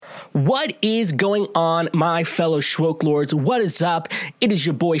What is going on, my fellow Schwoke Lords? What is up? It is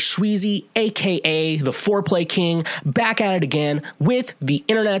your boy Shweezy, aka the Foreplay King, back at it again with the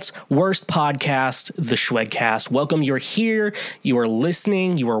internet's worst podcast, the Schwedcast. Welcome. You're here. You are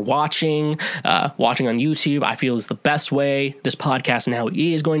listening. You are watching. Watching on YouTube, I feel, is the best way this podcast now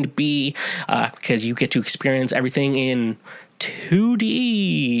is going to be, because you get to experience everything in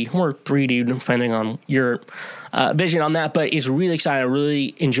 2D or 3D, depending on your vision on that. But it's really exciting. I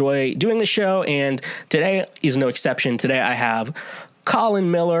really enjoy doing the show, and today is no exception. Today I have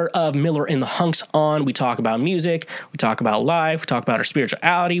Colin Miller of Miller in the Hunks on. We talk about music, we talk about life, we talk about our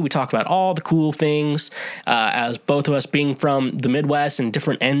spirituality, we talk about all the cool things, as both of us being from the Midwest and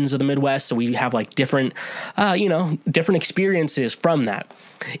different ends of the Midwest, so we have like different different experiences from that.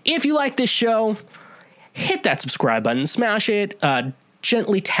 If you like this show, hit that subscribe button, smash it,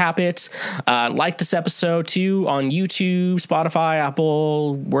 gently tap it, like this episode too on YouTube, Spotify,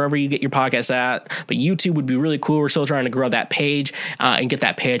 Apple, wherever you get your podcasts at. But YouTube would be really cool. We're still trying to grow that page and get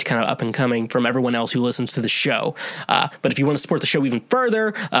that page kind of up and coming from everyone else who listens to the show. But if you want to support the show even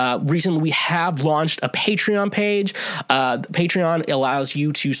further, recently we have launched a Patreon page. Patreon allows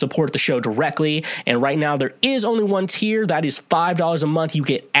you to support the show directly, and right now there is only one tier. That is $5 a month. You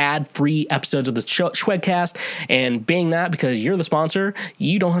get ad-free episodes of the Schwedcast, and being that, because you're the sponsor,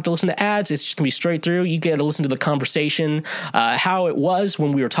 you don't have to listen to ads. It's just going to be straight through. You get to listen to the conversation, how it was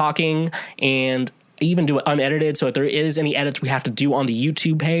when we were talking, and even do it unedited. So if there is any edits we have to do on the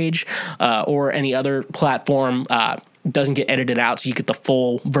YouTube page or any other platform, doesn't get edited out, so you get the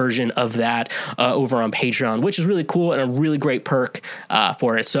full version of that over on Patreon, which is really cool and a really great perk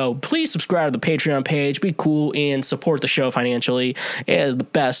for it. So please subscribe to the Patreon page, be cool, and support the show financially. It is the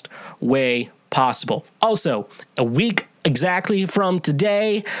best way possible. Also, a week exactly from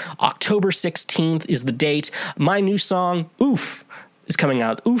today, October 16th is the date, my new song, Oof, is coming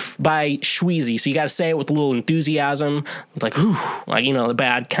out. Oof by Shweezy. So you got to say it with a little enthusiasm, like, ooh, like, you know, the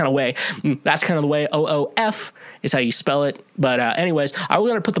bad kind of way. That's kind of the way. OOF is how you spell it. But anyways, I'm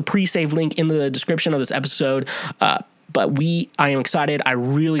going to put the pre-save link in the description of this episode. But I am excited. I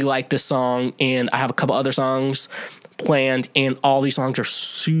really like this song, and I have a couple other songs planned, and all these songs are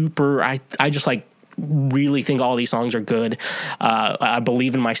super, I just like really think all these songs are good. I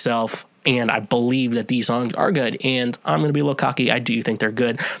believe in myself, and I believe that these songs are good, and I'm going to be a little cocky. I do think they're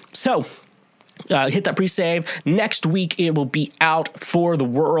good. So hit that pre-save. Next week it will be out for the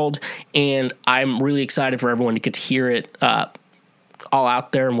world, and I'm really excited for everyone to get to hear it all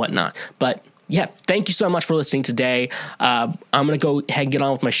out there and whatnot. But yeah, thank you so much for listening today. I'm going to go ahead and get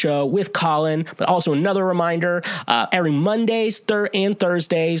on with my show with Colin, but also another reminder, every Mondays and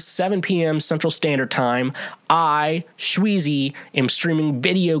Thursdays, 7 p.m. Central Standard Time, I, Shweezy, am streaming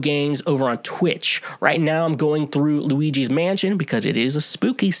video games over on Twitch. Right now I'm going through Luigi's Mansion because it is a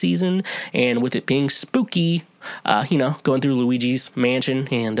spooky season, and with it being spooky, going through Luigi's Mansion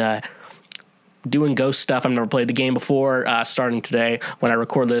and doing ghost stuff. I've never played the game before. Starting today when I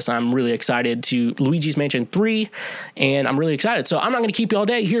record this, I'm really excited to Luigi's Mansion 3, and I'm really excited. So I'm not going to keep you all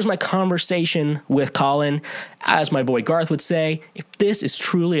day. Here's my conversation with Colin. As my boy Garth would say, if this is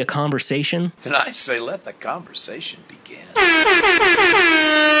truly a conversation, then I say let the conversation begin.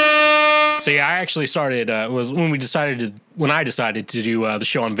 So yeah, I actually started, was when I decided to do the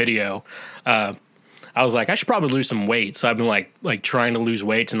show on video, I was like, I should probably lose some weight. So I've been like trying to lose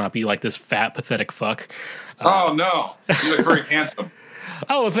weight to not be like this fat, pathetic fuck. Oh no, you look very handsome.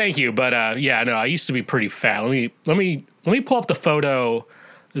 Oh, well, thank you. But I used to be pretty fat. Let me pull up the photo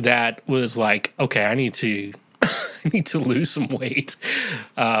that was like, okay, I need to lose some weight.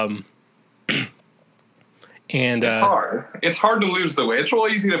 And it's hard. It's hard to lose the weight. It's real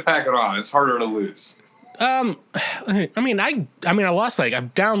easy to pack it on. It's harder to lose. I lost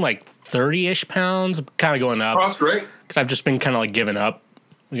I'm down like 30-ish pounds. I'm kind of going up. Oh, that's great. Because I've just been kind of like giving up.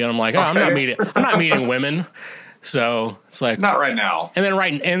 Again, I'm like, I'm not meeting women. So it's like, not right now. And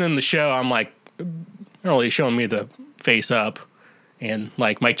then the show, I'm like, not really showing me the face up, and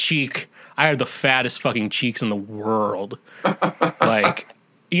like my cheek. I have the fattest fucking cheeks in the world. Like,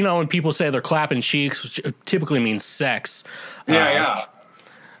 when people say they're clapping cheeks, which typically means sex. Yeah.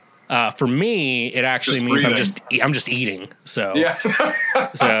 For me, it actually means I'm just eating. So yeah.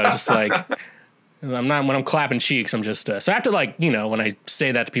 So just like I'm not, when I'm clapping cheeks, I'm just so I have to when I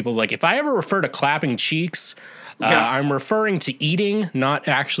say that to people, like if I ever refer to clapping cheeks, I'm referring to eating, not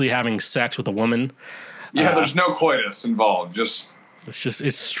actually having sex with a woman. Yeah, there's no coitus involved.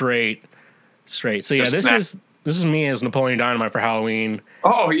 It's straight. So yeah, this is me as Napoleon Dynamite for Halloween.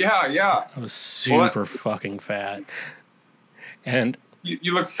 Oh yeah. I was super fucking fat, and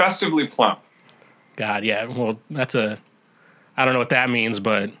you look festively plump. God, yeah. Well, I I don't know what that means,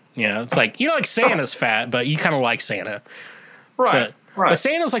 but yeah, it's like, like Santa's fat, but you kind of like Santa. Right. But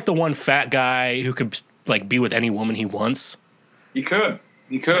Santa's like the one fat guy who could like be with any woman he wants. He could.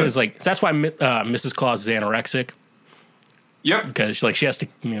 Because like that's why Mrs. Claus is anorexic. Yep. Because she has to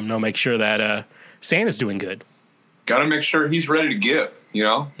make sure that Santa's doing good. Got to make sure he's ready to give.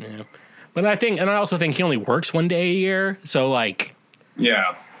 Yeah. But I also think he only works one day a year, so like,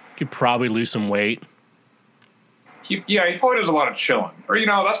 yeah, could probably lose some weight. He probably does a lot of chilling, or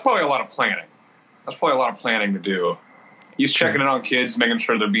that's probably a lot of planning. That's probably a lot of planning to do. He's checking in on kids, making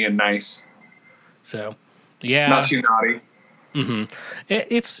sure they're being nice. So, yeah, not too naughty. Mm-hmm.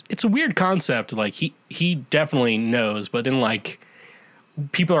 It's a weird concept. Like he definitely knows, but then like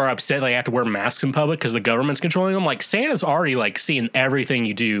people are upset they have to wear masks in public because the government's controlling them. Like Santa's already like seeing everything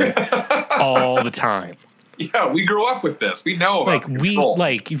you do all the time. Yeah, we grew up with this. We know about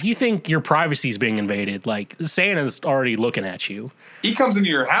if you think your privacy is being invaded, like Santa's already looking at you. He comes into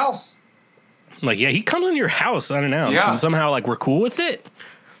your house. Like, yeah, he comes into your house unannounced, and somehow like we're cool with it.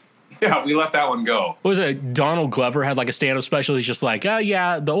 Yeah, we let that one go. What was it? Donald Glover had like a stand-up special. He's just like, oh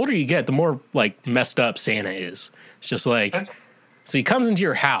yeah, the older you get, the more like messed up Santa is. It's just like, so he comes into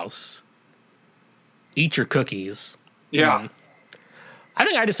your house, eat your cookies. Yeah. I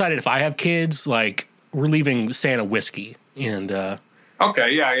think I decided if I have kids, like we're leaving Santa whiskey, and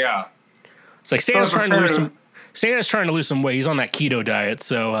okay, yeah. It's like Santa's trying to lose some weight. He's on that keto diet,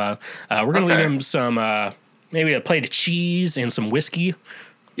 so we're gonna leave him some maybe a plate of cheese and some whiskey.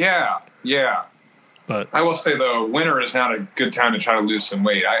 Yeah. But I will say though, winter is not a good time to try to lose some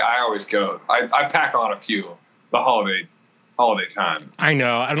weight. I always go. I pack on a few the holiday times. I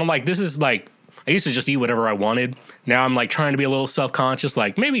know. I don't like. This is like. I used to just eat whatever I wanted. Now I'm like trying to be a little self-conscious.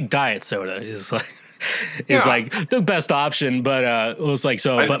 Like maybe diet soda is like. Like the best option, but it was like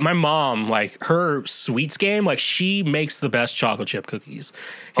so. But my mom, like her sweets game, like she makes the best chocolate chip cookies,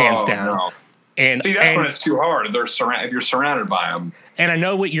 hands down. No. And see, that's when it's too hard. If you're surrounded by them. And I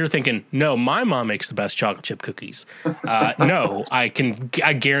know what you're thinking. No, my mom makes the best chocolate chip cookies. No, I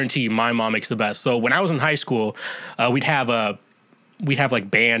guarantee you, my mom makes the best. So when I was in high school, we'd have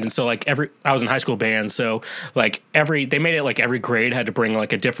like band, and so like I was in high school band, so like they made it like every grade had to bring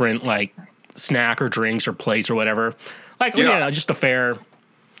like a different like snack or drinks or plates or whatever, like just a fair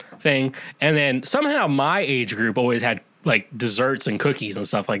thing. And then somehow my age group always had like desserts and cookies and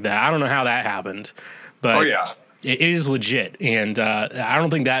stuff like that. I don't know how that happened, but it is legit, and I don't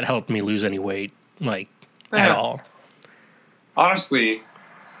think that helped me lose any weight like at all. Honestly,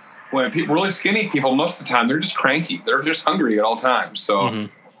 when really skinny people, most of the time they're just cranky. They're just hungry at all times. So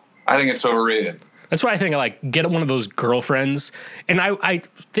I think it's overrated. That's why I think I like get one of those girlfriends, and I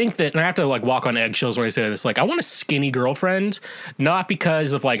think that, and I have to like walk on eggshells when I say this. Like, I want a skinny girlfriend, not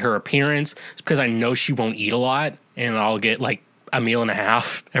because of like her appearance, it's because I know she won't eat a lot, and I'll get like a meal and a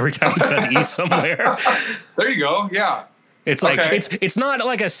half every time I go to eat somewhere. There you go. Yeah. It's like it's not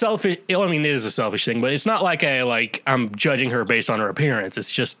like a selfish. I mean, it is a selfish thing, but it's not like I'm judging her based on her appearance.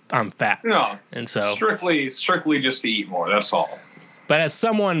 It's just I'm fat. No, and so strictly just to eat more. That's all. But as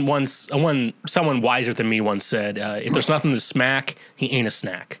someone wiser than me once said, if there's nothing to smack, he ain't a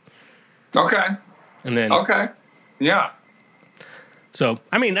snack. Okay. And then yeah. So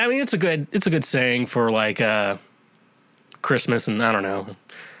I mean, it's a good saying for like Christmas, and I don't know.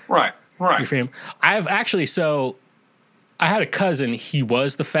 Right. Your family. I had a cousin. He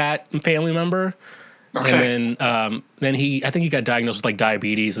was the fat family member. Okay. And then I think he got diagnosed with like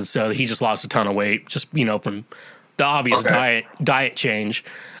diabetes, and so he just lost a ton of weight, just from the obvious diet change.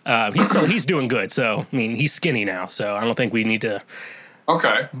 He's doing good. So I mean, he's skinny now. So I don't think we need to.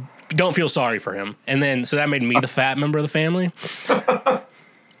 Okay. Don't feel sorry for him. And then so that made me the fat member of the family.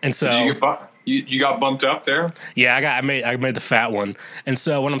 And so you got bumped up there. Yeah, I made the fat one. And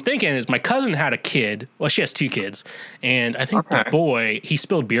so what I'm thinking is my cousin had a kid. Well, she has 2 kids, and I think the boy, he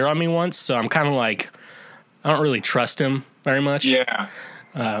spilled beer on me once. So I'm kind of like, I don't really trust him very much. Yeah.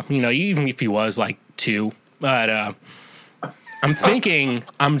 Even if he was like 2. But I'm thinking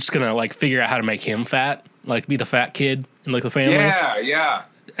I'm just going to like figure out how to make him fat, like be the fat kid in like the family. Yeah.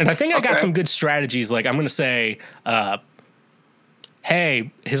 And I think I got some good strategies. Like I'm going to say,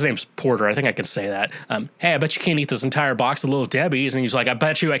 hey, his name's Porter. I think I can say that. Hey, I bet you can't eat this entire box of Little Debbie's. And he's like, I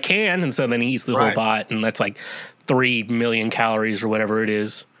bet you I can. And so then he eats the whole pot, and that's like 3 million calories or whatever it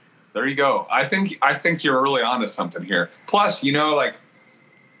is. There you go. I think you're really onto something here. Plus, like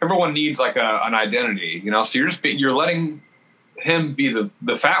everyone needs like an identity, so you're letting him be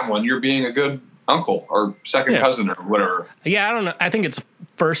the fat one. You're being a good uncle or second cousin or whatever. Yeah, I don't know. I think it's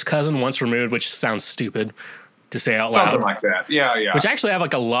first cousin once removed, which sounds stupid to say out loud. Something like that. Yeah. Which actually I have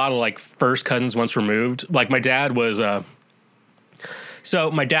like a lot of like first cousins once removed. Like my dad was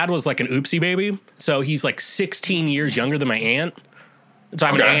So my dad was like an oopsie baby. So he's like 16 years younger than my aunt. So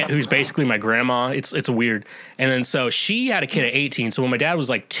I have an aunt who's basically my grandma. It's weird. And then so she had a kid at 18. So when my dad was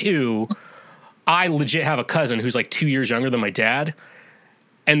like 2, I legit have a cousin who's like 2 years younger than my dad.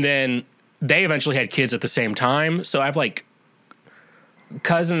 And then they eventually had kids at the same time. So I have like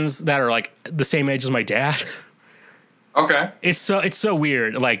cousins that are like the same age as my dad. Okay. It's so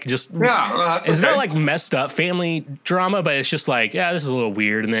weird. Like just that's it's okay. not like messed up family drama, but it's just like, yeah, this is a little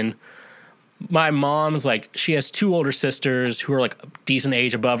weird. And then my mom's like, she has 2 older sisters who are like a decent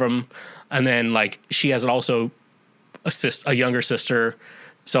age above them, and then like she has also a younger sister.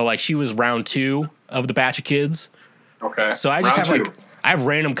 So like she was round 2 of the batch of kids. Okay. So I just Round have 2. like I have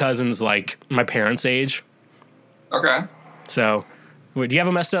random cousins like my parents' age. Okay. So, do you have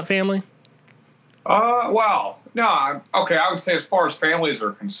a messed up family? Well, no. I would say as far as families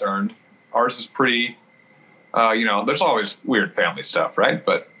are concerned, ours is pretty. There's always weird family stuff, right?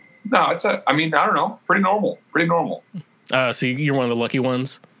 But no, I don't know, pretty normal. Pretty normal. So you're one of the lucky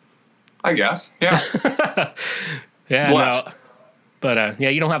ones. I guess. Yeah. Yeah. Blessed. No. But yeah,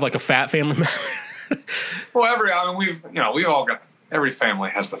 you don't have like a fat family member. Well, we've all got. Every family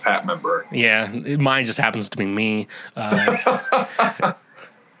has the fat member. Yeah, mine just happens to be me. No,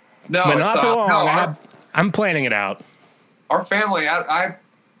 But not for long. No, I'm planning it out. our family, I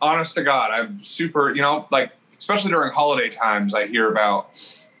honest to God, I'm super, like, especially during holiday times, I hear about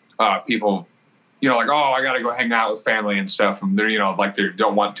people, like, oh, I got to go hang out with family and stuff. And they're, like they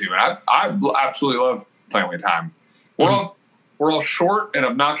don't want to. And I absolutely love family time. We're all short and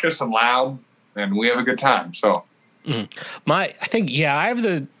obnoxious and loud, and we have a good time. So I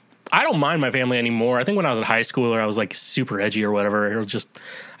don't mind my family anymore. I think when I was in high school, I was like super edgy or whatever. Or just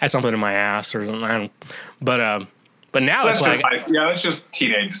I had something in my ass or something. But now that's it's like, that's just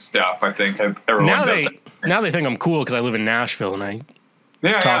teenage stuff. I think everyone does that. Now they think I'm cool because I live in Nashville and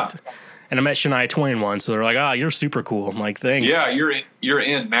I talked. And I met Shania Twain once, so they're like, "Ah, you're super cool." I'm like, "Thanks." Yeah, you're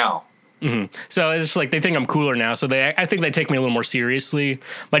in now. Mm-hmm. So it's just like they think I'm cooler now. So I think they take me a little more seriously.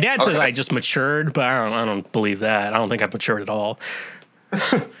 My dad says I just matured, but I don't believe that. I don't think I've matured at all.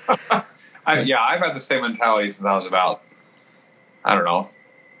 I've had the same mentality since I was about, I don't know,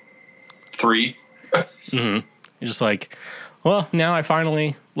 3. You're just like, well, now I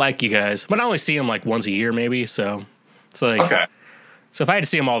finally like you guys, but I only see them like once a year, maybe. So it's like, okay. So if I had to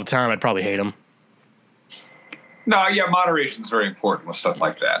see them all the time, I'd probably hate them. No, yeah, moderation is very important with stuff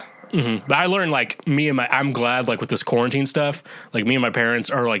like that. Mm-hmm. But I learned like I'm glad like with this quarantine stuff, like me and my parents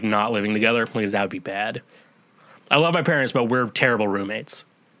are like not living together because that would be bad. I love my parents, but we're terrible roommates.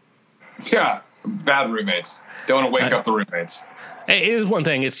 Yeah, bad roommates. Don't want to wake up the roommates. It is one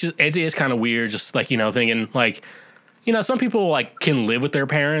thing. It is kind of weird, just like, thinking like, some people like can live with their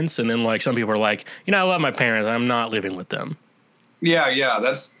parents, and then like some people are like, I love my parents, I'm not living with them. Yeah,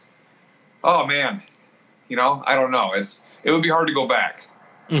 that's, oh man, I don't know. It would be hard to go back.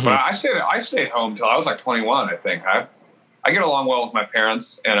 Mm-hmm. But I stayed home till I was like 21. I think I get along well with my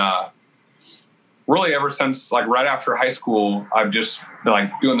parents, and really ever since like right after high school, I've just been like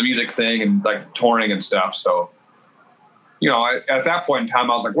doing the music thing and like touring and stuff. So, at that point in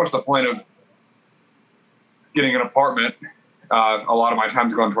time, I was like, what's the point of getting an apartment? A lot of my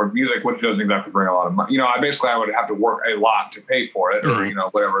time's going toward music, which doesn't exactly bring a lot of money. I would have to work a lot to pay for it, or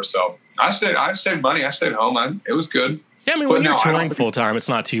whatever. So I saved money. I stayed home. It was good. Yeah, I mean, when you're touring full time, it's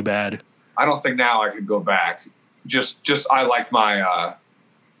not too bad. I don't think now I could go back. Just I like my.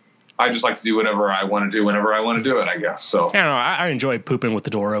 I just like to do whatever I want to do whenever I want to do it, I guess. So I don't know. I enjoy pooping with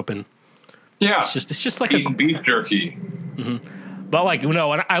the door open. Yeah, it's just like eating beef jerky. Mm-hmm. But like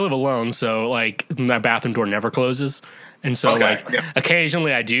I live alone, so like my bathroom door never closes, and so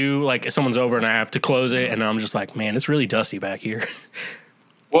occasionally I do like if someone's over and I have to close it, and I'm just like, man, it's really dusty back here.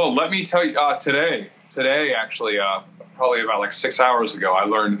 Well, let me tell you, today actually, probably about like 6 hours ago, I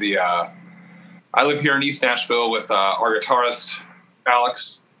learned I live here in East Nashville with our guitarist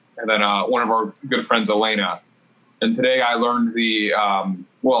Alex, and then one of our good friends Elena. And today I learned the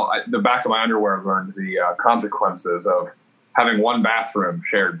back of my underwear learned the consequences of having one bathroom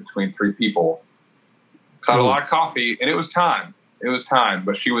shared between 3 people. So I had a lot of coffee, and it was time.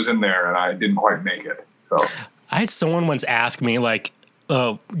 But she was in there, and I didn't quite make it. So I had someone once ask me, like,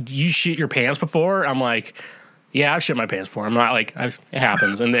 you shit your pants before? I'm like, yeah, I've shit my pants before. I'm not like, it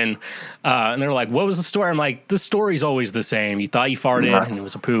happens. And then and they're like, what was the story? I'm like, the story's always the same. You thought you farted, and it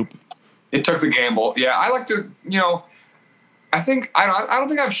was a poop. It took the gamble. Yeah, I like to, I don't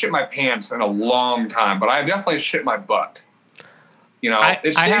think I've shit my pants in a long time, but I've definitely shit my butt. I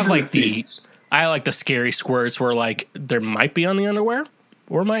have like the scary squirts where like there might be on the underwear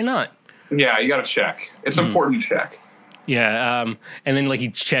or might not. Yeah, you got to check. It's important to check. Yeah, and then like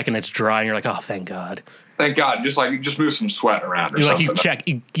you check and it's dry, and you're like, oh, thank God. Thank God. Just move some sweat around or You're like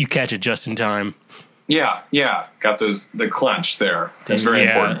something. you catch it just in time. Yeah. Got the clench there. That's very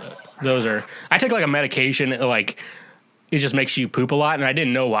important. Those are. I take like a medication like. It just makes you poop a lot, and I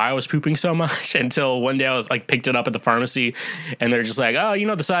didn't know why I was pooping so much until one day I was like picked it up at the pharmacy, and they're just like, "Oh, you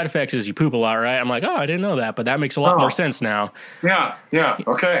know the side effects is you poop a lot, right?" I'm like, "Oh, I didn't know that, but that makes a lot more sense now." Yeah,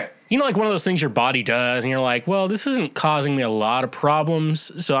 okay. You know, like one of those things your body does, and you're like, "Well, this isn't causing me a lot of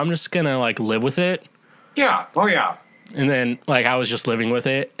problems, so I'm just gonna like live with it." Yeah. Oh yeah. And then like I was just living with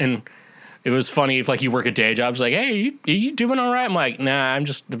it, and it was funny if like you work a day job, it's like, "Hey, you doing all right?" I'm like, "Nah, I'm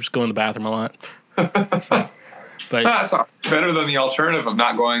just going to the bathroom a lot." But that's better than the alternative of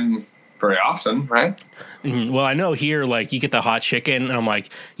not going very often, right? Well, I know here, like, you get the hot chicken, and I'm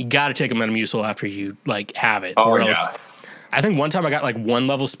like, you got to take a Metamucil after you, like, have it. Oh, or yeah. else, I think one time I got, like, one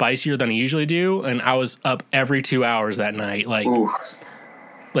level spicier than I usually do, and I was up every 2 hours that night. Like,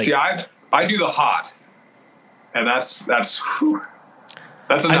 see, I do the hot, and that's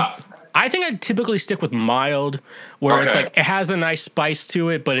enough. I think I typically stick with mild, where it's, like, it has a nice spice to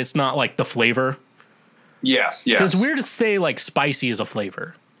it, but it's not, like, the flavor. Yes. Because it's weird to say, like, spicy is a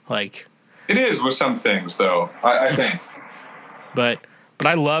flavor. Like, it is with some things, though, I think. But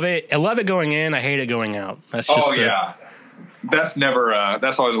I love it. I love it going in. I hate it going out. That's just yeah. That's never,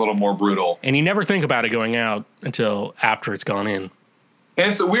 that's always a little more brutal. And you never think about it going out until after it's gone in. And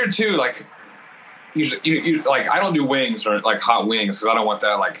it's weird, too, like, usually, you like, I don't do wings or, like, hot wings because I don't want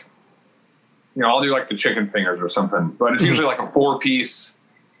that, like, you know, I'll do, like, the chicken fingers or something. But it's usually, like, a 4-piece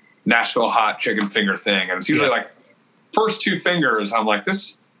Nashville hot chicken finger thing, and it's usually like first 2 fingers I'm like,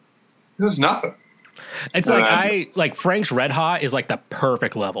 this is nothing. It's like Frank's Red Hot is like the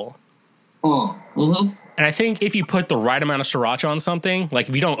perfect level. Mm-hmm. And I think if you put the right amount of sriracha on something, like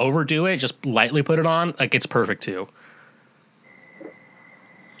if you don't overdo it, just lightly put it on, like it's perfect too.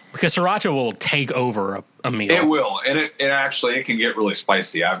 Because sriracha will take over a meal. It will, and it can get really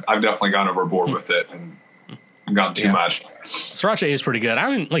spicy. I've definitely gone overboard with it and gone too much. Sriracha is pretty good. I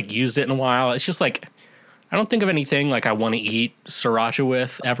haven't like used it in a while. It's just like I don't think of anything like I want to eat sriracha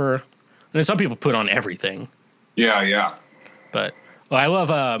with ever. And then some people put on everything. Yeah. But I love.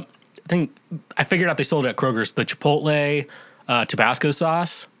 I think I figured out they sold it at Kroger's the Chipotle Tabasco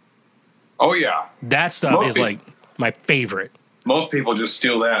sauce. Oh yeah, that stuff is like my favorite. Most people just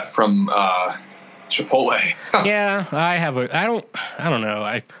steal that from Chipotle. Yeah, I don't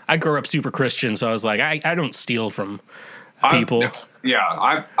know. I grew up super Christian, so I was like, I don't steal from people. I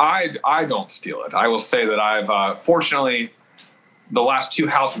don't steal it. I will say that I've fortunately the last 2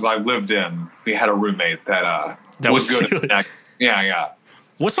 houses I've lived in, we had a roommate that was good. Yeah.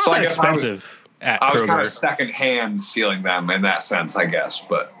 What's not that expensive at Kroger? I was kind of secondhand stealing them in that sense, I guess,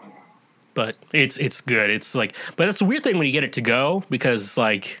 but it's good. It's like, but it's a weird thing when you get it to go because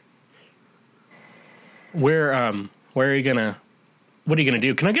like. Where are you gonna? What are you gonna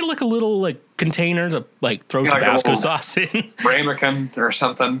do? Can I get like a little like container to like throw Tabasco sauce in? Ramekin or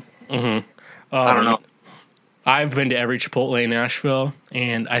something. Mm-hmm. I don't know. I've been to every Chipotle in Nashville,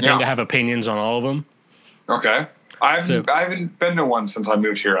 and I think I have opinions on all of them. Okay, I haven't been to one since I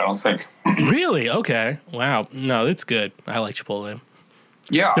moved here. I don't think. Really? Okay. Wow. No, it's good. I like Chipotle.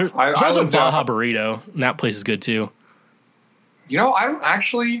 Yeah, there's also Baja Burrito, and that place is good too. You know, I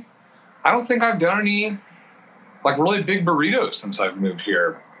don't think I've done any like really big burritos since I've moved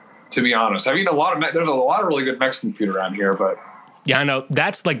here, to be honest. I've eaten there's a lot of really good Mexican food around here, but yeah, I know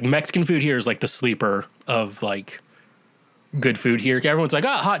that's like Mexican food here is like the sleeper of like good food here. Everyone's like, oh,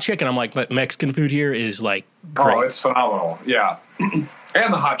 hot chicken. I'm like, but Mexican food here is like great. Oh, it's phenomenal. Yeah. And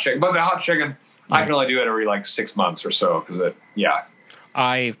the hot chicken, but the hot chicken, I can only do it every like 6 months or so.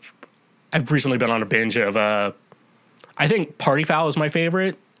 I've recently been on a binge of, I think Party Foul is my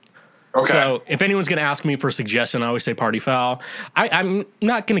favorite. Okay. So if anyone's going to ask me for a suggestion, I always say Party Foul. I'm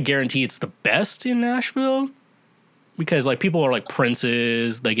not going to guarantee it's the best in Nashville because like people are like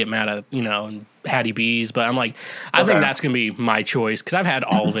Prince's, they get mad at, and Hattie B's, but I'm like, I think that's going to be my choice because I've had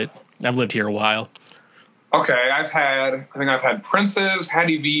all of it. I've lived here a while. Okay. I think I've had Prince's,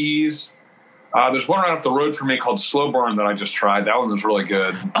 Hattie B's. There's one right up the road from me called Slow Burn that I just tried. That one was really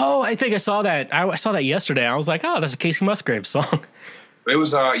good. Oh, I think I saw that. I saw that yesterday. I was like, oh, that's a Casey Musgraves song. It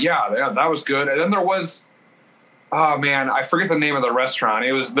was, that was good. And then there was, oh man, I forget the name of the restaurant.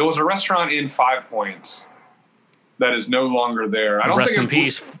 There was a restaurant in 5 Points that is no longer there. I don't Rest think in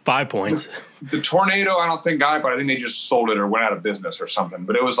peace, 5 Points. The Tornado, I don't think got it, but I think they just sold it or went out of business or something.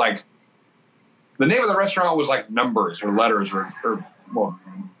 But it was like, the name of the restaurant was like numbers or letters or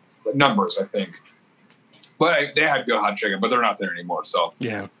numbers, I think. But they had good hot chicken, but they're not there anymore. So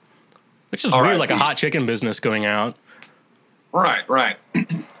yeah, which is weird, like a hot chicken business going out. Right.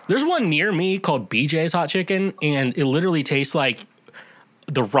 There's one near me called BJ's Hot Chicken, and it literally tastes like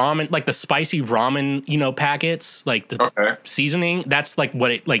the ramen, like the spicy ramen, packets, like the seasoning. That's like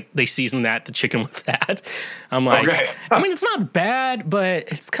what it, like they season the chicken with that. I'm like, I mean, it's not bad,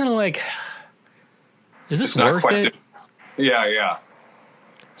 but it's kind of like, is this worth it? Yeah.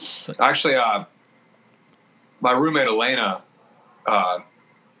 Actually, my roommate Elena,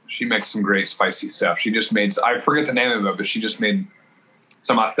 she makes some great spicy stuff. She just made, I forget the name of it, but she just made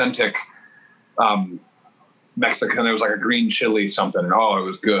some authentic Mexican. It was like a green chili something. And, it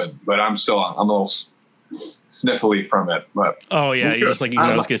was good. But I'm a little sniffly from it. But you just like,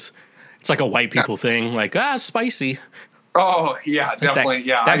 it's like a white people thing. Like, spicy. Oh, yeah, definitely.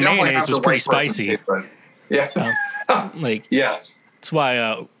 That mayonnaise was pretty spicy. Yeah. Yes. That's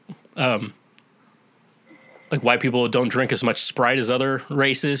why, like white people don't drink as much Sprite as other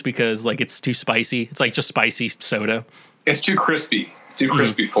races because like it's too spicy. It's like just spicy soda. It's too crispy.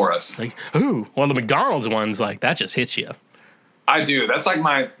 For us. Like, the McDonald's ones, like that just hits you. I do. That's like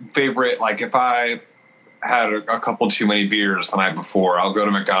my favorite. Like if I had a couple too many beers the night before, I'll go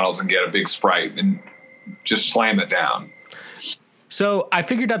to McDonald's and get a big Sprite and just slam it down. So I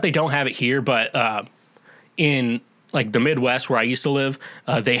figured out they don't have it here, but in like the Midwest where I used to live,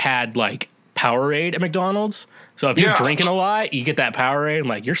 they had like Powerade at McDonald's. So if you're drinking a lot, you get that Powerade and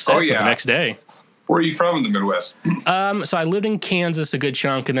like you're set for the next day. Where are you from in the Midwest? So I lived in Kansas a good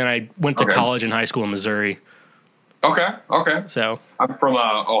chunk, and then I went to college and high school in Missouri. Okay. So I'm from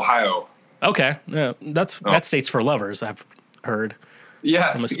Ohio. Okay, yeah, that state's for lovers. I've heard.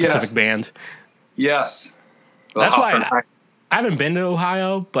 Yes, from a specific band. Yes, that's why I haven't been to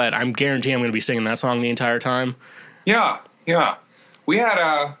Ohio, but I'm guaranteeing I'm going to be singing that song the entire time. Yeah. We had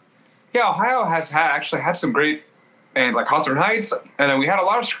Ohio has actually had some great bands like Hawthorne Heights, and then we had a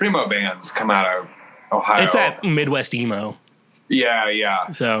lot of screamo bands come out of Ohio. It's that Midwest emo.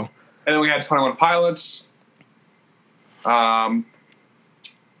 Yeah. So, and then we had 21 Pilots. I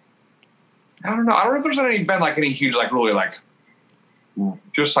don't know. I don't know if there's any huge like really like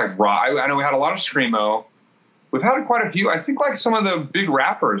just like rock. I know we had a lot of screamo. We've had quite a few. I think like some of the big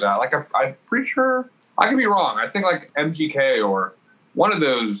rappers. I'm pretty sure. I could be wrong. I think like MGK or one of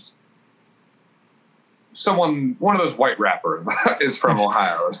those. One of those white rappers is from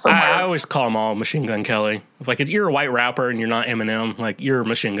Ohio or somewhere. I always call them all Machine Gun Kelly. If you're a white rapper and you're not Eminem, like you're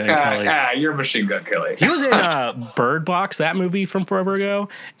Machine Gun Kelly. Yeah, you're Machine Gun Kelly. He was in Bird Box, that movie from forever ago,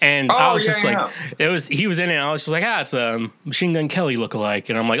 and I was just he was in it. And I was just like, it's a Machine Gun Kelly lookalike,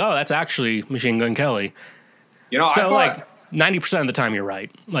 and I'm like, that's actually Machine Gun Kelly. So like 90% of the time you're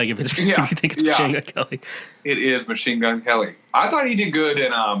right. Like if it's if you think it's Machine Gun Kelly, it is Machine Gun Kelly. I thought he did good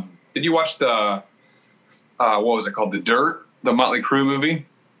in. Did you watch the? What was it called? The Dirt, the Motley Crue movie.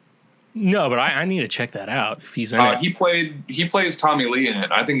 No, but I need to check that out if he's in it. He plays Tommy Lee in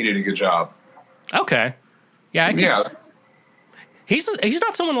it. I think he did a good job. Okay, yeah. He's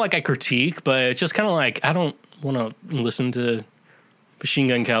not someone like I critique, but it's just kind of like I don't want to listen to Machine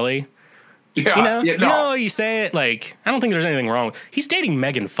Gun Kelly. Yeah, you know, you say it like I don't think there's anything wrong. He's dating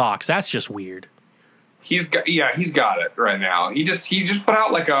Megan Fox. That's just weird. He's got it right now. He just put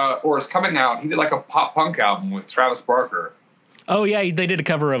out is coming out. He did like a pop punk album with Travis Barker. Oh yeah, they did a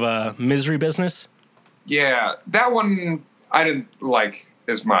cover of Misery Business. Yeah, that one I didn't like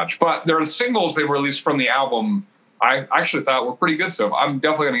as much, but there are singles they released from the album I actually thought were pretty good. So I'm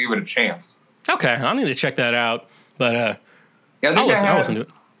definitely going to give it a chance. Okay, I need to check that out. But I'll listen to it.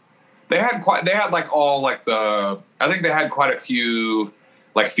 I think they had quite a few.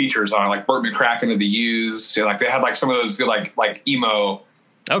 Like features on it, like Burt McCracken of the Used. Like they had like some of those good like emo.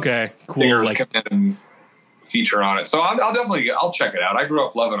 Okay, cool. Singers come in and feature on it. So I'll check it out. I grew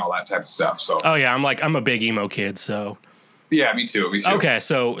up loving all that type of stuff. So. Oh yeah, I'm a big emo kid. So. Yeah, me too. Okay,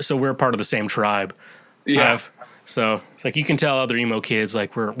 so we're part of the same tribe. Yeah. So it's like you can tell other emo kids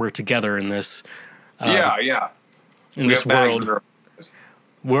like we're together in this. Yeah. In this world.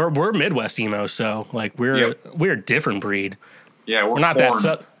 We're Midwest emo, so like we're a different breed. Yeah, we're not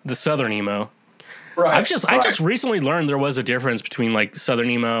the Southern emo. Right. I just recently learned there was a difference between like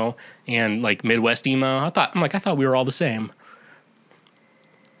Southern emo and like Midwest emo. I thought we were all the same.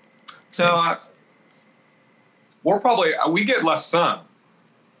 So we get less sun.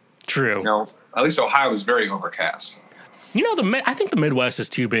 True. At least Ohio is very overcast. I think the Midwest is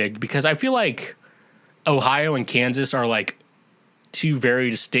too big because I feel like Ohio and Kansas are like two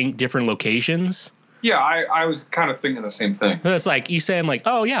very distinct different locations. Yeah, I was kind of thinking the same thing. But it's like you saying like,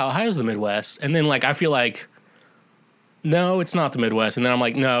 oh yeah, Ohio's the Midwest, and then like I feel like, no, it's not the Midwest, and then I'm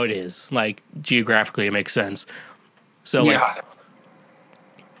like, no, it is. Like geographically, it makes sense. So like,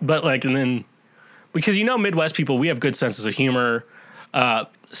 but like, and then, because Midwest people, we have good senses of humor.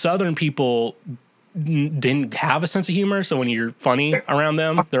 Southern people didn't have a sense of humor, so when you're funny around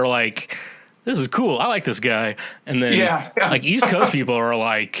them, they're like, "This is cool. I like this guy." And then like East Coast people are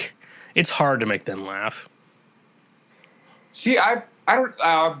like, it's hard to make them laugh. See,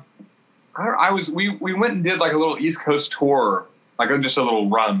 we went and did like a little East Coast tour, like just a little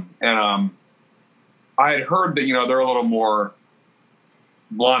run, and I had heard that they're a little more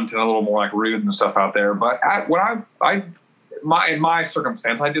blunt and a little more like rude and stuff out there. But in my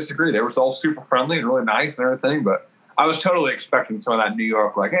circumstance, I disagree. They were all super friendly and really nice and everything. But I was totally expecting some of that New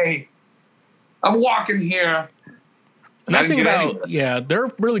York, like, "Hey, I'm walking here." Nice thing about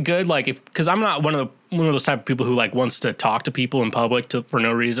they're really good. Like because I'm not one of those type of people who like wants to talk to people in public for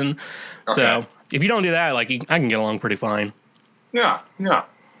no reason. Okay. So if you don't do that, like I can get along pretty fine. Yeah.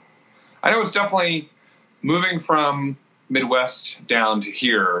 I know it's definitely moving from Midwest down to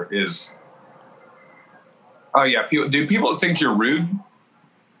here is. Oh yeah, do people think you're rude?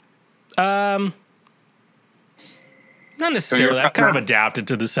 Not necessarily. I've kind of adapted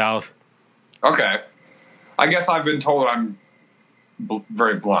to the South. Okay. I guess I've been told I'm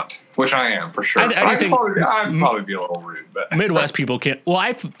very blunt, which I am for sure. I'd probably be a little rude, but Midwest people can't. Well,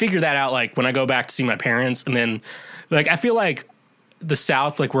 I figured that out like when I go back to see my parents, and then like I feel like the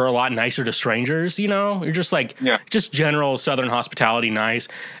South, like we're a lot nicer to strangers. You're just like just general Southern hospitality, nice,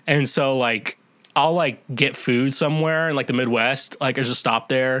 and so like I'll like get food somewhere in like the Midwest, like I just stop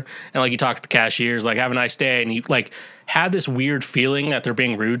there and like you talk to the cashiers, like have a nice day, and you like have this weird feeling that they're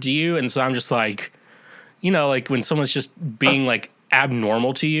being rude to you, and so I'm just like. Like when someone's just being like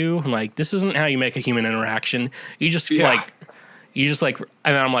abnormal to you, I'm like, this isn't how you make a human interaction. You just and then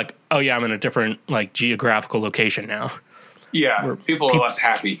I'm like, oh yeah, I'm in a different like geographical location now. Yeah. People are less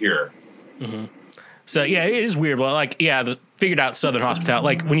happy here. Mm-hmm. So yeah, it is weird. But like, figured out Southern hospitality.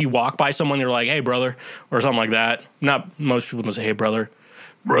 Like when you walk by someone, they're like, "Hey brother," or something like that. Not most people don't say, "Hey brother."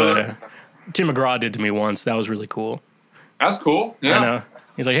 But, Tim McGraw did to me once. That was really cool. That's cool. Yeah. I know.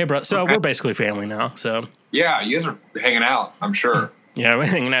 He's like, "Hey, bro." So we're basically family now. So yeah, you guys are hanging out. I'm sure. Yeah, we're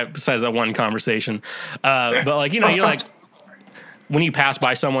hanging out. Besides that one conversation, but like you're like when you pass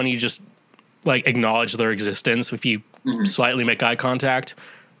by someone, you just like acknowledge their existence if you slightly make eye contact.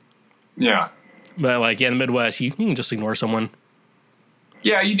 Yeah, but like in the Midwest, you can just ignore someone.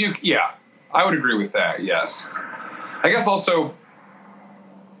 Yeah, you do. Yeah, I would agree with that. Yes, I guess also.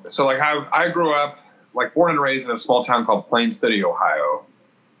 So like I grew up like born and raised in a small town called Plain City, Ohio.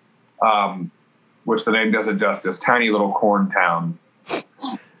 Which the name does it justice, tiny little corn town.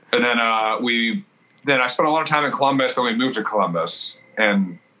 And then I spent a lot of time in Columbus, then we moved to Columbus.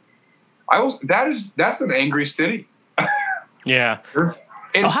 And that's an angry city. Yeah.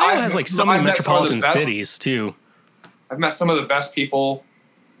 Ohio has like so many metropolitan cities too. I've met some of the best people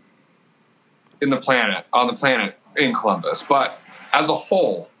on the planet in Columbus. But as a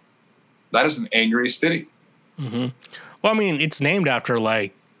whole, that is an angry city. Mm-hmm. Well, I mean, it's named after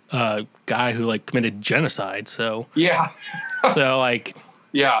like a guy who like committed genocide. So yeah. So like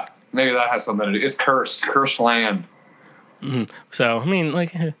yeah, maybe that has something to do. It's cursed land. Mm-hmm. So I mean,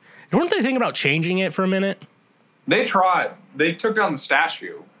 like, weren't they thinking about changing it for a minute? They tried. They took down the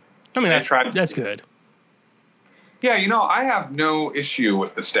statue. I mean, that's good. Yeah, I have no issue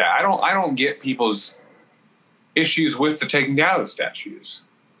with the I don't get people's issues with the taking down of the statues.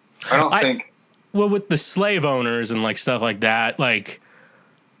 I don't think. Well, with the slave owners and like stuff like that, like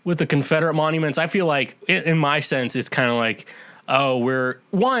with the Confederate monuments, I feel like, in my sense, it's kind of like, oh,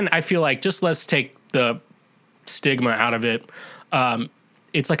 I feel like just let's take the stigma out of it.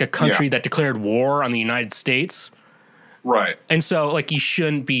 It's like a country that declared war on the United States. Right. And so, like, you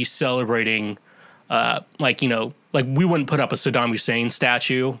shouldn't be celebrating, like we wouldn't put up a Saddam Hussein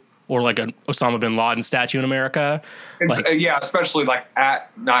statue or like an Osama bin Laden statue in America. Especially like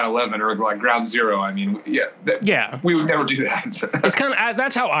at 9/11 or like Ground Zero. I mean, we would never do that. It's kind of,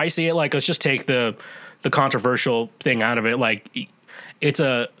 that's how I see it. Like, let's just take the controversial thing out of it. Like, it's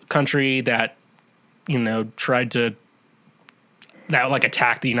a country that, tried to,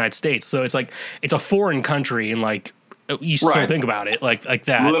 attack the United States. So it's like, it's a foreign country, and like, you still think about it like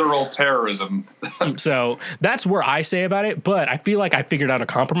that. Literal terrorism. So that's where I say about it. But I feel like I figured out a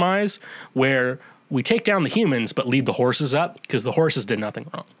compromise where we take down the humans, but leave the horses up, because the horses did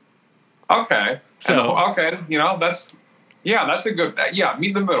nothing wrong. Okay. So, that's a good, meet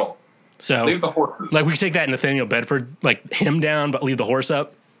in the middle. So leave the horses. Like we could take that Nathaniel Bedford, like him down, but leave the horse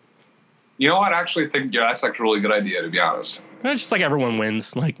up. You know what? I actually think, that's like a really good idea, to be honest. It's just like everyone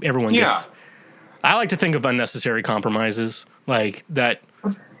wins. Like everyone gets. I like to think of unnecessary compromises like that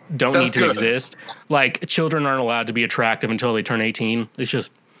don't need to exist. Like children aren't allowed to be attractive until they turn 18. It's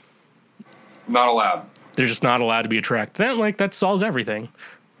just Not allowed. They're just not allowed to be attracted. Then, like, that solves everything.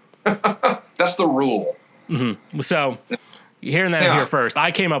 That's the rule. Mm-hmm. So, you're hearing that here first.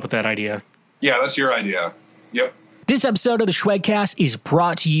 I came up with that idea. Yeah, that's your idea. Yep. This episode of the Schwegcast is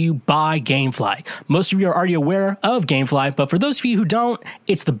brought to you by GameFly. Most of you are already aware of GameFly, but for those of you who don't,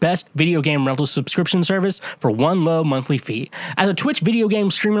 it's the best video game rental subscription service for one low monthly fee. As a Twitch video game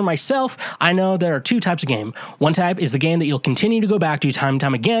streamer myself, I know there are two types of game. One type is the game that you'll continue to go back to time and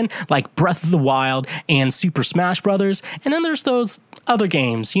time again, like Breath of the Wild and Super Smash Bros. And then there's those other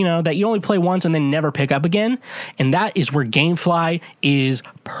games, you know, that you only play once and then never pick up again. And that is where GameFly is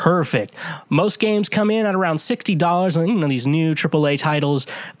perfect. Most games come in at around $60, and you know, these new AAA titles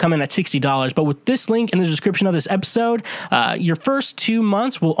come in at $60. But with this link in the description of this episode, your first 2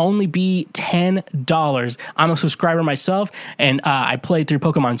 months will only be $10. I'm a subscriber myself, and I played through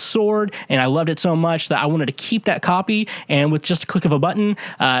Pokemon Sword, and I loved it so much that I wanted to keep that copy. And with just a click of a button,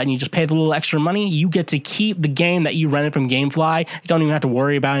 and you just pay the little extra money, you get to keep the game that you rented from GameFly. You don't even have to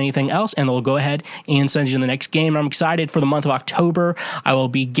worry about anything else, and they'll go ahead and send you to the next game. I'm excited for the month of October. I will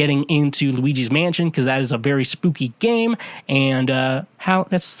be getting into Luigi's Mansion because that is a very spooky game, and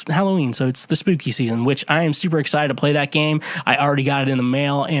that's Halloween, so it's the spooky season, which I am super excited to play that game. I already got it in the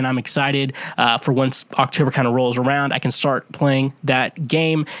mail, and I'm excited for once October kind of rolls around, I can start playing that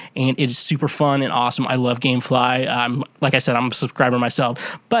game, and it is super fun and awesome. I love GameFly. Like I said, I'm a subscriber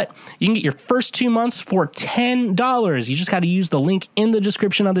myself, but you can get your first 2 months for $10. You just got to use the link in the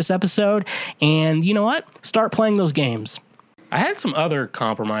description of this episode, and you know what? Start playing those games. I had some other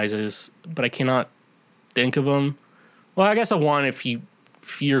compromises, but I cannot think of them. Well, I guess one, if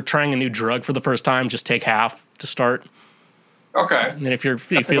you're trying a new drug for the first time, just take half to start. Okay. And then if you're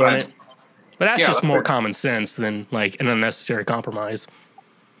feeling it. But that's just more common sense than like an unnecessary compromise.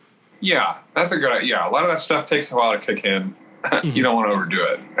 Yeah, that's a good idea. Yeah, a lot of that stuff takes a while to kick in. You don't want to overdo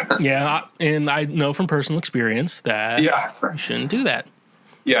it. Yeah, and I know from personal experience that you shouldn't do that.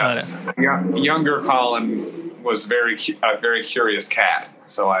 Yes. Younger Colin was a very curious cat,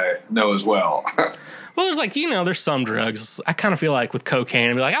 so I know as well. Well, there's like, you know, there's some drugs. I kind of feel like with cocaine,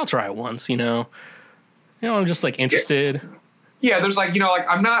 I'd be like, I'll try it once, you know. I'm just like interested. Yeah, there's like, you know, like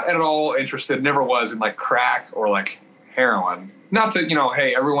I'm not at all interested, never was in like crack or like heroin. Not to, you know,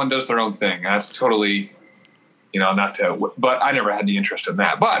 hey, everyone does their own thing. That's totally, you know, but I never had any interest in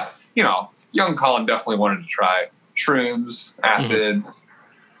that. But, you know, young Colin definitely wanted to try shrooms, acid,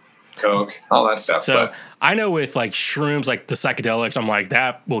 coke, all that stuff. So I know with like shrooms, like the psychedelics, I'm like,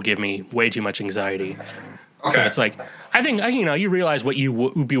 that will give me way too much anxiety. Okay. So it's like, I think, you know, you realize what you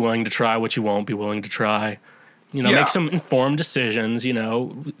would be willing to try, what you won't be willing to try. You know, make some informed decisions, you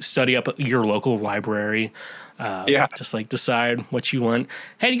know, study up your local library. Just like decide what you want.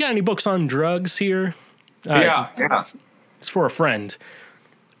 Hey, you got any books on drugs here? It's for a friend.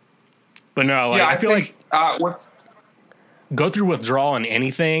 But no, like, I feel like go through withdrawal on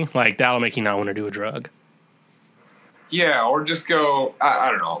anything, like that'll make you not want to do a drug. Yeah, or just go, I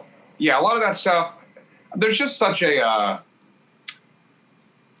don't know. Yeah, a lot of that stuff, there's just such a,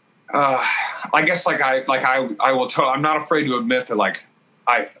 I guess I will tell, I'm not afraid to admit that like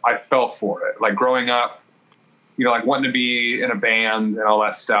I fell for it. Like growing up, you know, like wanting to be in a band and all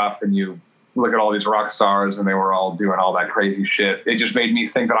that stuff, and you look at all these rock stars and they were all doing all that crazy shit. It just made me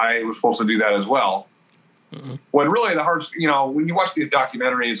think that I was supposed to do that as well. Mm-hmm. When really the hard, you know, when you watch these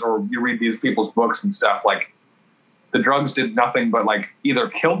documentaries or you read these people's books and stuff, like the drugs did nothing but like either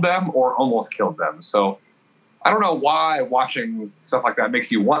killed them or almost killed them. So I don't know why watching stuff like that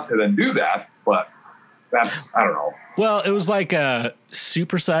makes you want to then do that, but that's, I don't know. Well, it was like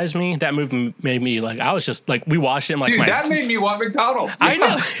Super Size Me. That movie made me like, I was just like, we watched it. Like, dude, that made me want McDonald's. I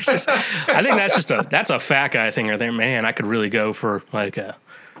know. It's just, I think that's a fat guy thing right there. Man, I could really go for like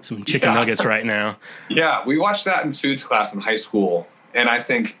some chicken nuggets right now. Yeah, we watched that in foods class in high school, and I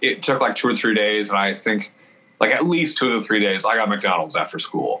think it took like 2 or 3 days, and I think like at least 2 to 3 days I got McDonald's after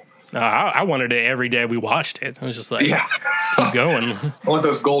school. I wanted it every day we watched it. I was just like, just keep going. I want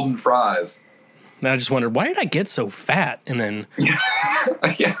those golden fries. And I just wondered, why did I get so fat? And then maybe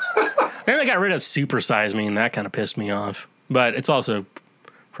I got rid of Super Size Me, and that kind of pissed me off. But it's also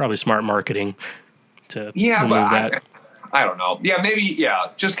probably smart marketing to remove that. I don't know. Yeah, maybe,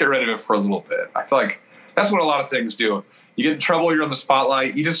 just get rid of it for a little bit. I feel like that's what a lot of things do. You get in trouble, you're on the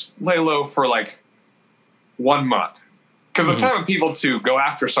spotlight, you just lay low for like 1 month. Because the type of people to go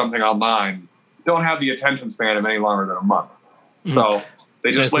after something online don't have the attention span of any longer than a month. Mm-hmm. So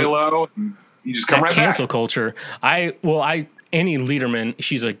they just lay low and you just come right back. Cancel culture. Annie Lederman,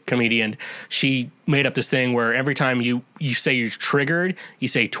 she's a comedian. She made up this thing where every time you say you're triggered, you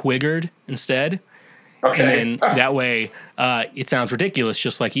say twiggered instead. Okay. And then that way it sounds ridiculous,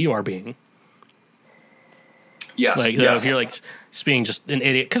 just like you are being. Yes. Like, if you're like just being just an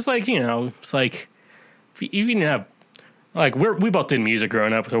idiot, because like, it's like if you didn't have like we both did music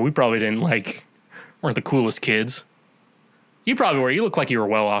growing up, so we probably didn't weren't the coolest kids. You probably were. You look like you were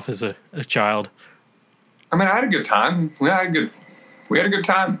well off as a child. I mean, I had a good time. We had a good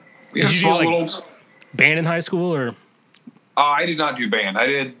time. We had a small little band in high school, or I did not do band. I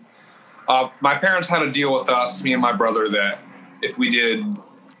did. My parents had a deal with us, me and my brother, that if we did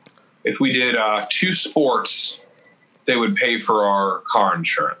 2 sports, they would pay for our car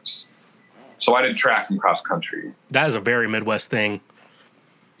insurance. So I did track and cross country. That is a very Midwest thing.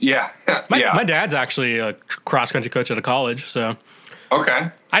 Yeah. My dad's actually a cross country coach at a college, so okay.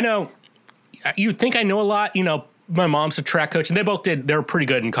 I know. You'd think I know a lot. My mom's a track coach, and they both did. They were pretty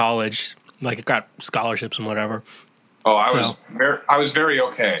good in college. Like, got scholarships and whatever. Oh, I was very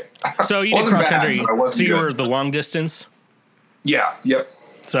okay. So you did cross country. So you good. were the long distance. Yeah. Yep.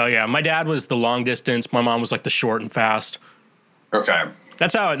 So yeah, my dad was the long distance. My mom was like the short and fast. Okay.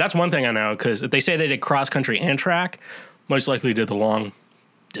 That's one thing I know, because if they say they did cross country and track, most likely did the long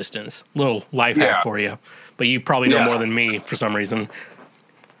distance. Little life hack for you. But you probably know more than me for some reason.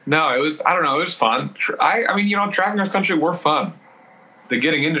 No, it was fun. I mean, track and cross country were fun. The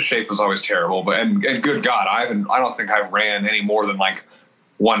getting into shape was always terrible, but and good God, I don't think I've ran any more than like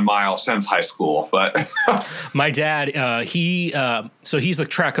 1 mile since high school. But my dad, so he's the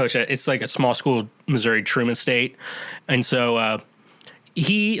track coach at, it's like a small school, Missouri, Truman State. And so,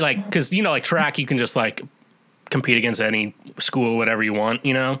 he cause track, you can just like compete against any school, whatever you want,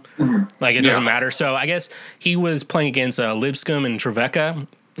 like it doesn't matter. So I guess he was playing against Lipscomb and Trevecca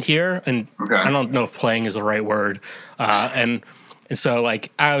here. And I don't know if playing is the right word. And so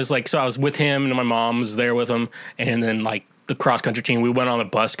I was with him, and my mom was there with him. And then the cross country team, we went on the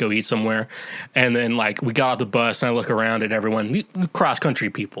bus, go eat somewhere. And then we got off the bus, and I look around at everyone, cross country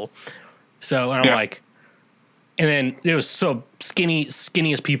people. So and I'm and then it was so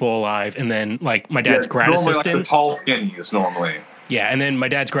skinniest people alive. And then my dad's grad assistant, the tall skinniest normally. Yeah. And then my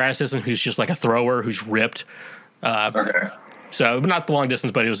dad's grad assistant, who's just like a thrower, who's ripped. So not the long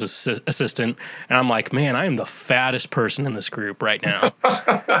distance, but he was his assistant. And I'm like, man, I am the fattest person in this group right now.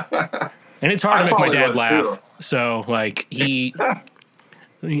 And it's hard to make my dad laugh. Too. So I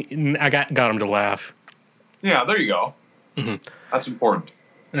got him to laugh. Yeah, there you go. Mm-hmm. That's important.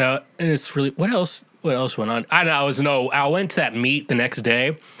 And it's really, what else went on? I went to that meet the next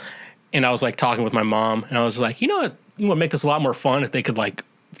day, and I was talking with my mom, and I was like, you know what would make this a lot more fun if they could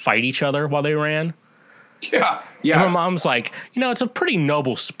fight each other while they ran? Yeah. And my mom's like, it's a pretty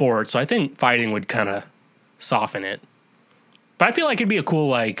noble sport, so I think fighting would kind of soften it. But I feel like it'd be a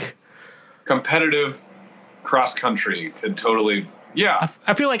cool, competitive cross country could totally,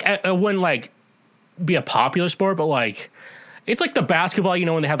 I feel like it wouldn't, be a popular sport, but, it's like the basketball,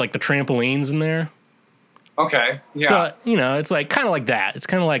 when they had, the trampolines in there. Okay, yeah. So, it's, kind of like that. It's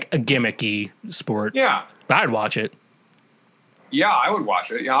kind of like a gimmicky sport. Yeah. But I'd watch it. Yeah, I would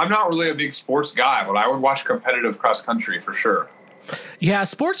watch it. Yeah, I'm not really a big sports guy, but I would watch competitive cross country for sure. Yeah,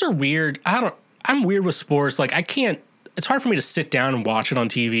 sports are weird. I'm weird with sports. It's hard for me to sit down and watch it on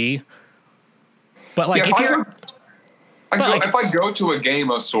TV. But if I go to a game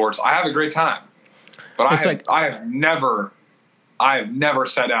of sorts, I have a great time. But I have never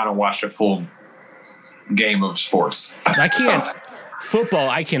sat down and watched a full game of sports. I can't. Football,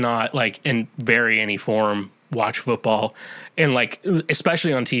 I cannot, in very any form, watch football. And,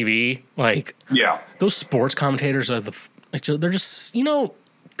 especially on TV, those sports commentators are they're just,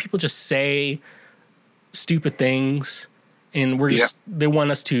 people just say stupid things, and they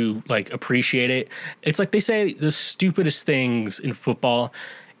want us to, appreciate it. It's they say the stupidest things in football.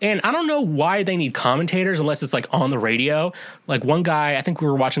 And I don't know why they need commentators unless it's on the radio. One guy, I think we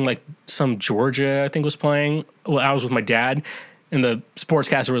were watching some Georgia, I think was playing. Well, I was with my dad, and the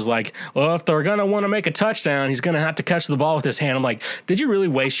sportscaster was like, well, if they're going to want to make a touchdown, he's going to have to catch the ball with his hand. I'm like, did you really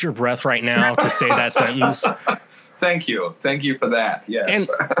waste your breath right now to say that sentence? Thank you. Thank you for that. Yes.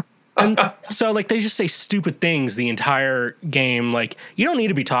 And so they just say stupid things the entire game. You don't need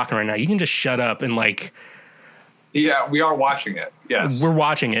to be talking right now. You can just shut up and yeah, we are watching it. Yes. We're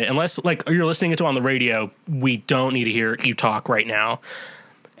watching it. Unless you're listening to it on the radio, we don't need to hear you talk right now.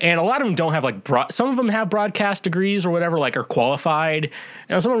 And a lot of them don't have some of them have broadcast degrees or whatever, are qualified.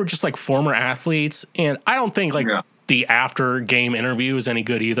 And some of them are just former athletes. And I don't think the after game interview is any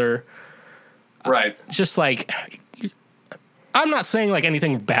good either. Right. It's just I'm not saying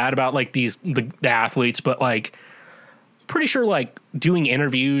anything bad about the athletes, but pretty sure doing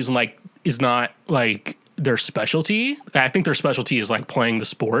interviews and is not their specialty. I think their specialty is playing the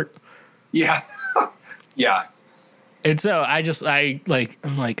sport. Yeah. Yeah. And so I'm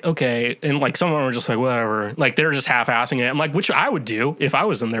like, okay. And like some of them were just like, whatever. Like they're just half-assing it. I'm like, which I would do if I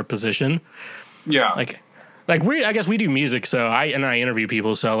was in their position. Yeah. I guess we do music. So I interview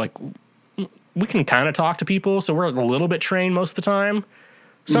people. So like we can kind of talk to people. So we're a little bit trained most of the time.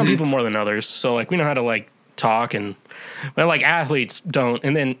 Some people more than others. So like we know how to like talk but like athletes don't.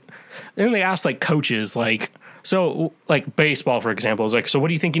 And then they ask like coaches, like, so like baseball, for example, is like, so what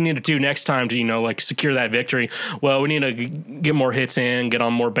do you think you need to do next time to, like secure that victory? Well, we need to get more hits in, get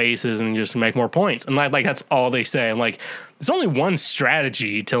on more bases and just make more points. And like that's all they say. I'm like, there's only one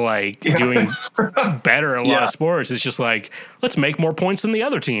strategy to like doing better in a lot of sports. It's just like, let's make more points than the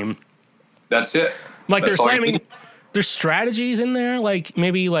other team. That's it. Like there's strategies in there, like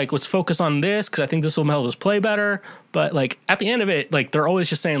maybe like let's focus on this because I think this will help us play better. But like at the end of it, like they're always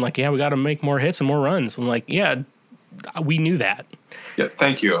just saying like, yeah, we got to make more hits and more runs. I'm like, yeah, we knew that. Yeah,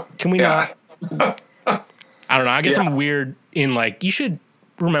 thank you. Can we not? I don't know. I guess I'm weird in like you should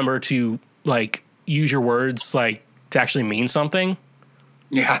remember to like use your words like to actually mean something.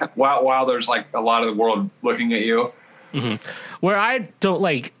 Yeah. While there's like a lot of the world looking at you. Mm-hmm. Where I don't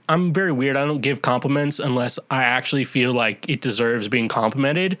like, I'm very weird. I don't give compliments unless I actually feel like it deserves being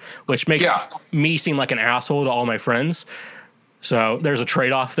complimented, which makes me seem like an asshole to all my friends. So there's a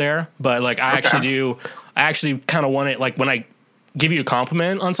trade-off there. But like I actually kind of want it, like when I give you a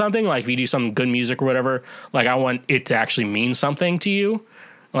compliment on something, like if you do some good music or whatever, like I want it to actually mean something to you.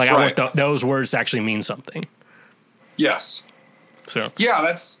 Like I want those words to actually mean something. Yes. So yeah,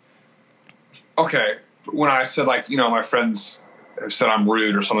 that's okay. When I said like, my friends have said I'm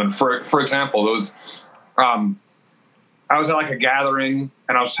rude or something, for example, those, I was at like a gathering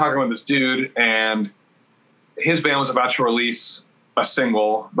and I was talking with this dude and his band was about to release a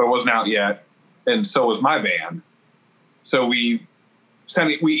single, but it wasn't out yet. And so was my band. So we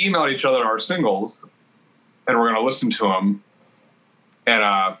emailed each other our singles and we're going to listen to them and,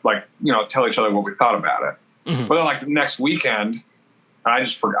 tell each other what we thought about it. Mm-hmm. But then like next weekend, I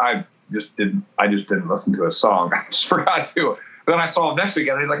just didn't listen to his song. I just forgot to. But then I saw him next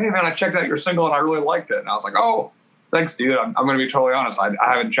weekend and he's like, hey man, I checked out your single and I really liked it. And I was like, oh, thanks dude. I'm going to be totally honest. I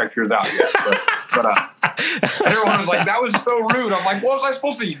haven't checked yours out yet. But everyone was like, that was so rude. I'm like, what was I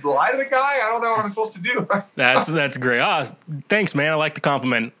supposed to lie to the guy? I don't know what I'm supposed to do. That's great. Oh, thanks man. I like the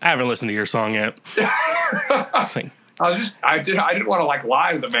compliment. I haven't listened to your song yet. I didn't want to like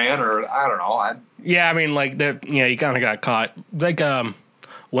lie to the man or I don't know. Yeah. I mean like you kind of got caught. Like,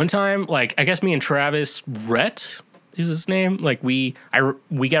 one time, like I guess me and Travis Rhett is his name. Like we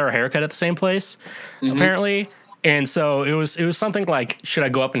got our haircut at the same place, apparently, and so it was something like, should I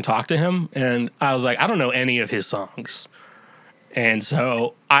go up and talk to him? And I was like, I don't know any of his songs, and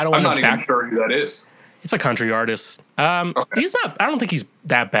so I don't. I'm not even sure who that is. It's a country artist. Okay. He's not. I don't think he's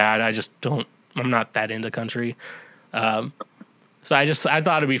that bad. I just don't. I'm not that into country. So I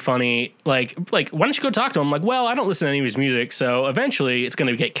thought it'd be funny, like, why don't you go talk to him? Like, well, I don't listen to any of his music, so eventually it's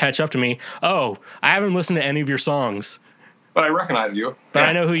going to catch up to me. Oh, I haven't listened to any of your songs. But I recognize you. But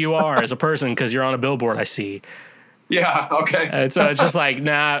I know who you are as a person because you're on a billboard, I see. Yeah, okay. And so it's just like,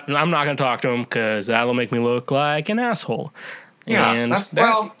 nah, I'm not going to talk to him because that'll make me look like an asshole. Yeah, and that's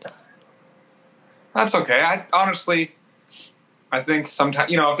okay. I think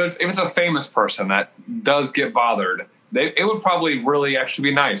sometimes, if it's a famous person that does get bothered, it would probably really actually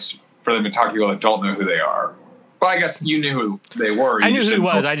be nice for them to talk to people that don't know who they are. But I guess you knew who they were. I knew who he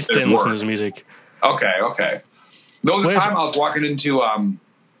was. I just didn't listen to his music. Okay. There was a time I was walking into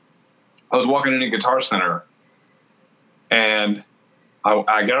Guitar Center, and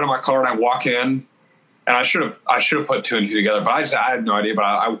I get out of my car and I walk in, and I should have put two and two together, but I had no idea.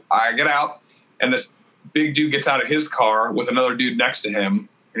 But I get out, and this big dude gets out of his car with another dude next to him.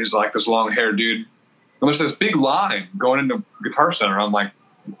 He's like this long haired dude. And there's this big line going into Guitar Center. I'm like,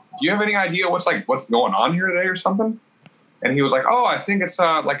 do you have any idea what's going on here today or something? And he was like, oh, I think it's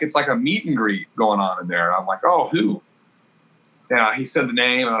like a meet and greet going on in there. And I'm like, oh, who? Yeah, he said the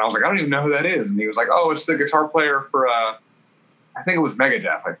name, and I was like, I don't even know who that is. And he was like, oh, it's the guitar player for, I think it was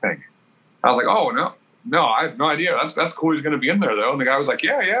Megadeth, I think. I was like, oh, no, I have no idea. That's cool. He's going to be in there, though. And the guy was like,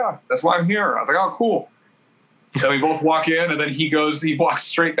 yeah, that's why I'm here. I was like, oh, cool. So we both walk in, and then he walks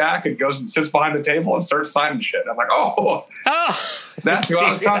straight back and goes and sits behind the table and starts signing shit. I'm like, oh, that's who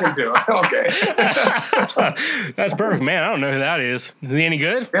I was talking to. Okay. That's perfect, man. I don't know who that is. Is he any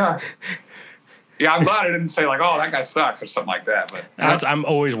good? Yeah, I'm glad I didn't say like, oh, that guy sucks or something like that. But I'm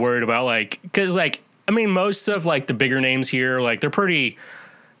always worried about because most of the bigger names here, they're pretty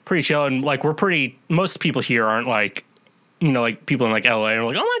chill, and most people here aren't people in LA are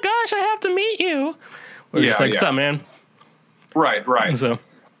like, oh my gosh, I have to meet you. We're just what's up, man? Right. So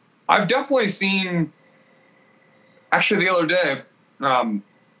I've definitely seen Actually, the other day, my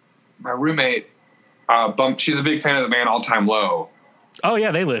roommate she's a big fan of the band All Time Low. Oh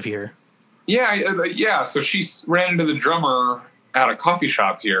yeah, they live here. Yeah. So she ran into the drummer at a coffee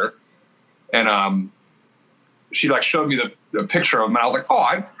shop here, and she like showed me the picture of him, and I was like,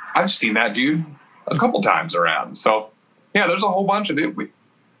 oh, I've seen that dude a couple times around. So yeah, there's a whole bunch of it.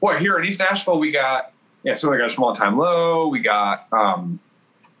 Boy, here in East Nashville, we got All Time Low. We got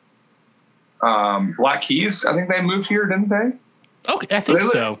Black Keys. I think they moved here, didn't they? Okay, I think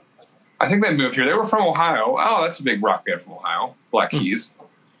so. I think they moved here. They were from Ohio. Oh, that's a big rock band from Ohio, Black Keys.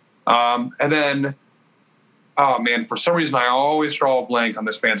 And then, oh man, for some reason I always draw a blank on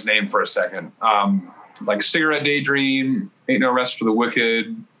this band's name for a second. Like Cigarette Daydream, Ain't No Rest for the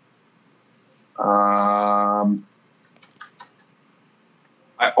Wicked. I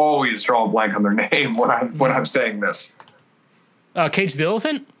always draw a blank on their name when I'm saying this. Cage the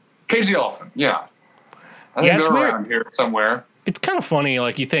Elephant? Cage the Elephant, yeah. I think they're around here somewhere. It's kind of funny,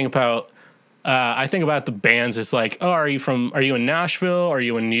 like you think about. I think about the bands. It's like, oh, are you in Nashville? Are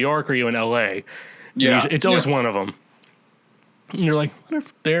you in New York? Are you in LA? Yeah, it's always one of them. And you're like, what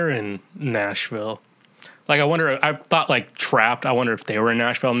if they're in Nashville? Like, I wonder. I thought like Trapped. I wonder if they were in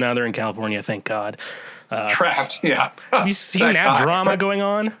Nashville. Now they're in California. Thank God. Trapped. Yeah. Have you seen that drama going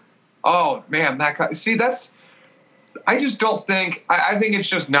on? Oh man, that guy. See, I just don't think. I think it's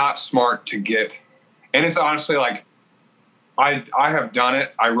just not smart to get. And it's honestly like. I have done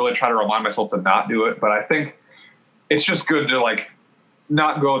it. I really try to remind myself to not do it, but I think it's just good to like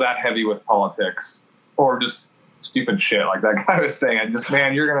not go that heavy with politics or just stupid shit like that guy was saying. Just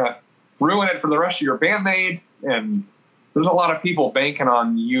man, you're gonna ruin it for the rest of your bandmates, and there's a lot of people banking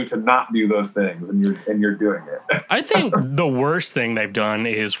on you to not do those things, and you're doing it. I think the worst thing they've done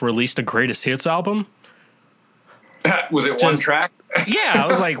is released a greatest hits album. Was it one track? Yeah, I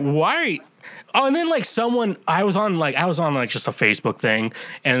was like, why? Oh, and then like I was on just a Facebook thing,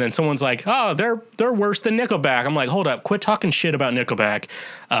 and then someone's like, oh, they're worse than Nickelback. I'm like, hold up, quit talking shit about Nickelback.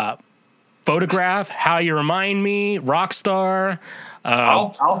 Photograph, How You Remind Me, Rockstar.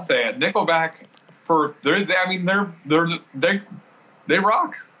 I'll say it. Nickelback they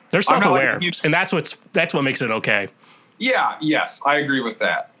rock. They're self-aware, and that's what makes it okay. Yeah, yes, I agree with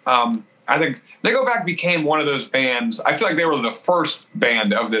that. I think Nickelback became one of those bands. I feel like they were the first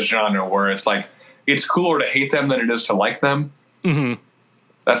band of this genre where it's like it's cooler to hate them than it is to like them. Mm-hmm.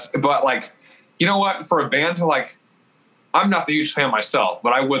 But like, you know what? For a band to like, I'm not the huge fan myself,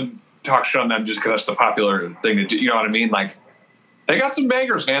 but I wouldn't talk shit on them just because that's the popular thing to do. You know what I mean? Like, they got some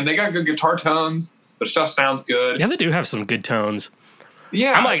bangers, man. They got good guitar tones. Their stuff sounds good. Yeah, they do have some good tones.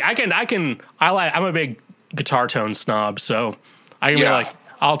 Yeah, I'm like, I'm a big guitar tone snob, so I can be like.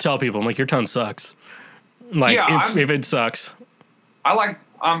 I'll tell people, I'm like, your tone sucks. Like, if it sucks. I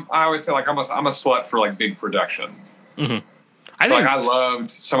always say, like, I'm a slut for, like, big production. Mm-hmm. I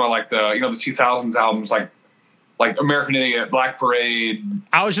loved some of, like, the 2000s albums, like American Idiot, Black Parade.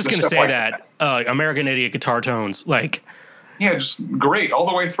 I was just going to say that. American Idiot guitar tones, like. Yeah, just great all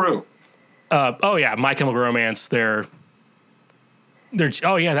the way through. Oh, yeah, My Chemical Romance, they're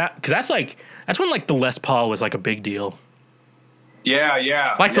oh, yeah, because that's when, like, the Les Paul was, like, a big deal.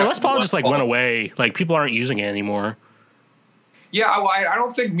 Yeah. Like the Les Paul just like went away. Like people aren't using it anymore. Yeah, I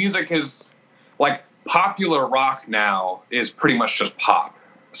don't think music is like popular rock now is pretty much just pop.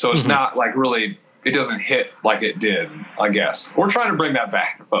 So it's not like really, it doesn't hit like it did, I guess. We're trying to bring that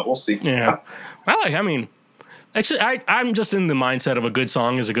back, but we'll see. Yeah. I'm just in the mindset of a good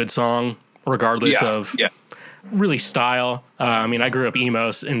song is a good song, regardless of really style. I grew up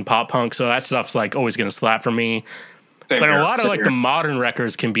emo and pop punk, so that stuff's like always going to slap for me. But a lot of like the modern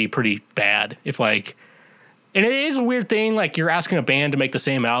records can be pretty bad if like, and it is a weird thing. Like you're asking a band to make the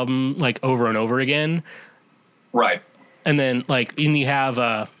same album like over and over again. Right. And then like, and you have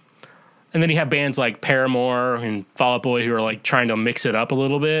bands like Paramore and Fall Out Boy who are like trying to mix it up a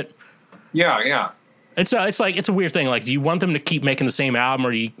little bit. Yeah. It's like, it's a weird thing. Like, do you want them to keep making the same album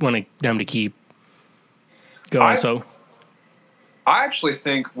or do you want them to keep going? I actually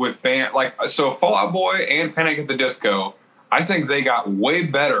think with band Fall Out Boy and Panic at the Disco, I think they got way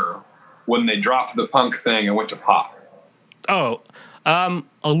better when they dropped the punk thing and went to pop. Oh,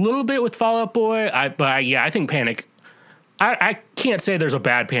 a little bit with Fall Out Boy, I think Panic. I can't say there's a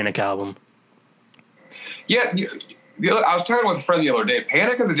bad Panic album. Yeah, I was talking with a friend the other day.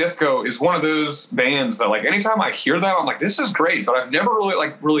 Panic at the Disco is one of those bands that like anytime I hear them, I'm like, this is great, but I've never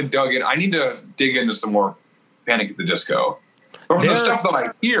really dug in. I need to dig into some more Panic at the Disco. But from the stuff that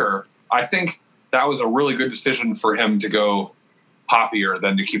I hear, I think that was a really good decision for him to go poppier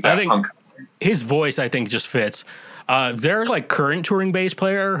than to keep that punk. His voice, I think, just fits. Their like current touring bass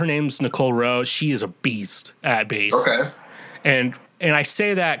player, her name's Nicole Rowe. She is a beast at bass. Okay. And I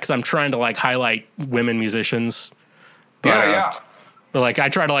say that because I'm trying to like highlight women musicians. But, yeah. But like I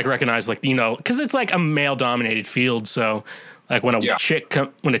try to like recognize like because it's like a male dominated field. So like when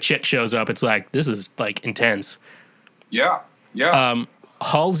a chick shows up, it's like this is like intense. Yeah.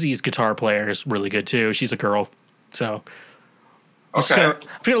 Halsey's guitar player is really good too. She's a girl. So I'm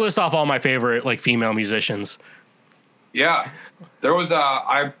gonna list off all my favorite like female musicians. Yeah, there was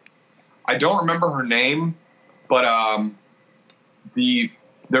I don't remember her name, but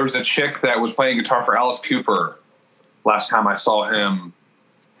there was a chick that was playing guitar for Alice Cooper last time I saw him,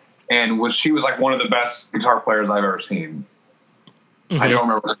 and she was like one of the best guitar players I've ever seen. Mm-hmm. I don't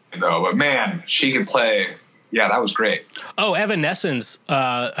remember her name though, but man, she could play. Yeah, that was great. Oh, Evanescence.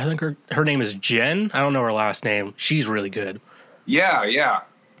 I think her name is Jen. I don't know her last name. She's really good. Yeah.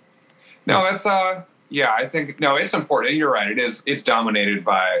 No, that's I think it's important. You're right. It's dominated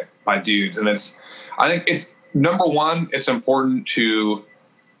by dudes, and I think it's number one. It's important to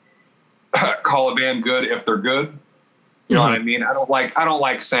call a band good if they're good. You know what I mean? I don't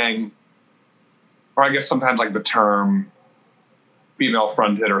like saying, or I guess sometimes like the term female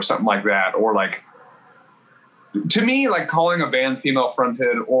fronted or something like that, or like. To me, like calling a band female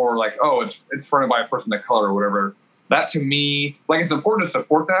fronted or like, oh, it's fronted by a person of color or whatever, that to me, like it's important to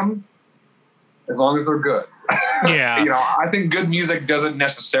support them as long as they're good. Yeah. I think good music doesn't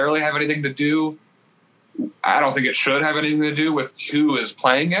necessarily have anything to do. I don't think it should have anything to do with who is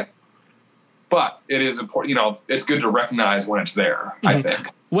playing it, but it is important. It's good to recognize when it's there, I think.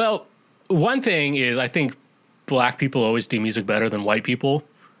 Well, one thing is I think black people always do music better than white people.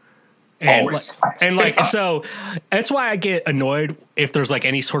 And so that's why I get annoyed if there's like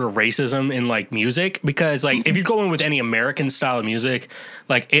any sort of racism in like music, because like if you're going with any American style of music,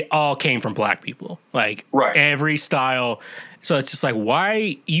 like it all came from black people, like every style. So it's just like,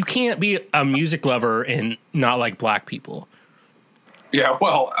 why you can't be a music lover and not like black people. Yeah.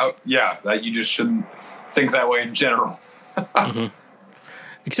 Well, that you just shouldn't think that way in general.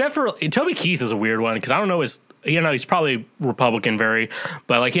 Except for Toby Keith is a weird one. Cause I don't know he's probably Republican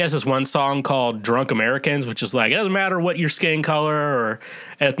but like he has this one song called Drunk Americans, which is like, it doesn't matter what your skin color or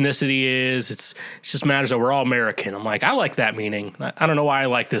ethnicity is. It just matters that we're all American. I'm like, I like that meaning. I don't know why I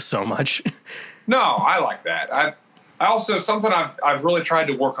like this so much. No, I like that. I also, something I've really tried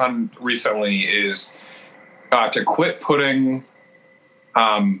to work on recently is to quit putting,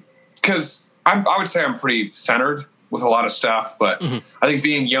 cause I would say I'm pretty centered with a lot of stuff, but I think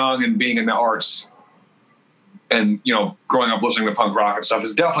being young and being in the arts, and, growing up listening to punk rock and stuff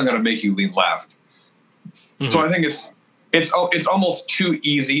is definitely going to make you lean left. So I think it's almost too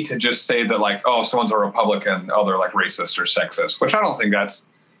easy to just say that like, oh, someone's a Republican, oh, they're like racist or sexist, which I don't think that's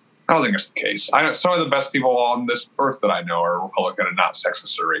the case. Some of the best people on this earth that I know are Republican and not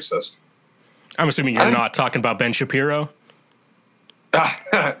sexist or racist. I'm assuming you're not talking about Ben Shapiro.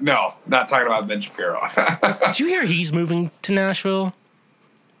 No, not talking about Ben Shapiro. Did you hear he's moving to Nashville?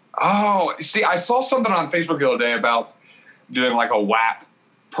 Oh, see, I saw something on Facebook the other day about doing like a WAP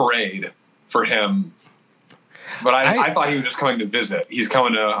parade for him, but I thought he was just coming to visit. He's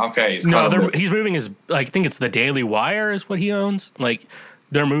coming to, he's moving I think it's the Daily Wire is what he owns. Like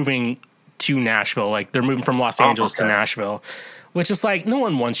they're moving to Nashville. Like they're moving from Los Angeles to Nashville, which is like, no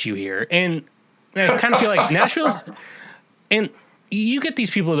one wants you here. And I kind of feel like Nashville's, and you get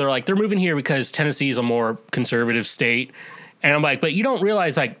these people that are like, they're moving here because Tennessee is a more conservative state. And I'm like, but you don't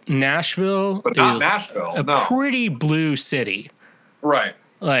realize like Nashville is a pretty blue city. Right.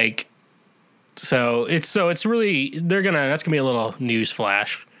 Like, so it's really, that's going to be a little news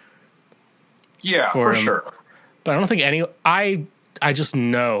flash. Yeah, for sure. But I don't think I just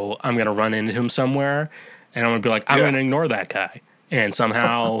know I'm going to run into him somewhere and I'm going to be like, I'm going to ignore that guy. And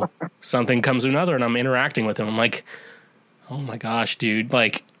somehow something comes to another and I'm interacting with him. I'm like, oh my gosh, dude.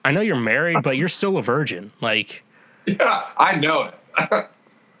 Like, I know you're married, but you're still a virgin. Like, yeah, I know it.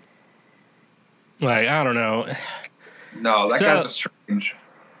 Like, I don't know. No, that guy's a strange.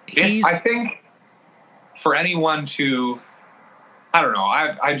 I think for anyone to, I don't know.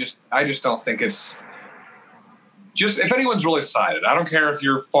 I just don't think it's just, if anyone's really sided, I don't care if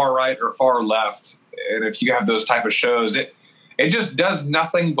you're far right or far left. And if you have those type of shows, it just does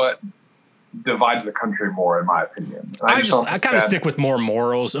nothing but divides the country more, in my opinion. I kind of stick with more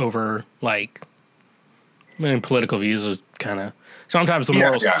morals over like, political views is kind of, sometimes the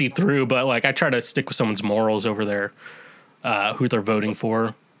morals seep through, but like I try to stick with someone's morals over their who they're voting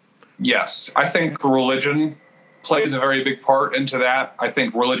for. Yes, I think religion plays a very big part into that. I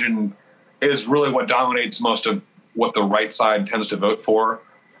think religion is really what dominates most of what the right side tends to vote for.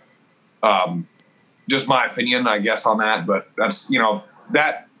 Just my opinion, I guess, on that. But that's,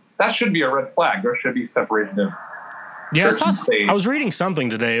 that should be a red flag. There should be separation of church and state. I was reading something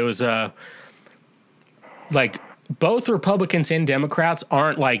today. It was like both Republicans and Democrats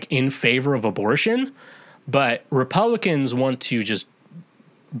aren't like in favor of abortion, but Republicans want to just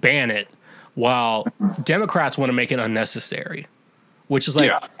ban it while Democrats want to make it unnecessary, which is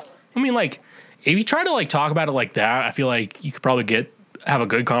like, I mean, like if you try to like talk about it like that, I feel like you could probably have a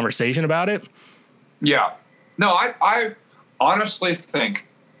good conversation about it. Yeah. No, I honestly think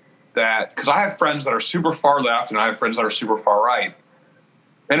that, because I have friends that are super far left and I have friends that are super far right.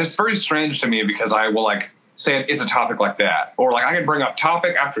 And it's very strange to me because I will like say it's a topic like that. Or like I can bring up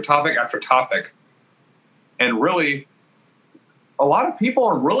topic after topic after topic. And really, a lot of people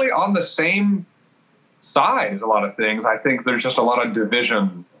are really on the same side as a lot of things. I think there's just a lot of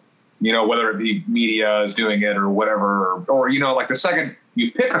division, whether it be media is doing it or whatever. Or like the second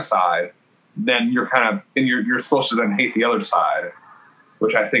you pick a side, then you're kind of, and you're supposed to then hate the other side,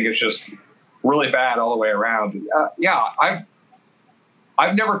 which I think is just really bad all the way around.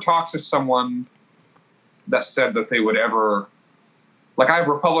 I've never talked to someone that said that they would ever, like I have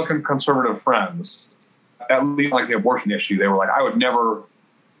Republican conservative friends, at least like the abortion issue, they were like, I would never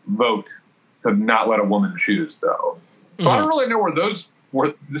vote to not let a woman choose though. So I don't really know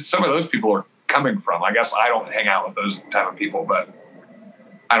where some of those people are coming from. I guess I don't hang out with those type of people, but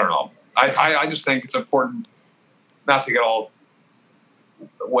I don't know. I just think it's important not to get all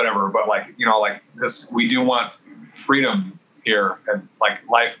whatever, but like this, we do want freedom here and like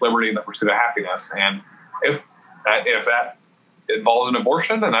life, liberty, and the pursuit of happiness. And if that involves an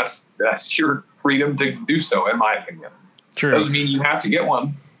abortion, then that's your freedom to do so, in my opinion. True. Doesn't mean you have to get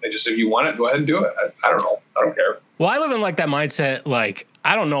one. If you want it, go ahead and do it. I don't know. I don't care. Well, I live in like that mindset. Like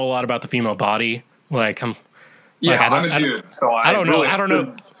I don't know a lot about the female body. Like I'm a dude, so I don't know. I don't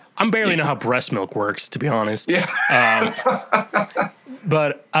know. I barely know how breast milk works, to be honest. Yeah.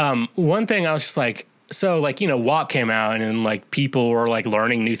 But one thing I was just like, so like, WAP came out and like people were like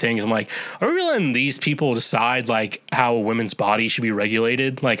learning new things. I'm like, are we letting these people decide like how a women's body should be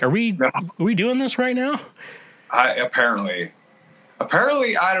regulated? Like, are we doing this right now? Apparently,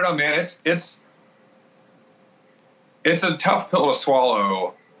 I don't know, man. It's a tough pill to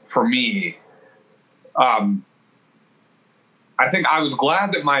swallow for me. I think I was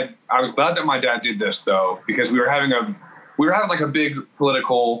glad that my dad did this though, because we were having like a big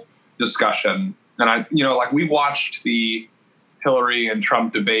political discussion, and like we watched the Hillary and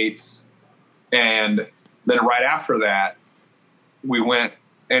Trump debates, and then right after that we went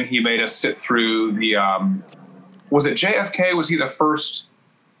and he made us sit through the was it JFK? Was he the first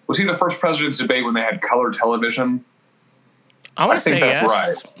president's debate when they had color television? I want to say yes.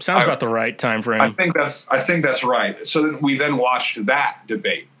 Right. Sounds about the right time frame. I think that's right. So we then watched that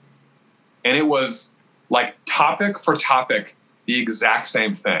debate, and it was like topic for topic, the exact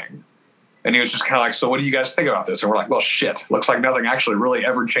same thing. And he was just kind of like, "So what do you guys think about this?" And we're like, "Well, shit. Looks like nothing actually really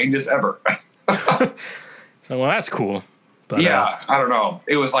ever changes ever." So well, that's cool. But, yeah, I don't know.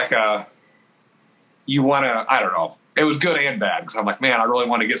 It was like I don't know. It was good and bad because I'm like, man, I really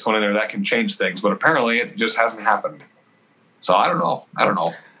want to get someone in there that can change things, but apparently it just hasn't happened. So I don't know.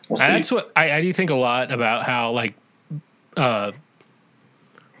 We'll see. That's what I do think a lot about how like, what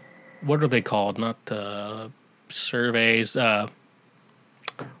are they called? Not surveys.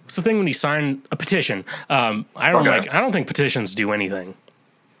 What's the thing when you sign a petition? I don't think petitions do anything.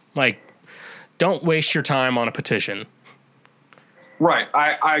 Like, don't waste your time on a petition. Right.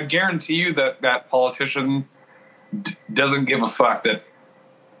 I guarantee you that politician doesn't give a fuck that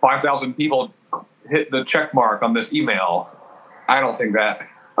 5,000 people hit the check mark on this email. I don't think that.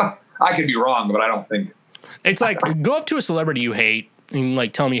 I could be wrong, but I don't think. It's like, go up to a celebrity you hate and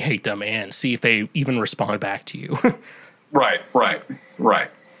like tell them you hate them and see if they even respond back to you. Right.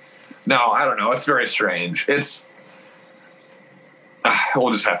 No, I don't know. It's very strange. We'll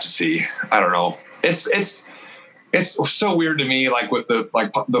just have to see. I don't know. It's so weird to me, like with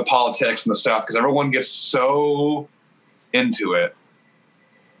the politics and the stuff, because everyone gets so into it,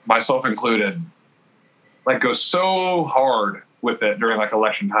 myself included, like goes so hard with it during like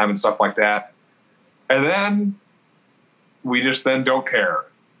election time and stuff like that. And then we just then don't care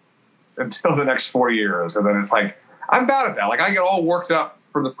until the next 4 years. And then it's like, I'm bad at that. Like I get all worked up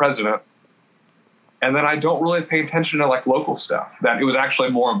for the president, and then I don't really pay attention to like local stuff that it was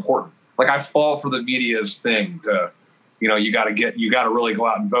actually more important. Like I fall for the media's thing to, you got to really go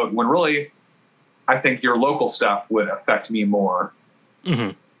out and vote, when really I think your local stuff would affect me more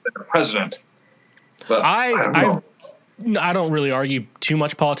than the president. But I don't really argue too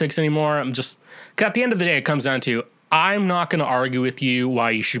much politics anymore. I'm just, 'cause at the end of the day, it comes down to, I'm not going to argue with you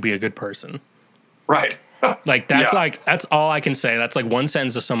why you should be a good person. Right. Like, that's all I can say. That's like one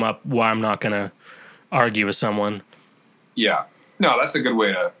sentence to sum up why I'm not going to argue with someone. Yeah. No, that's a great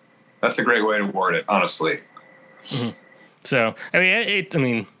way to word it, honestly. Mm-hmm. So, I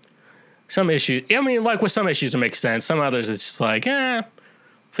mean, some issues, like with some issues it makes sense. Some others it's just like,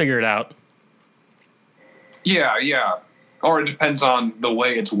 figure it out. Yeah, yeah. Or it depends on the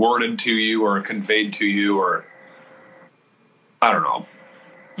way it's worded to you or conveyed to you, or I don't know.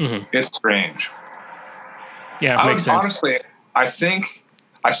 Mm-hmm. It's strange. Yeah, it makes sense. Honestly, I think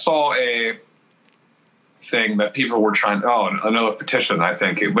I saw a thing that people were trying. Another petition, I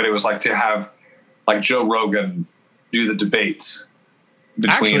think, but it was like to have like Joe Rogan do the debates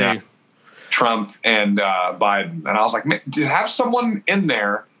between Trump and Biden, and I was like, man, to have someone in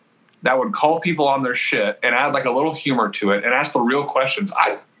there that would call people on their shit and add like a little humor to it and ask the real questions.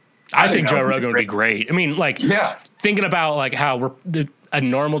 I think Joe Rogan would be great. I mean, like, thinking about like how a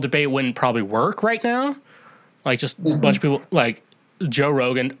normal debate wouldn't probably work right now. Like, just a bunch of people like Joe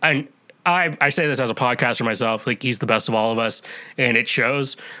Rogan. And I say this as a podcaster myself. Like, he's the best of all of us, and it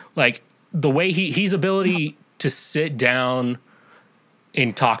shows. Like, the way his ability to sit down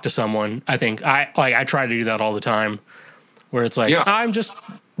and talk to someone. I think I try to do that all the time. Where it's like, I'm just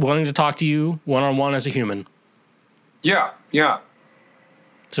wanting to talk to you one-on-one as a human. Yeah, yeah.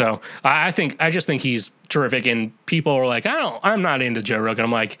 So I just think he's terrific, and people are like, I'm not into Joe Rogan.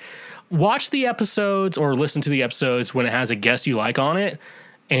 I'm like, watch the episodes or listen to the episodes when it has a guest you like on it,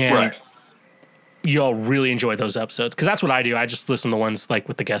 and you'll really enjoy those episodes. Because that's what I do. I just listen to the ones like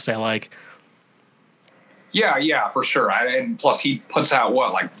with the guests I like. Yeah, yeah, for sure. And plus, he puts out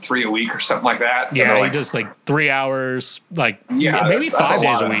like 3 a week or something like that. Yeah, he does like 3 hours, like maybe 5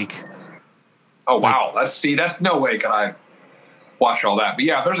 days a week. Oh wow, that's no way can I watch all that. But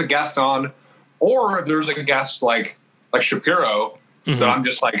yeah, if there's a guest on, or if there's a guest like Shapiro, that I'm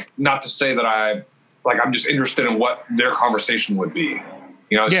just like, not to say that I'm just interested in what their conversation would be.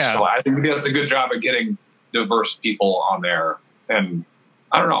 You know, so I think he does a good job at getting diverse people on there, and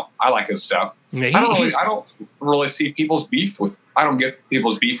I don't know, I like his stuff. Yeah, I don't really see people's beef with. I don't get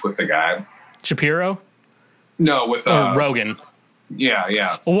people's beef with the guy Shapiro. No, with Rogan. Yeah,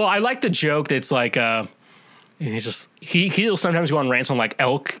 yeah. Well, I like the joke that's like, he'll sometimes go on rants on like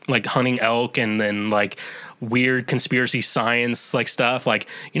elk, like hunting elk, and then like weird conspiracy science like stuff. Like,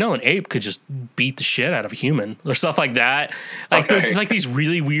 an ape could just beat the shit out of a human or stuff like that. Like there's like these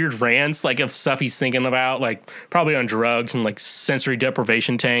really weird rants like of stuff he's thinking about, like probably on drugs and like sensory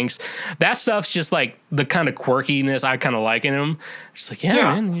deprivation tanks. That stuff's just like the kind of quirkiness I kind of like in him. Just like,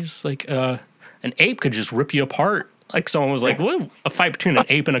 man, you're just like an ape could just rip you apart. Like someone was like, what, a fight between an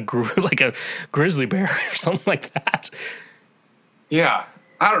ape and a grizzly bear or something like that. Yeah.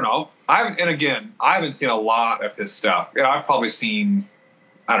 I don't know. I haven't seen a lot of his stuff. I've probably seen,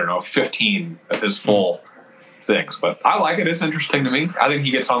 15 of his full things, but I like it. It's interesting to me. I think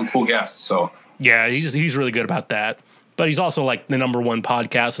he gets on cool guests. So yeah, he's really good about that. But he's also like the #1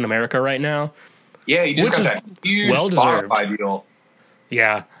 podcast in America right now. Yeah, he just got that huge Spotify deal.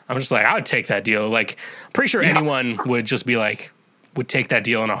 Yeah, I'm just like, I would take that deal. Like, I'm pretty sure anyone would just be like, would take that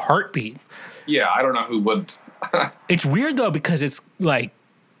deal in a heartbeat. Yeah, I don't know who would. It's weird though, because it's like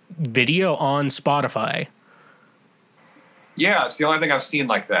video on Spotify. Yeah, it's the only thing I've seen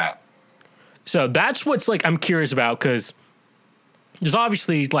like that. So that's what's like I'm curious about, because there's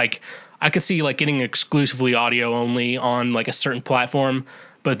obviously like I could see like getting exclusively audio only on like a certain platform,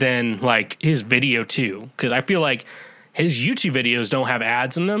 but then like his video too, because I feel like his YouTube videos don't have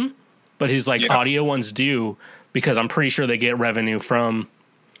ads in them, but his like audio ones do, because I'm pretty sure they get revenue from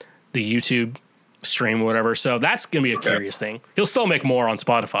the YouTube stream or whatever. So that's gonna be a curious thing. He'll still make more on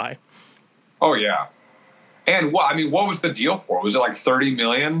Spotify. Oh yeah. And what was the deal for? Was it like 30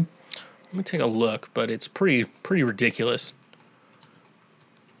 million? Let me take a look, but it's pretty ridiculous.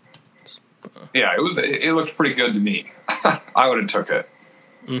 Yeah, it looks pretty good to me. I would have took it.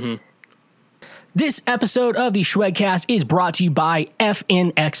 Mm-hmm. This episode of the Schwegcast is brought to you by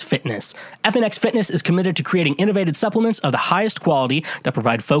FNX Fitness. FNX Fitness is committed to creating innovative supplements of the highest quality that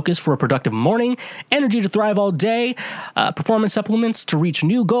provide focus for a productive morning, energy to thrive all day, performance supplements to reach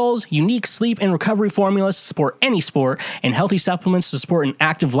new goals, unique sleep and recovery formulas to support any sport, and healthy supplements to support an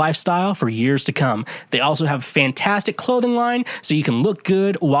active lifestyle for years to come. They also have a fantastic clothing line so you can look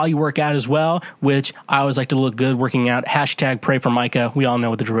good while you work out as well, which I always like to look good working out. # pray for Micah. We all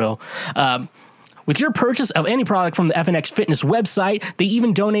know the drill. With your purchase of any product from the FNX Fitness website, they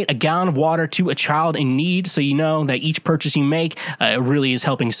even donate a gallon of water to a child in need, so you know that each purchase you make really is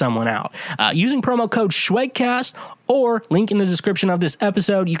helping someone out. Using promo code SCHWEGCAST or link in the description of this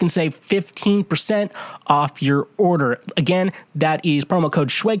episode, you can save 15% off your order. Again, that is promo code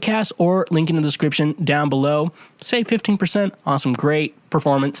SCHWEGCAST or link in the description down below. Save 15% on some great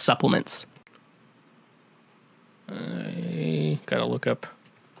performance supplements. I gotta look up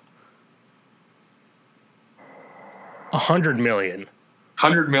 100 million.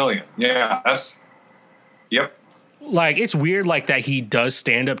 100 million. Yeah, yep. Like, it's weird like that he does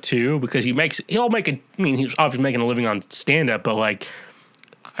stand up too, because he's obviously making a living on stand up, but like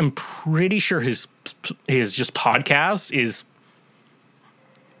I'm pretty sure his just podcast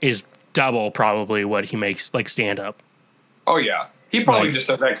is double probably what he makes like stand up. Oh yeah. He probably just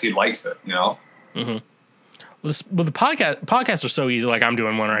affects he likes it, you know. Mm-hmm. Well, the podcasts are so easy. Like, I'm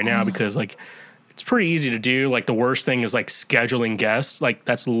doing one right now because like it's pretty easy to do. Like, the worst thing is like scheduling guests. Like,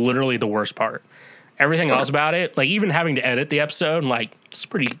 that's literally the worst part. Everything else about it, like even having to edit the episode, like it's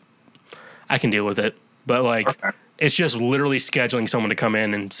pretty, I can deal with it. But like, it's just literally scheduling someone to come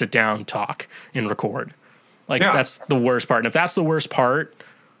in and sit down, talk, and record. Like, that's the worst part. And if that's the worst part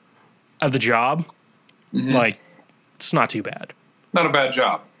of the job, like, it's not too bad. Not a bad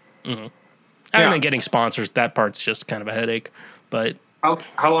job. Mm-hmm. And then getting sponsors, that part's just kind of a headache. But how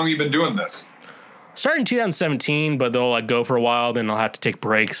long have you been doing this? Started in 2017, but they'll like go for a while. Then I'll have to take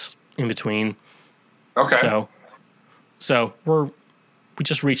breaks in between. Okay. So we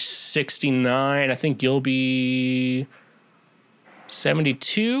just reached 69. I think you'll be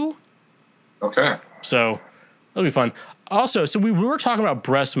 72. Okay. So that'll be fun. Also, so we were talking about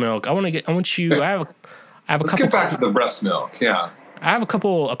breast milk. I have a Let's couple. Get back to the breast milk. Yeah. I have a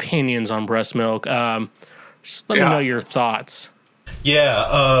couple opinions on breast milk. Just let me know your thoughts.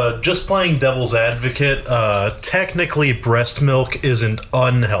 Yeah, just playing devil's advocate, technically breast milk isn't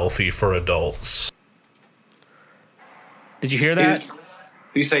unhealthy for adults. Did you hear that?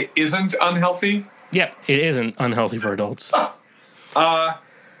 Did you say isn't unhealthy? Yep, it isn't unhealthy for adults. Okay.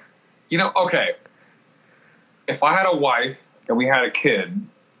 If I had a wife and we had a kid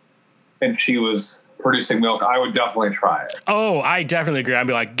and she was producing milk, I would definitely try it. Oh, I definitely agree. I'd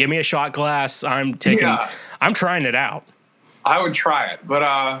be like, give me a shot glass. I'm trying it out. I would try it. But,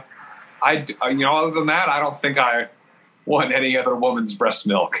 other than that, I don't think I want any other woman's breast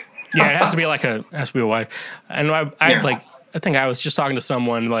milk. Yeah, it has to be a wife. And I think I was just talking to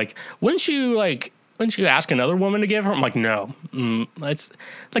someone like, wouldn't you ask another woman to give her? I'm like, no. It's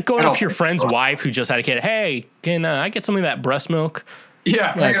like going up to your friend's wife who just had a kid. Hey, can I get some of that breast milk?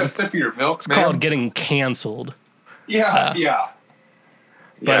 Yeah, take a sip of your milk. It's called getting canceled. Yeah.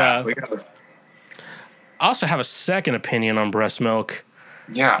 But I also have a second opinion on breast milk.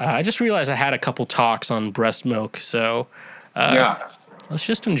 Yeah. I just realized I had a couple talks on breast milk, so let's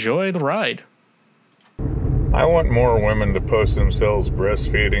just enjoy the ride. I want more women to post themselves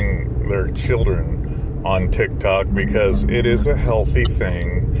breastfeeding their children on TikTok because it is a healthy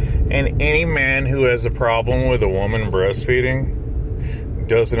thing. And any man who has a problem with a woman breastfeeding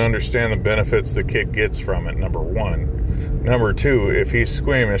doesn't understand the benefits the kid gets from it, number one. Number two, if he's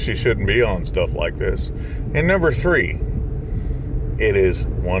squeamish, he shouldn't be on stuff like this. And number three, it is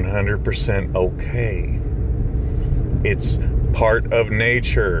 100% okay. It's part of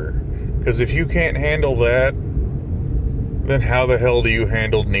nature. Because if you can't handle that, then how the hell do you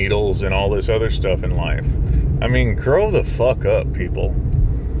handle needles and all this other stuff in life? I mean, grow the fuck up, people.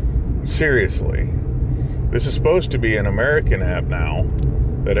 Seriously. This is supposed to be an American app now,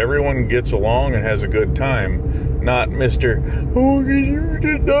 that everyone gets along and has a good time, not Mr. Oh, you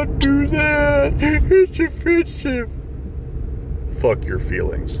did not do that. It's offensive. Fuck your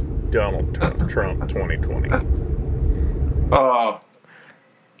feelings. Donald Trump 2020.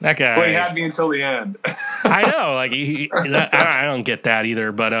 That guy. Well, he had me until the end. I know. Like I don't get that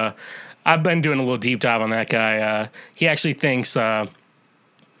either. But I've been doing a little deep dive on that guy. He actually thinks the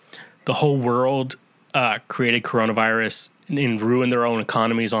whole world created coronavirus and ruined their own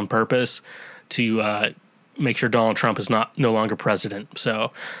economies on purpose to make sure Donald Trump is no longer president.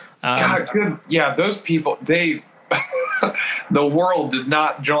 So, God, good. Yeah, those people. The world did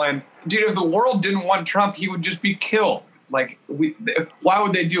not join. Dude, if the world didn't want Trump, he would just be killed. Like, why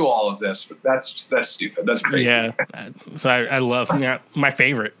would they do all of this? That's stupid. That's crazy. Yeah. So I love my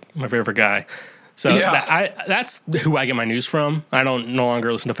favorite guy. So that's who I get my news from. I don't no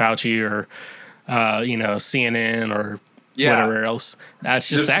longer listen to Fauci or CNN or whatever else. That's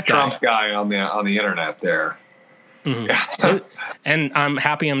just that guy. Trump guy on the internet there. Mm-hmm. Yeah. And I'm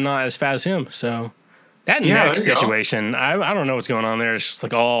happy I'm not as fat as him. So that next situation, I don't know what's going on there. It's just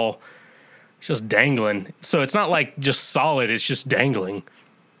like all It's just dangling. So it's not like just solid. It's just dangling.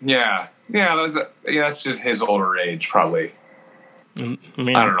 Yeah. Yeah, that's just his older age, probably. I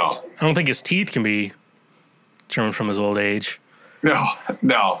mean, I don't know. I don't think his teeth can be determined from his old age. No.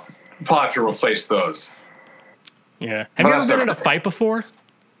 Probably have to replace those. Yeah. Have you ever been in a fight before?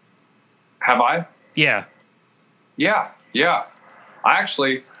 Have I? Yeah. Yeah. I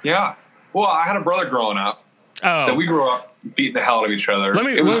actually, yeah. Well, I had a brother growing up. Oh. So we grew up beating the hell out of each other. Let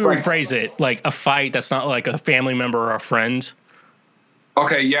me rephrase it. Like a fight that's not like a family member or a friend.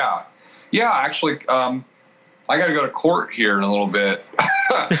 Okay, yeah. Yeah, actually, I got to go to court here in a little bit.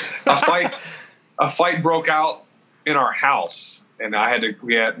 A fight broke out in our house, and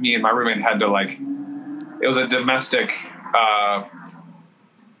me and my roommate had to, like, it was a domestic,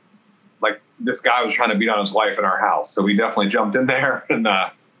 like, this guy was trying to beat on his wife in our house. So we definitely jumped in there, and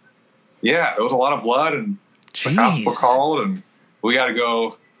yeah, there was a lot of blood, and the cops were called, and we got to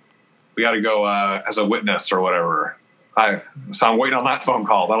go as a witness or whatever. So I'm waiting on that phone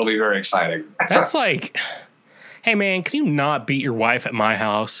call. That'll be very exciting. That's like, hey man, can you not beat your wife at my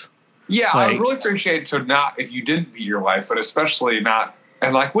house? Yeah, like, I would really appreciate to not if you didn't beat your wife, but especially not.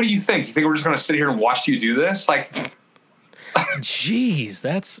 And like, what do you think? You think we're just going to sit here and watch you do this? Like, jeez,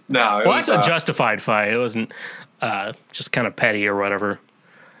 that's that's a justified fight. It wasn't just kind of petty or whatever.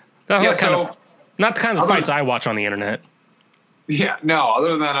 Not the kinds of fights I watch on the internet. Yeah, no.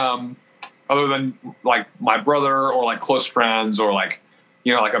 Other than like my brother or like close friends or like,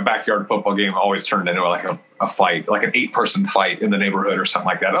 you know, like a backyard football game always turned into like a fight, like an 8-person fight in the neighborhood or something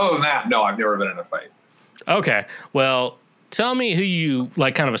like that. Other than that, no, I've never been in a fight. Okay. Well, tell me who you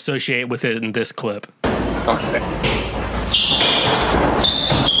like kind of associate with it in this clip. Okay.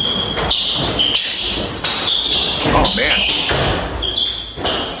 Oh man.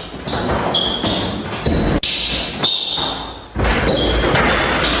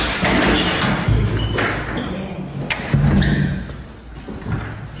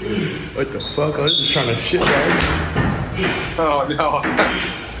 What the fuck? I was just trying to shit right. Oh no.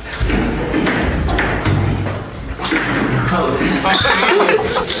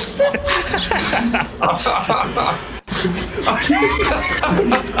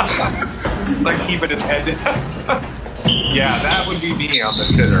 Like keeping his head down. Yeah, that would be me on the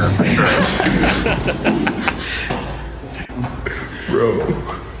shitter for sure. Bro.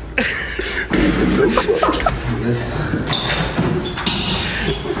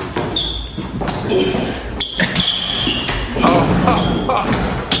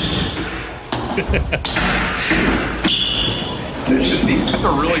 These guys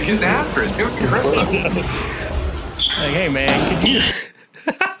are really getting after it. Dude, Christmas. Like, hey man, could you?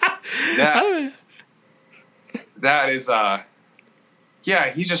 That is,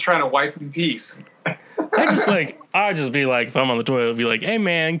 yeah, he's just trying to wipe in peace. I'd just be like, if I'm on the toilet, I'd be like, hey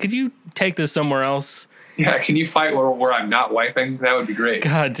man, could you take this somewhere else? Yeah, can you fight where I'm not wiping? That would be great.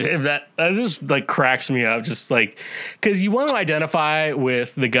 God damn, that just like cracks me up. Just like, because you want to identify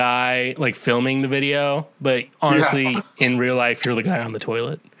with the guy like filming the video, but honestly, in real life, you're the guy on the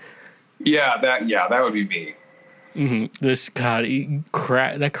toilet. Yeah, that would be me. Mm-hmm. This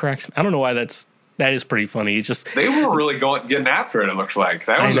that cracks. I don't know why that is pretty funny. It's just they were really getting after it. It looked like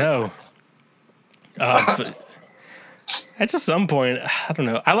that. I know. At some point, I don't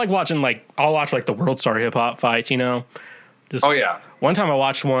know. I like watching I'll watch like the World Star Hip Hop fights. You know. Oh yeah. One time I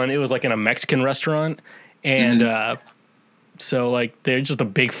watched one. It was like in a Mexican restaurant, and so like there's just a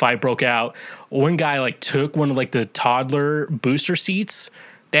big fight broke out. One guy like took one of like the toddler booster seats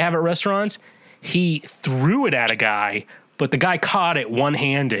they have at restaurants. He threw it at a guy, but the guy caught it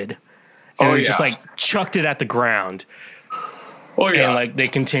one-handed and just like chucked it at the ground. Oh yeah. And like they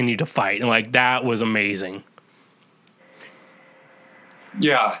continued to fight, and like that was amazing.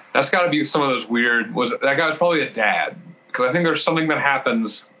 Yeah, that's got to be some of those weird. That guy was probably a dad, because I think there's something that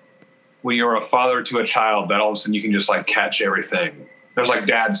happens when you're a father to a child that all of a sudden you can just like catch everything. There's like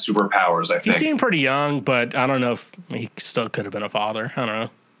dad superpowers. I think he seemed pretty young, but I don't know if he still could have been a father. I don't know.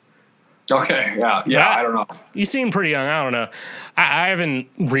 Okay, yeah, I don't know. He seemed pretty young. I don't know. I haven't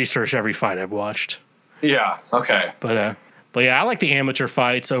researched every fight I've watched. Yeah. Okay. But yeah, I like the amateur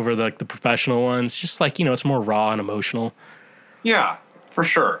fights over the professional ones. Just like, you know, it's more raw and emotional. Yeah, for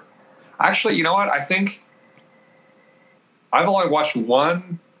sure. Actually, you know what? I think I've only watched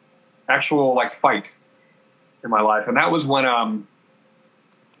one actual like fight in my life, and that was when oh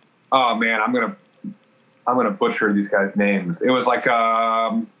man, I'm gonna butcher these guys' names. It was like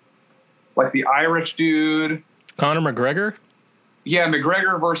the Irish dude, Conor McGregor. Yeah,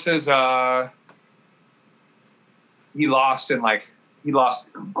 McGregor versus he lost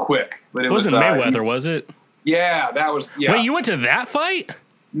quick, but it wasn't Mayweather, was it? Yeah, that was. Yeah. Wait, you went to that fight?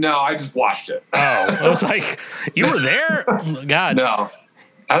 No, I just watched it. Oh, I was like, you were there? God. No.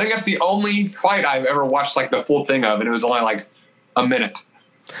 I think that's the only fight I've ever watched like the full thing of, and it was only like a minute.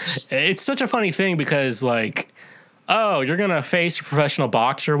 It's such a funny thing because, like, oh, you're going to face a professional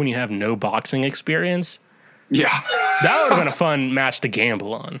boxer when you have no boxing experience? Yeah. That would have been a fun match to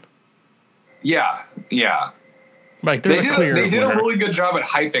gamble on. Yeah. Like, there's They a clear did a winner. really good job at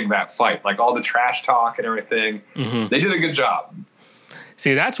hyping that fight, like all the trash talk and everything. Mm-hmm. They did a good job.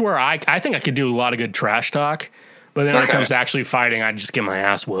 See, that's where I think I could do a lot of good trash talk, but then when it Okay. comes to actually fighting, I'd just get my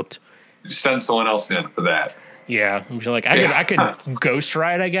ass whooped. Send someone else in for that. Yeah, I'm just like I could ghost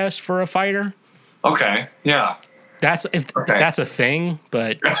ride, I guess, for a fighter. Okay. Yeah. That's if that's a thing,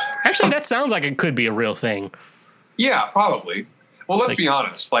 but actually, that sounds like it could be a real thing. Yeah, probably. Well, let's like- be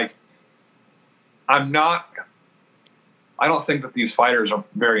honest. Like, I don't think that these fighters are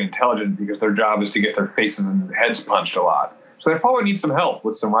very intelligent because their job is to get their faces and heads punched a lot. So they probably need some help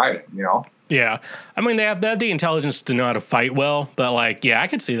with some writing, you know? Yeah, I mean they have the intelligence to know how to fight well, but like, yeah, I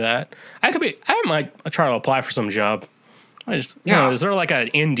could see that. I might try to apply for some job. I don't know, is there like an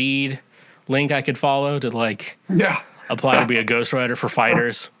Indeed link I could follow to like Yeah. apply to be a ghostwriter for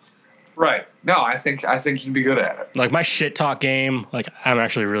fighters? Right. No, I think you'd be good at it. Like my shit talk game, like I'm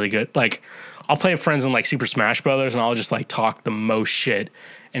actually really good. Like I'll play with friends in like Super Smash Brothers, and I'll just like talk the most shit,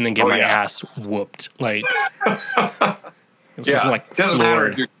 and then get my ass whooped. Like, it's just like it doesn't matter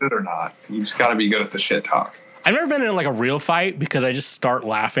if floored. you're good or not. You just got to be good at the shit talk. I've never been in like a real fight because I just start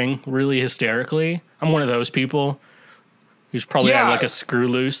laughing really hysterically. I'm one of those people who's probably had like a screw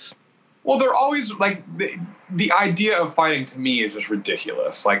loose. Well, they're always like the idea of fighting to me is just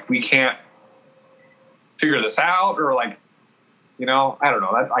ridiculous. Like we can't figure this out, or like, you know, I don't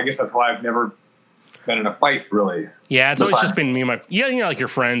know. I guess that's why I've never been in a fight really. Yeah, it's always just been me and my like your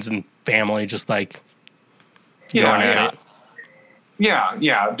friends and family just like going at it.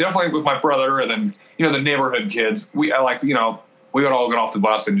 Yeah, definitely with my brother, and then the neighborhood kids. We would all get off the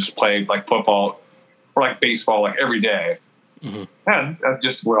bus and just play like football or like baseball like every day. Mm-hmm. And that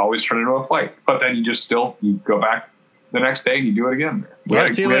just would always turn into a fight. But then you go back the next day and you do it again. All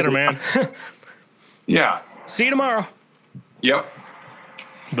right, see you later, man. Yeah. See you tomorrow. Yep.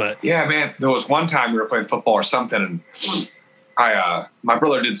 But yeah, man, there was one time we were playing football or something, and my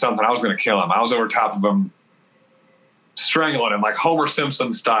brother did something. I was going to kill him. I was over top of him, strangling him like Homer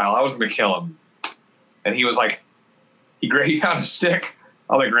Simpson style. I was going to kill him, and he was like, he found a stick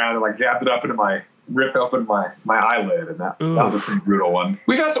on the ground and like jabbed it up into ripped open my eyelid, and that was a pretty brutal one.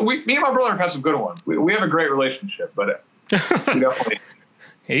 Me and my brother have had some good ones. We have a great relationship, but we definitely.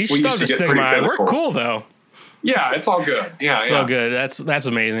 Yeah, you still have to stick my eye. We're cool though. Yeah, it's all good. Yeah, it's all good. That's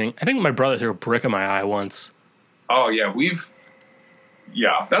amazing. I think my brother threw a brick in my eye once. Oh yeah, I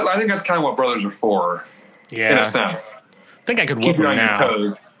think that's kind of what brothers are for. Yeah, in a sense. I think I could whoop him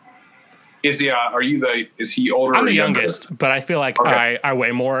now. Is he older? I'm or the younger? youngest, but I feel like I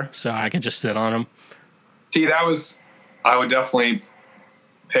weigh more, so I could just sit on him. See, I would definitely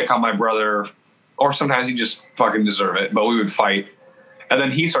pick on my brother, or sometimes he just fucking deserve it, but we would fight. And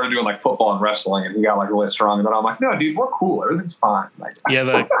then he started doing like football and wrestling, and he got like really strong. And then I'm like, no, dude, we're cool. Everything's fine. Like, yeah,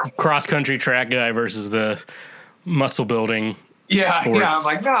 the cross country track guy versus the muscle building. Sports. Yeah. I'm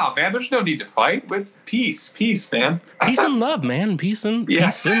like, no, man. There's no need to fight. With peace, man. Peace and love, man. Peace and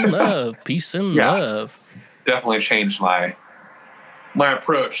love. Peace and love. Definitely changed my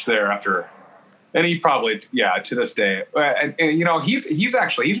approach there after. And he probably, to this day, and he's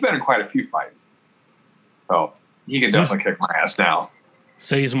been in quite a few fights, so he can definitely kick my ass now.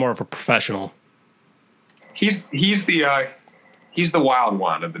 So he's more of a professional. He's the wild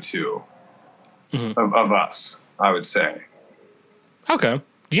one of the two of us, I would say. Okay.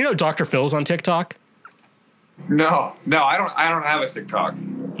 Do you know Dr. Phil's on TikTok? No, I don't have a TikTok.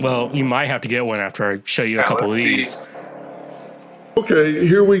 Well, you might have to get one after I show you a couple of these. Okay,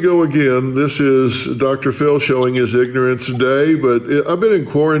 here we go again. This is Dr. Phil showing his ignorance today, but I've been in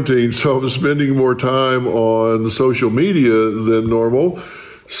quarantine, so I'm spending more time on social media than normal.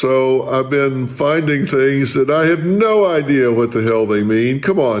 So I've been finding things that I have no idea what the hell they mean.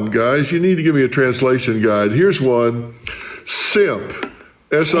 Come on, guys, you need to give me a translation guide. Here's one. Simp.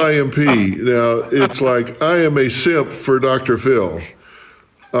 S-I-M-P. Now, it's like, I am a simp for Dr. Phil.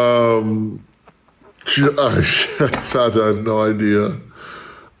 I have no idea.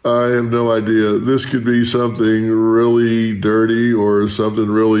 I have no idea. This could be something really dirty or something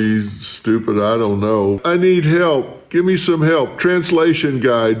really stupid. I don't know. I need help. Give me some help. Translation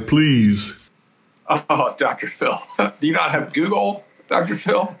guide, please. Oh, Dr. Phil. Do you not have Google, Dr.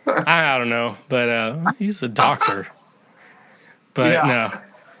 Phil? I don't know, but he's a doctor. But no.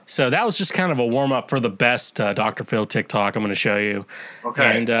 So that was just kind of a warm up for the best Dr. Phil TikTok I'm going to show you.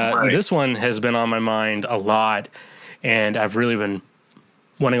 Okay. And right. this one has been on my mind a lot, and I've really been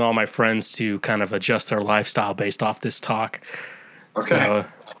wanting all my friends to kind of adjust their lifestyle based off this talk. Okay. So,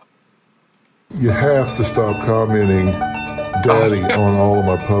 You have to stop commenting daddy on all of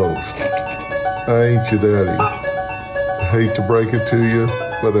my posts. I ain't your daddy. I hate to break it to you,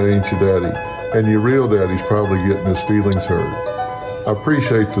 but I ain't your daddy. And your real daddy's probably getting his feelings hurt. I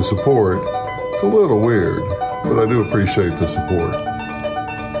appreciate the support. It's a little weird, but I do appreciate the support.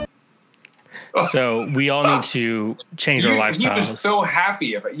 so we all need to change our He lifestyles. was so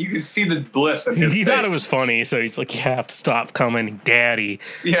happy of it. You could see the bliss in his He face. thought it was funny, so he's like, you have to stop commenting daddy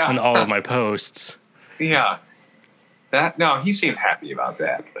Yeah. on all of my posts. Yeah. He seemed happy about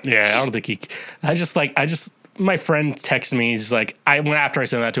that. Yeah, I don't think my friend texted me. He's like, after I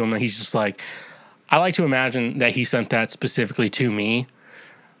sent that to him, he's just like, I like to imagine that he sent that specifically to me.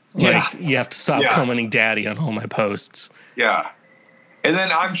 Like, Yeah. you have to stop commenting daddy on all my posts. Yeah. And then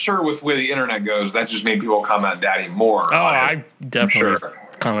I'm sure with the way the internet goes, that just made people comment daddy more. Oh, I definitely sure.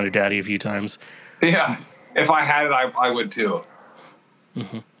 commented daddy a few times. Yeah. If I had it, I would too.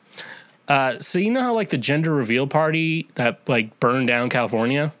 So you know how like the gender reveal party that like burned down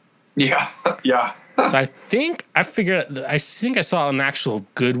California? Yeah. Yeah. So I think I saw an actual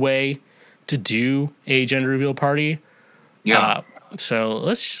good way to do a gender reveal party. Yeah. So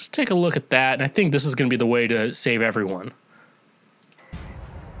let's just take a look at that. And I think this is going to be the way to save everyone.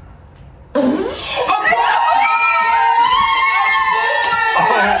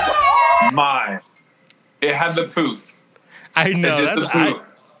 My. It had the poop. I know. It did the poop.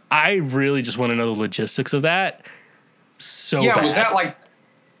 I really just want to know the logistics of that. So Yeah, bad. was that like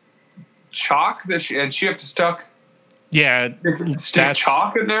chalk that she had to stick that's-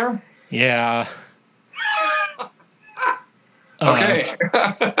 chalk in there? Yeah. Okay.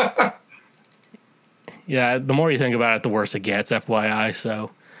 Yeah, the more you think about it, the worse it gets, FYI.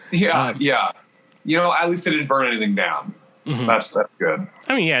 So, Yeah. You know, at least they didn't burn anything down. Mm-hmm. That's good.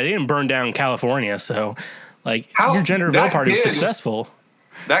 I mean, yeah, they didn't burn down California. So, like, How- your gender reveal that party was kid- successful.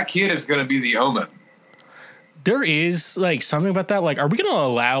 That kid is going to be the omen. There is, like, something about that. Like, are we going to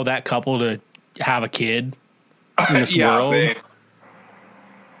allow that couple to have a kid in this world?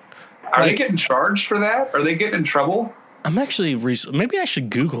 Are they Like- getting charged for that? Are they getting in trouble? I'm actually, maybe I should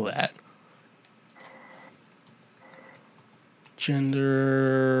Google that.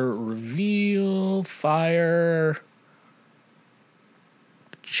 Gender reveal, fire,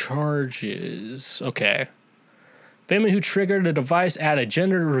 charges. Okay. Family who triggered a device at a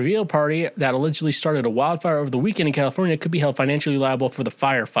gender reveal party that allegedly started a wildfire over the weekend in California could be held financially liable for the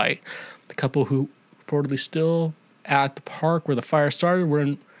firefight. The couple who reportedly still at the park where the fire started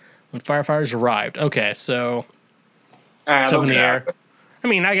when firefighters arrived. Okay, so it's up in the air. I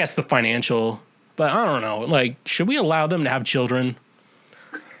mean, I guess the financial, but I don't know. Like, should we allow them to have children?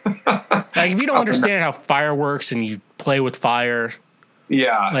 Like, if you don't understand how fire works and you play with fire,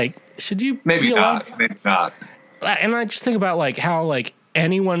 Yeah. like, should you Maybe be allowed? not. Maybe not. And I just think about like how like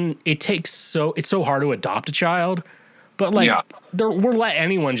anyone, it's so hard to adopt a child, but like we're let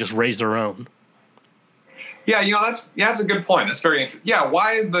anyone just raise their own. Yeah, you know, that's a good point. That's very interesting. Yeah,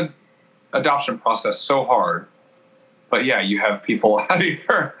 why is the adoption process so hard? But yeah, you have people out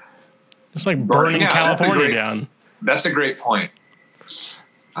here. It's like burning Yeah, California down. That's a great point.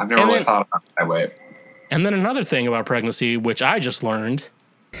 I've never really thought about it that way. And then another thing about pregnancy, which I just learned.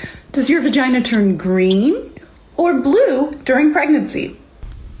 Does your vagina turn green or blue during pregnancy?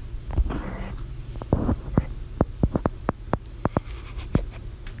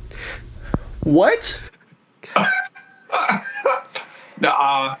 What?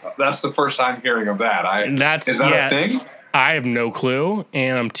 No, that's the first time hearing of that. Is that a thing? I have no clue,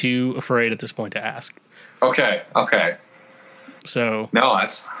 and I'm too afraid at this point to ask. Okay. So no,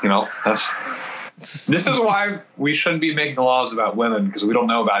 this is why we shouldn't be making laws about women, because we don't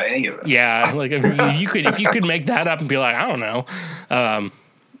know about any of this. Yeah, like if you could make that up and be like, I don't know.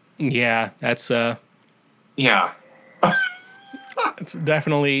 Yeah, that's Yeah. it's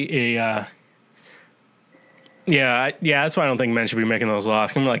definitely a yeah, that's why I don't think men should be making those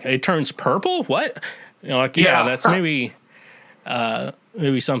laws. I'm like, it turns purple? What? You know, like, yeah, that's maybe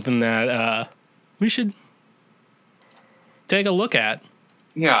something that we should take a look at.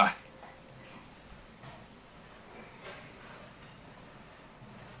 Yeah.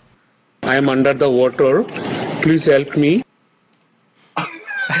 I am under the water. Please help me.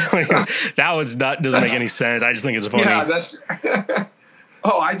 That one's doesn't make any sense. I just think it's funny. Yeah, that's.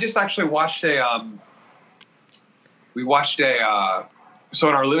 Oh, I just actually watched so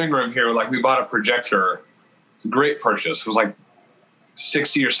in our living room here, like we bought a projector. It's a great purchase. It was like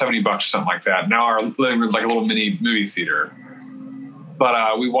 $60 or $70, something like that. Now our living room's like a little mini movie theater.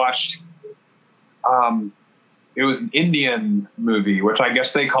 But we watched, it was an Indian movie, which I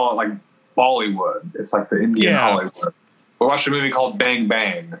guess they call it like Bollywood. It's like the Indian Hollywood. We watched a movie called Bang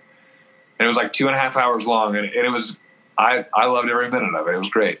Bang, and it was like 2.5 hours long, and it was, I loved every minute of it. It was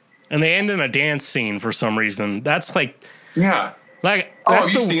great. And they end in a dance scene for some reason. That's like, yeah. Like, have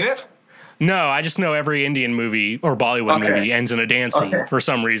you seen it? No, I just know every Indian movie or Bollywood movie ends in a dance scene for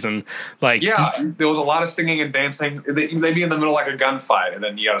some reason. Like, yeah, there was a lot of singing and dancing. They'd be in the middle of like a gunfight, and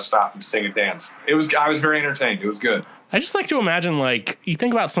then you got to stop and sing and dance. I was very entertained. It was good. I just like to imagine, like, you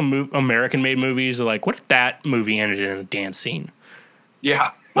think about some American-made movies, like, what if that movie ended in a dance scene?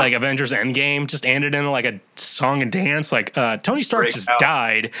 Yeah. Like Avengers Endgame just ended in like a song and dance. Like Tony Stark just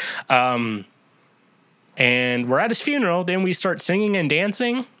died, and we're at his funeral. Then we start singing and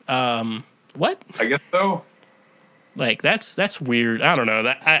dancing. What? I guess so. Like that's weird. I don't know.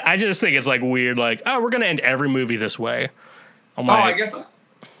 That I just think it's like weird. Like, oh, we're gonna end every movie this way. I guess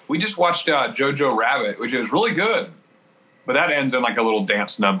we just watched Jojo Rabbit, which was really good, but that ends in like a little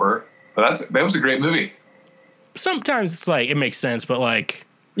dance number. But that was a great movie. Sometimes it's like it makes sense, but like.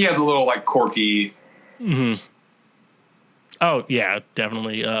 Yeah, the little like quirky. Mm-hmm. Oh yeah,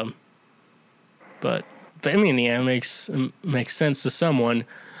 definitely. But I mean, yeah, it makes sense to someone. You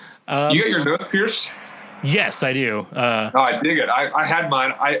got your nose pierced? Yes, I do. I dig it. I had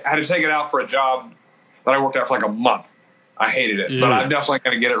mine. I had to take it out for a job that I worked at for like a month. I hated it, but I'm definitely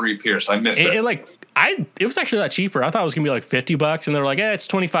going to get it re-pierced. I miss it. It was actually a lot cheaper. I thought it was going to be like $50, and they're like, it's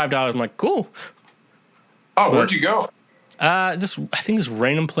 $25. I'm like, cool. Oh, where'd you go? I think this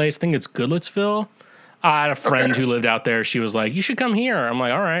random place. I think it's Goodlettsville. I had a friend who lived out there. She was like, "You should come here." I'm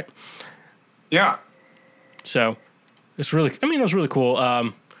like, "All right." Yeah. So it was really cool.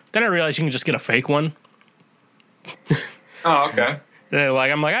 Then I realized you can just get a fake one. Oh, okay. I'm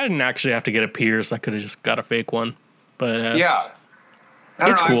like, I didn't actually have to get a pierced. I could have just got a fake one. But yeah,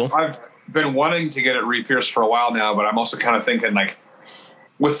 it's cool. I've been wanting to get it re-pierced for a while now, but I'm also kind of thinking like,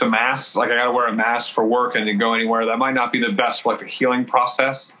 with the masks, like I got to wear a mask for work and to go anywhere. That might not be the best for like the healing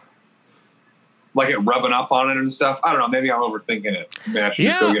process. Like it rubbing up on it and stuff. I don't know. Maybe I'm overthinking it. Maybe I should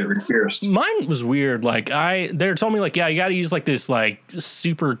just go get it re-pierced. Mine was weird. Like they told me like, yeah, you got to use like this like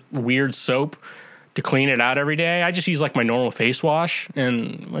super weird soap to clean it out every day. I just use like my normal face wash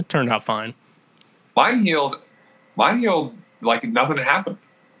and it turned out fine. Mine healed like nothing happened.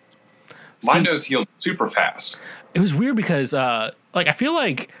 My nose healed super fast. It was weird because like I feel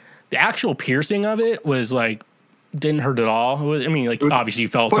like the actual piercing of it was like didn't hurt at all. Obviously you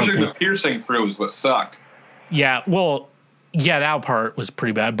felt something. The piercing through was what sucked. Yeah, well, yeah, that part was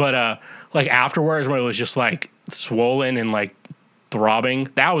pretty bad. But like afterwards, when it was just like swollen and like throbbing,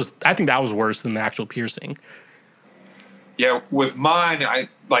 I think that was worse than the actual piercing. Yeah, with mine,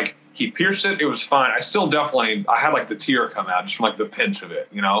 he pierced it. It was fine. I had like the tear come out just from like the pinch of it,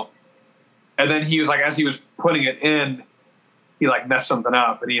 you know. And then he was like, as he was putting it in, he like messed something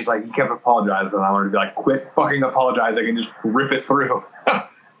up, and he kept apologizing. And I wanted to be like, quit fucking apologizing and just rip it through.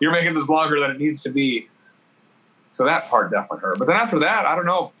 You're making this longer than it needs to be. So that part definitely hurt. But then after that, I don't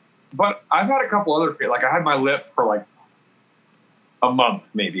know. But I've had a couple other, like I had my lip for like a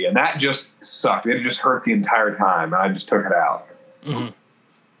month maybe, and that just sucked. It just hurt the entire time, and I just took it out. Mm-hmm.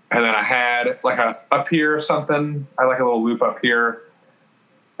 And then I had like up here or something. I had like a little loop up here.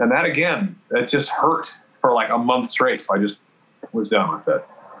 And that again, it just hurt for like a month straight. So I just was done with it.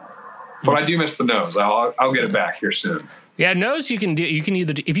 But I do miss the nose. I'll get it back here soon. Yeah, nose you can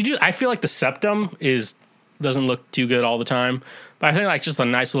either if you do. I feel like the septum doesn't look too good all the time, but I think like just a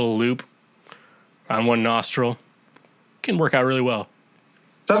nice little loop on one nostril can work out really well.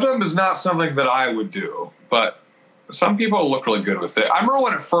 Septum is not something that I would do, but some people look really good with it. I remember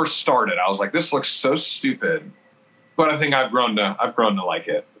when it first started, I was like, "This looks so stupid," but I think I've grown to like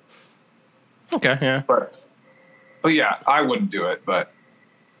it. Okay, yeah. But yeah, I wouldn't do it, but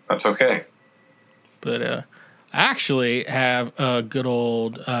that's okay. But I actually have a good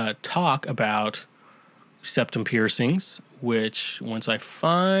old talk about septum piercings, which once I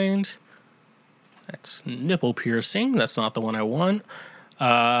find, that's nipple piercing. That's not the one I want.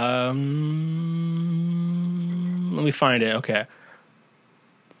 Let me find it. Okay.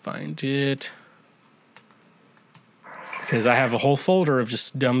 Find it. Because I have a whole folder of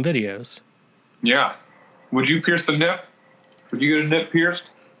just dumb videos. Yeah. Would you pierce the nip? Would you get a nip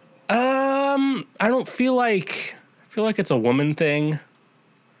pierced? I don't feel like it's a woman thing.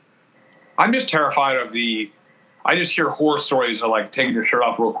 I'm just terrified of I just hear horror stories of like taking your shirt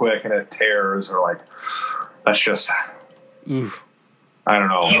off real quick and it tears, or like that's just. Oof. I don't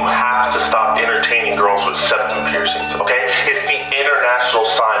know. You have to stop entertaining girls with septum piercings, okay? It's the international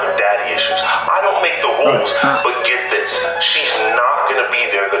sign of daddy issues. I don't make the rules, but get this. She's not going to be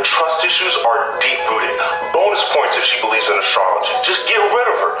there. The trust issues are deep-rooted. Bonus points if she believes in astrology. Just get rid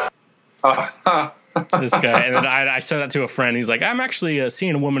of her. This guy. And then I said that to a friend. He's like, I'm actually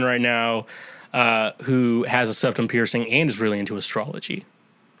seeing a woman right now who has a septum piercing and is really into astrology.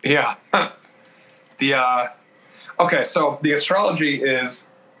 Yeah. Okay, so the astrology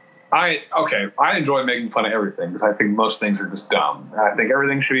is, I enjoy making fun of everything because I think most things are just dumb. And I think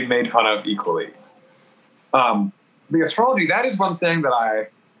everything should be made fun of equally. The astrology, that is one thing that I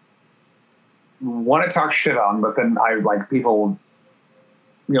want to talk shit on, but then I like people,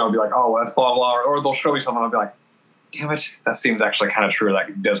 be like, oh, well, that's blah, blah, or they'll show me something and I'll be like, damn it, that seems actually kind of true.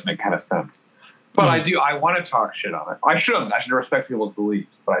 That does make kind of sense. But I want to talk shit on it. I should respect people's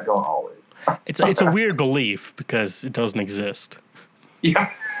beliefs, but I don't always. It's a weird belief because it doesn't exist.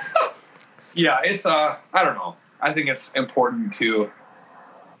 Yeah. Yeah, it's I don't know. I think it's important to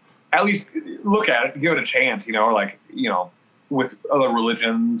at least look at it, give it a chance, with other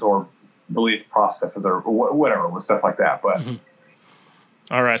religions or belief processes or whatever, with stuff like that. But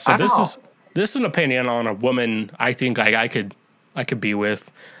all right, so this is an opinion on a woman I think I could be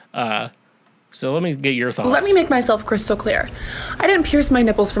with. So let me get your thoughts. Let me make myself crystal clear. I didn't pierce my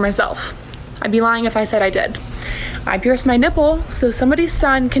nipples for myself. I'd be lying if I said I did. I pierced my nipple so somebody's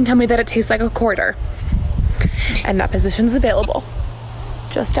son can tell me that it tastes like a quarter. And that position's available.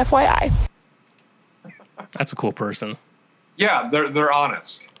 Just FYI. That's a cool person. Yeah, they're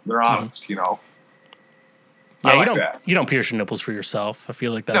honest. They're honest, Yeah, you don't pierce your nipples for yourself. I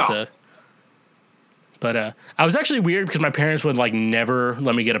feel like that's But I was actually weird because my parents would never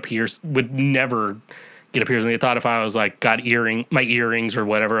let me get a piercing. They thought if I was got my earrings or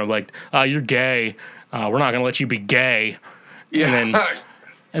whatever, I'm like, you're gay. We're not gonna let you be gay. Yeah.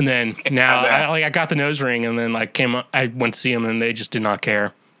 And then now I got the nose ring and then I went to see them and they just did not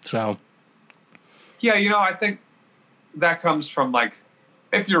care. So. Yeah, I think that comes from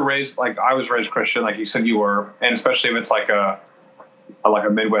if you're raised I was raised Christian, like you said you were, and especially if it's a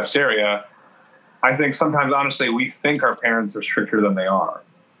Midwest area. I think sometimes, honestly, we think our parents are stricter than they are.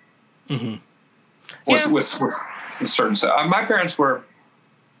 Mm-hmm. With certain stuff. My parents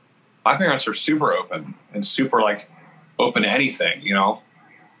are super open and super open to anything,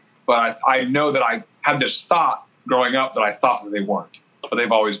 But I know that I had this thought growing up that I thought that they weren't. But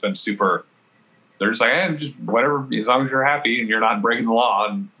they've always been super. They're just just whatever, as long as you're happy and you're not breaking the law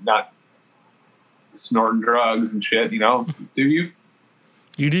and not snorting drugs and shit, do you?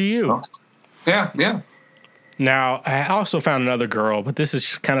 You do you. Oh. Yeah. Now, I also found another girl, but this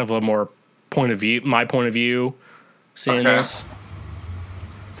is kind of a more my point of view, seeing this.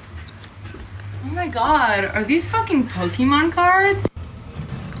 Oh my god, are these fucking Pokemon cards?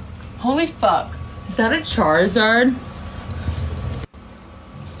 Holy fuck. Is that a Charizard?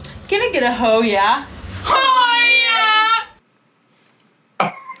 Can I get a ho yeah? Ho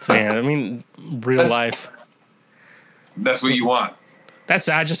yeah! So yeah, I mean, real life. That's what you want. That's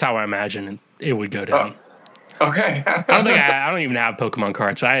just how I imagine it would go down. Okay. I don't even have Pokemon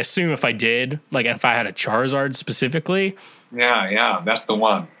cards, but I assume if I did, if I had a Charizard specifically. Yeah, that's the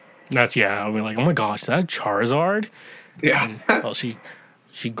one. I'll be like, oh my gosh, is that a Charizard? Yeah. And,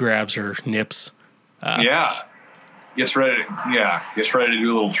 she grabs her nips. Gets ready to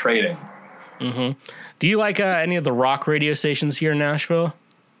do a little trading. Mm-hmm. Do you like any of the rock radio stations here in Nashville?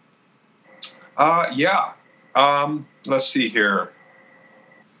 Yeah. Let's see here.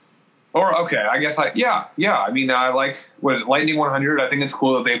 Or, okay, I guess yeah. I mean, I like, Lightning 100? I think it's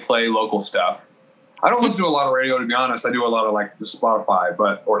cool that they play local stuff. I don't listen to a lot of radio, to be honest. I do a lot of, the Spotify,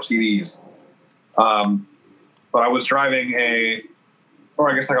 or CDs. But I was driving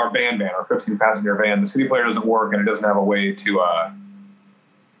our van, our 15-passenger van. The CD player doesn't work, and it doesn't have a way to,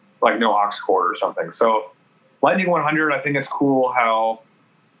 no aux cord or something. So, Lightning 100, I think it's cool how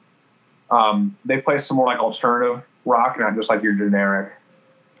they play some more, alternative rock, not just, your generic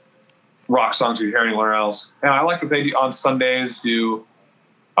rock songs you hear anywhere else. And I like that they on Sundays do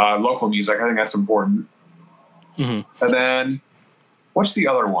local music. I think that's important. Mm-hmm. And then, what's the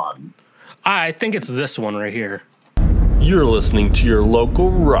other one? I think it's this one right here. You're listening to your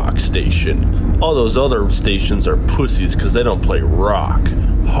local rock station. All those other stations are pussies because they don't play rock.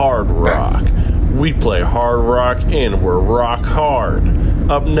 Hard rock. We play hard rock and we're rock hard.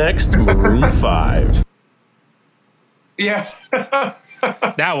 Up next, Maroon 5. Yeah.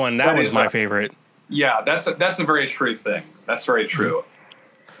 That one's my favorite. Yeah, that's a very true thing. That's very true.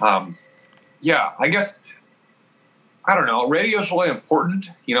 Yeah, I guess I don't know. Radio is really important.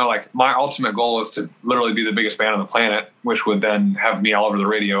 You know, like my ultimate goal is to literally be the biggest band on the planet, which would then have me all over the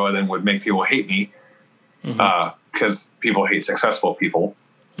radio and then would make people hate me because people hate successful people.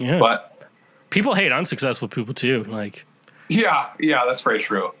 Yeah. But people hate unsuccessful people too. Like, yeah, that's very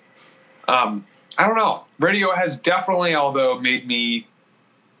true. I don't know. Radio has definitely, although, made me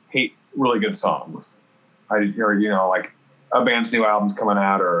hate really good songs. Or, you know, like a band's new album's coming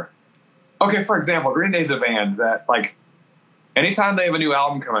out, or okay, for example, Green Day's a band that, like, anytime they have a new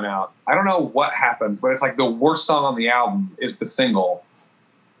album coming out, I don't know what happens, but it's like the worst song on the album is the single,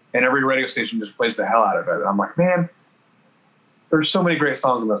 and every radio station just plays the hell out of it. And I'm like, man, there's so many great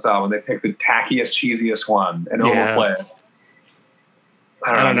songs on this album. They pick the tackiest, cheesiest one and overplay it.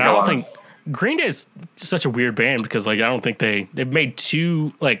 I don't know. I don't think Green Day is such a weird band because, like, I don't think they've made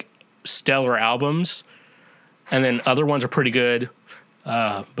 2 like stellar albums, and then other ones are pretty good,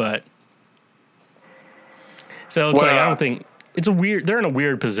 but. So it's I don't think it's they're in a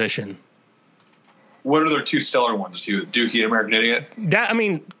weird position. What are their 2 stellar ones too? Dookie and American Idiot? I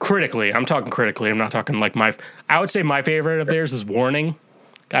mean, critically. I'm talking critically. I'm not talking like I would say my favorite of theirs is Warning.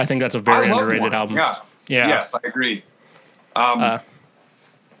 I think that's a very underrated album. Yeah. Yes, I agree.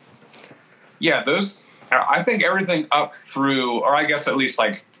 Yeah, those, I think everything up through, or I guess at least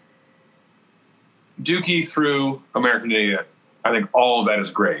like Dookie through American Idiot, I think all of that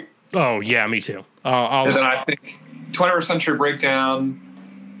is great. Oh, yeah, me too. And then I think 21st Century Breakdown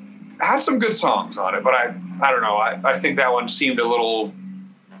has some good songs on it, but I don't know. I think that one seemed a little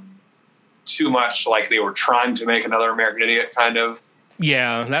too much like they were trying to make another American Idiot, kind of.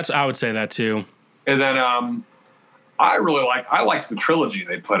 Yeah, I would say that too. And then I liked the trilogy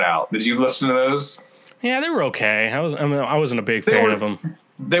they put out. Did you listen to those? Yeah, they were okay. I wasn't a big fan of them.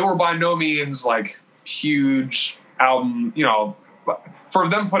 They were by no means like huge album, you know. For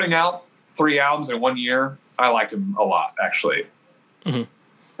them putting out 3 albums in 1 year, I liked them a lot, actually. Mm-hmm.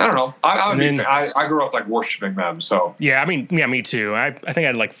 I don't know. I grew up like worshiping them, so. Yeah, I mean, yeah, me too. I think I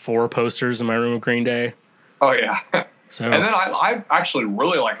had like 4 posters in my room of Green Day. Oh, yeah. So. And then I actually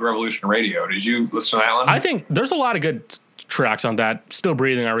really liked Revolution Radio. Did you listen to that one? I think there's a lot of good tracks on that. Still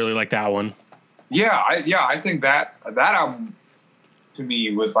Breathing, I really like that one. Yeah, I think that album to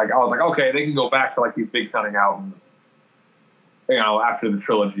me was like, I was like, okay, they can go back to like these big sounding albums, you know, after the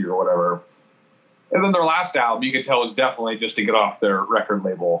trilogy or whatever. And then their last album, you could tell, was definitely just to get off their record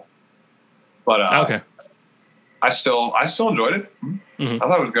label. But okay, I still enjoyed it. Mm-hmm. I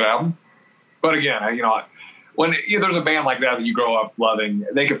thought it was a good album. But again, you know, when there's a band like that you grow up loving,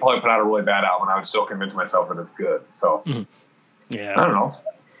 they could probably put out a really bad album, and I would still convince myself that it's good. So, yeah, I don't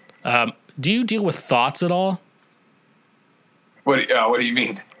know. Do you deal with thoughts at all? What do you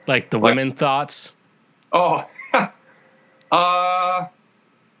mean? Like the women thoughts? Oh,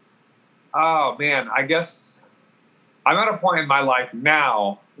 oh man, I guess I'm at a point in my life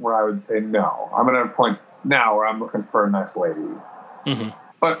now where I would say no. I'm at a point now where I'm looking for a nice lady. Mm-hmm.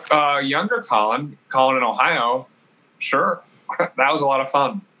 But younger Colin in Ohio, sure, that was a lot of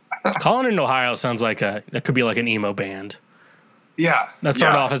fun. Colin in Ohio sounds like that could be like an emo band. Yeah, that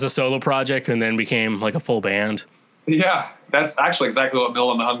started off as a solo project and then became like a full band. Yeah, that's actually exactly what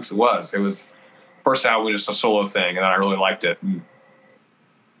Mill and the Hunks was. It was first album was just a solo thing, and then I really liked it. And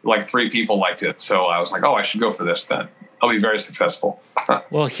like 3 people liked it, so I was like, oh, I should go for this then. I'll be very successful.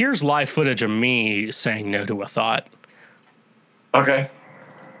 Well, here's live footage of me saying no to a thought. Okay.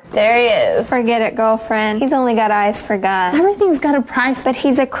 There he is. Forget it, girlfriend. He's only got eyes for God. Everything's got a price, but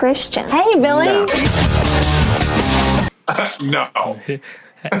he's a Christian. Hey, Billy. No.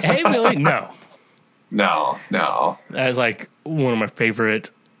 Hey, Billy. No. No. That is like one of my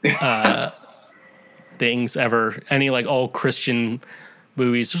favorite things ever. Any like all Christian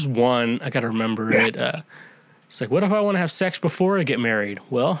movies. There's one, I gotta remember it. It's like, what if I want to have sex before I get married?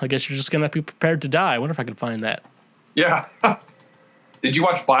 Well, I guess you're just gonna be prepared to die. I wonder if I can find that. Yeah. Did you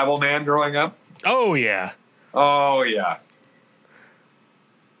watch Bible Man growing up? Oh yeah. Oh yeah.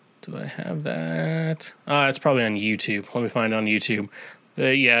 Do I have that? It's probably on YouTube. Let me find it on YouTube.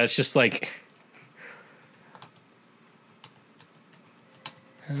 Yeah, it's just like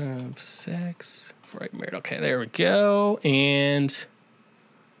sex before I get married. Okay, there we go. And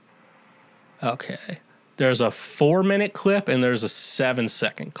okay, there's a 4-minute clip and there's a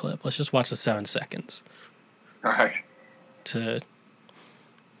 7-second clip. Let's just watch the 7 seconds. All right.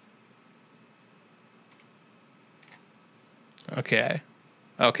 Okay.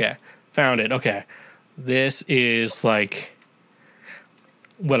 Found it. Okay. This is like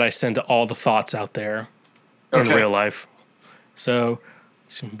what I send to all the thoughts out there in real life. So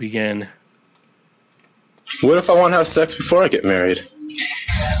let's begin. What if I want to have sex before I get married?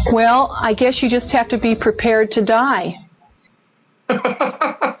 Well, I guess you just have to be prepared to die.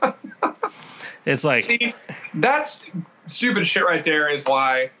 It's like, see, that's stupid shit right there is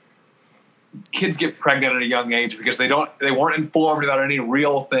why kids get pregnant at a young age, because they weren't informed about any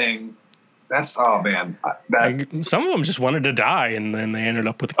real thing. That's, oh man. Some of them just wanted to die and then they ended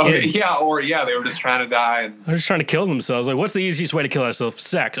up with a kid. Okay, yeah, they were just trying to die. And they're just trying to kill themselves. Like, what's the easiest way to kill yourself?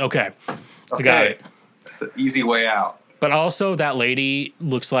 Sex. Okay. I got it. It's an easy way out. But also, that lady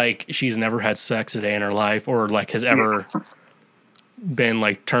looks like she's never had sex a day in her life, or like has ever been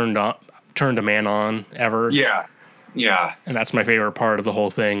like turned a man on ever. Yeah. And that's my favorite part of the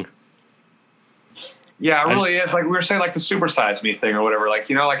whole thing. Yeah, it really is. Like we were saying, like the Super Size Me thing or whatever. Like,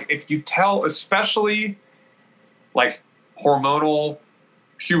 you know, like if you tell, especially like hormonal,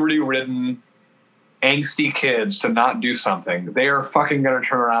 puberty-ridden, angsty kids to not do something, they are fucking going to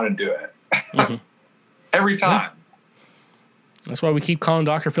turn around and do it. Mm-hmm. Every time. Yeah. That's why we keep calling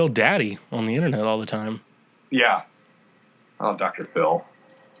Dr. Phil Daddy on the internet all the time. Yeah. Oh, Dr. Phil.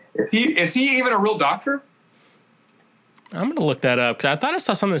 Is he even a real doctor? I'm going to look that up, because I thought I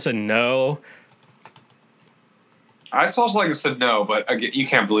saw something that said no. I saw something that said no, but again, you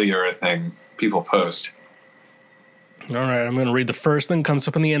can't believe everything people post. All right, I'm going to read the first thing that comes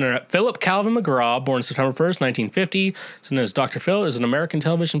up on the internet. Philip Calvin McGraw, born September 1st, 1950, so known as Dr. Phil, is an American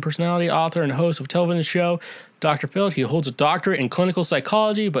television personality, author, and host of a television show. Dr. Phil, he holds a doctorate in clinical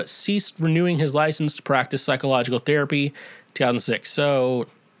psychology, but ceased renewing his license to practice psychological therapy in 2006. So,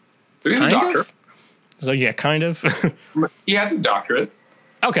 he's a doctor. So, yeah, kind of. He has a doctorate.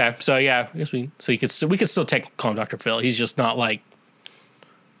 Okay, so yeah, I guess we could still call him Dr. Phil. He's just not like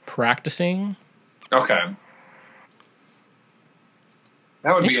practicing. Okay.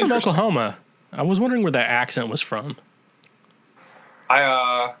 That would He's be from interesting. Oklahoma. I was wondering where that accent was from.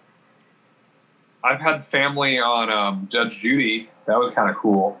 I've had family on Judge Judy. That was kind of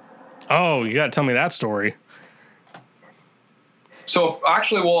cool. Oh, you got to tell me that story. So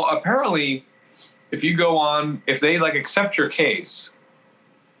actually, well, apparently, if you go on, if they like accept your case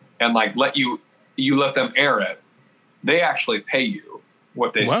and like let them air it, they actually pay you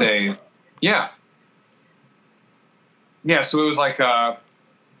what they say. Yeah. Yeah. So it was like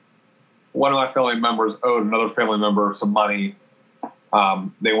one of my family members owed another family member some money.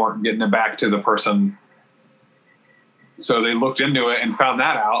 They weren't getting it back to the person. So they looked into it and found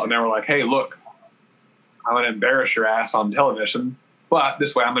that out, and they were like, hey, look, I'm going to embarrass your ass on television, but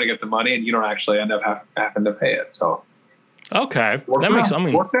this way I'm going to get the money and you don't actually end up having to pay it. So, okay. That makes,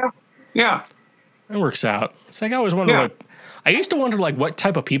 worked out. Yeah. It works out. It's like I always wonder, like, I used to wonder, like, what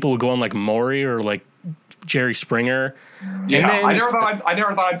type of people would go on, like, Maury or, like, Jerry Springer. Yeah, and then, I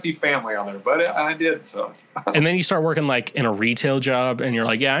never thought I'd see family on there, but I did. So, and then you start working like in a retail job, and you're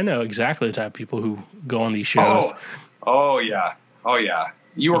like, yeah, I know exactly the type of people who go on these shows. Oh yeah.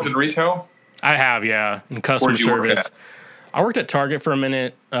 You worked in retail? I have, yeah, in customer service. I worked at Target for a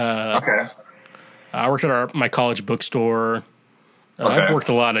minute. Okay. I worked at my college bookstore. I've worked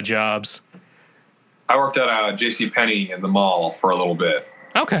a lot of jobs. I worked at JCPenney in the mall for a little bit.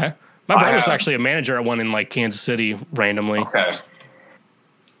 Okay. My brother's actually a manager at one in like Kansas City randomly. Okay.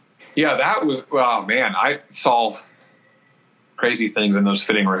 Yeah, that was, oh man, I saw crazy things in those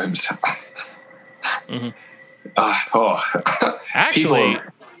fitting rooms. Mm-hmm. Actually,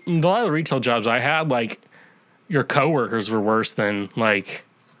 a lot of the retail jobs I had, like, your coworkers were worse than like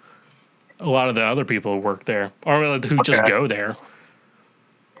a lot of the other people who work there or who just go there.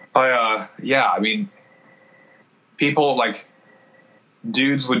 Yeah, I mean, people like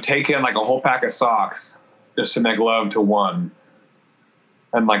dudes would take in like a whole pack of socks just to make love to one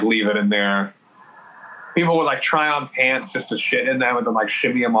and like leave it in there. People would like try on pants just to shit in them and then like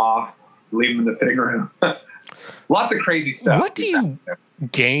shimmy them off, leave them in the fitting room. Lots of crazy stuff. What do you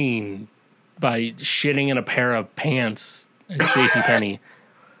gain by shitting in a pair of pants at JCPenney?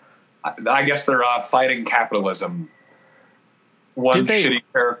 I guess they're fighting capitalism. One shitty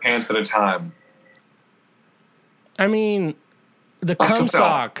pair of pants at a time. I mean, the cum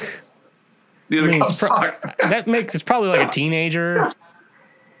sock. Yeah, the cum sock. That makes it's probably like a teenager.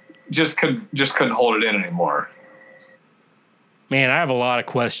 Just couldn't hold it in anymore. Man, I have a lot of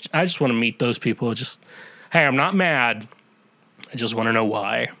questions. I just want to meet those people. Just, hey, I'm not mad. I just want to know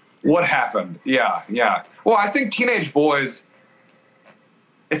why. What happened? Yeah. Well, I think teenage boys,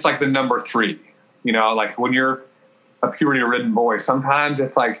 it's like the number 3. You know, like when you're a puberty-ridden boy, sometimes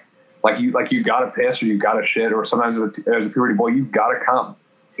it's like you gotta piss or you gotta shit, or sometimes as a puberty boy you gotta come.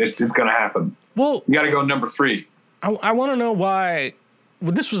 It's gonna happen. Well, you gotta go number 3. I want to know why.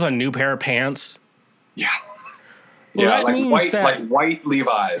 Well, this was a new pair of pants. Yeah. Well, yeah, that like means white, that like white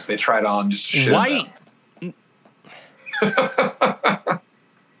Levi's. They tried on just shit. White.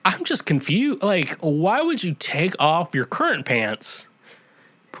 I'm just confused. Like, why would you take off your current pants,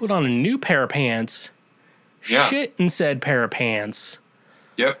 put on a new pair of pants, shit in said pair of pants?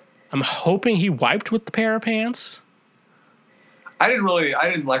 Yep. I'm hoping he wiped with the pair of pants. I didn't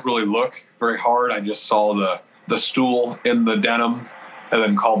really look very hard. I just saw the stool in the denim, and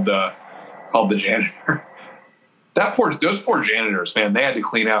then called the janitor. Those poor janitors, man, they had to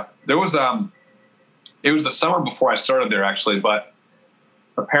clean up. There was it was the summer before I started there, actually, but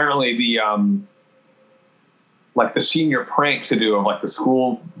apparently the senior prank to do of like the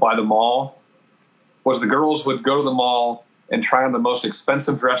school by the mall was the girls would go to the mall and try on the most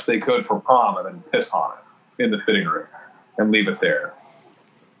expensive dress they could for prom and then piss on it in the fitting room and leave it there.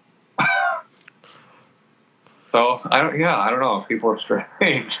 So I don't know. People are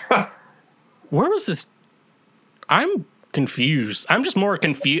strange. Where was this? I'm confused. I'm just more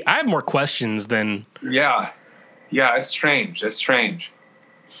confused. I have more questions than. Yeah, it's strange. It's strange.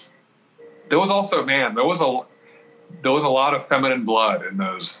 There was also, man, there was a lot of feminine blood in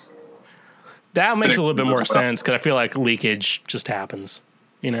those. That makes a little bit more sense because I feel like leakage just happens,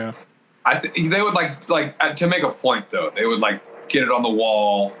 you know. They would like to make a point though. They would like get it on the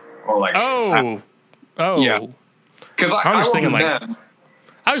wall or like. Oh, yeah. Because I was thinking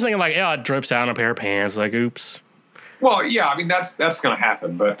like, yeah, it drips out on a pair of pants. Like, oops. Well, yeah, I mean that's going to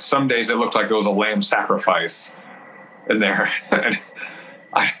happen. But some days it looked like there was a lamb sacrifice in there. And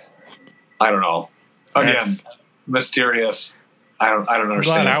I don't know. Again, mysterious. I don't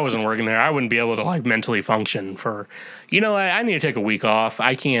understand. I'm glad I wasn't working there. I wouldn't be able to like mentally function for. You know, I need to take a week off.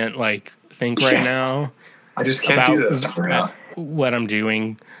 I can't like think right now. I just can't do this. What I'm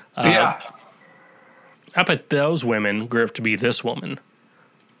doing. I bet those women grew up to be this woman.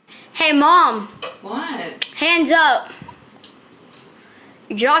 Hey, Mom. What? Hands up.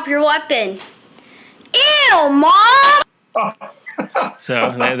 Drop your weapon. Ew, Mom!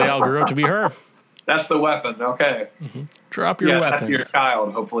 So they all grew up to be her. That's the weapon. Okay. Mm-hmm. Drop your weapon. That's your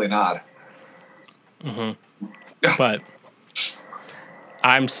child. Hopefully not. Mm-hmm. But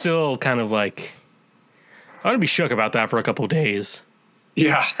I'm still kind of like, I'm going to be shook about that for a couple of days.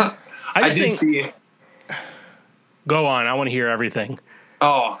 Yeah. I did see. Go on. I want to hear everything.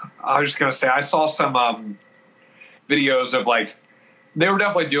 Oh, I was just going to say, I saw some videos of like, they were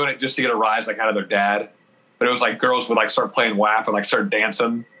definitely doing it just to get a rise like out of their dad. But it was like girls would like start playing WAP and like start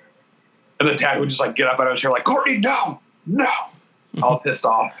dancing. And the dad would just like get up out of his chair like, Courtney, no. All pissed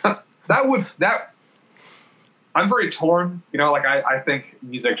off. I'm very torn. You know, like I think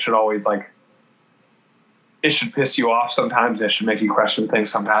music should always like, it should piss you off sometimes. It should make you question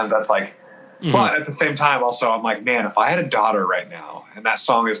things sometimes. That's like, but at the same time also I'm like, man, if I had a daughter right now and that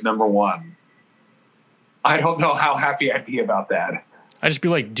song is number one, I don't know how happy I'd be about that. I'd just be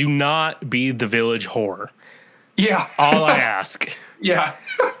like, do not be the village whore. Yeah. All I ask. Yeah.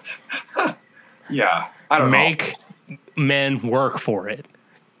 Yeah. I don't Make men work for it.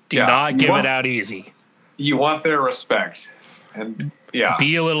 Do not give it out easy. You want their respect. And yeah.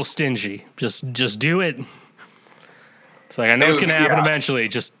 Be a little stingy. Just do it. It's like, I know it's going to happen eventually.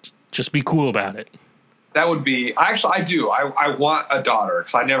 Just be cool about it. That would be, I do. I want a daughter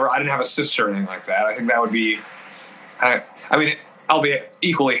because I didn't have a sister or anything like that. I think that would be, I mean, I'll be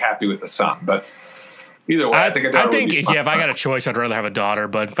equally happy with a son, but either way, I think a daughter would be fun. If I got a choice, I'd rather have a daughter,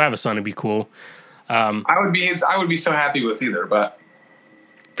 but if I have a son, it'd be cool. I would be so happy with either, but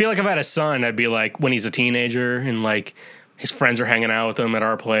I feel like if I had a son, I'd be like, when he's a teenager and like his friends are hanging out with him at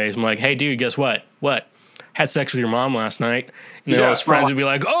our place, I'm like, hey dude, guess what? What? Had sex with your mom last night. And then all his friends would be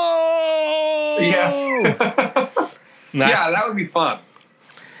like, oh! Yeah. That would be fun.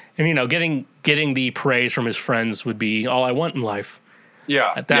 And, you know, getting the praise from his friends would be all I want in life.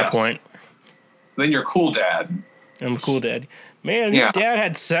 Yeah. At that point. Then you're cool dad. I'm a cool dad. Man, his dad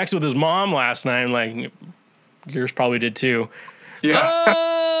had sex with his mom last night. I'm like, yours probably did too. Yeah.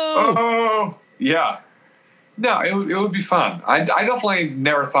 Oh! Yeah. No, it would be fun. I definitely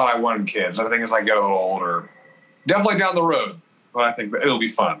never thought I wanted kids. I think as I get older, definitely down the road. But I think it'll be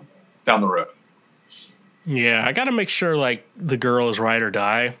fun down the road. Yeah, I got to make sure like the girl is right or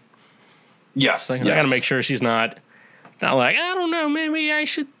die. Yes, I got to make sure she's not like, I don't know, maybe I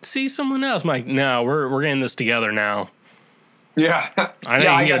should see someone else. I'm like, no, we're getting this together now. Yeah, I know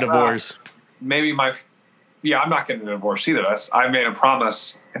you can get a divorce. Maybe I'm not getting a divorce either. I made a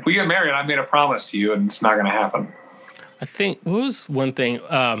promise. If we get married, I made a promise to you, and it's not going to happen. I think, what was one thing?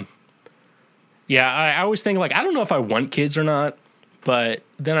 I always think, like, I don't know if I want kids or not, but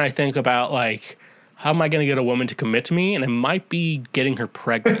then I think about, like, how am I going to get a woman to commit to me? And it might be getting her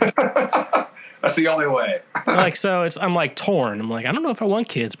pregnant. That's the only way. I'm, like, torn. I'm like, I don't know if I want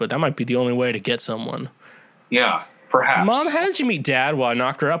kids, but that might be the only way to get someone. Yeah. Perhaps. Mom, how did you meet Dad? Well, I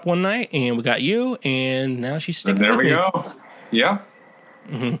knocked her up one night, and we got you, and now she's sticking with me. There we go. Yeah.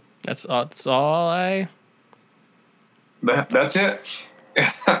 Mm-hmm. That's all I... That's it.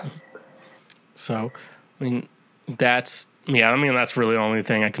 So, I mean, that's really the only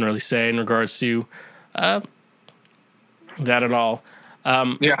thing I can really say in regards to that at all.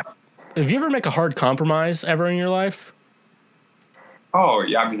 Yeah. Have you ever make a hard compromise ever in your life? Oh,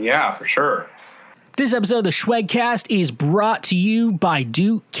 yeah. I mean, yeah, for sure. This episode of the Schwegcast is brought to you by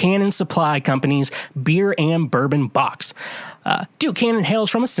Duke Cannon Supply Company's Beer and Bourbon Box. Duke Cannon hails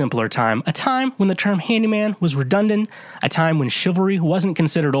from a simpler time, a time when the term handyman was redundant, a time when chivalry wasn't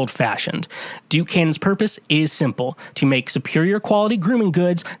considered old-fashioned. Duke Cannon's purpose is simple, to make superior quality grooming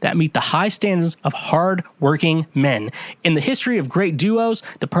goods that meet the high standards of hard-working men. In the history of great duos,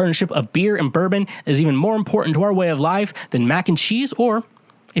 the partnership of beer and bourbon is even more important to our way of life than mac and cheese or,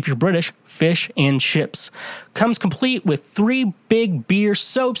 if you're British, fish and chips. Comes complete with 3 big beer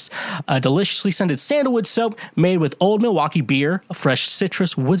soaps, a deliciously scented sandalwood soap made with Old Milwaukee beer, a fresh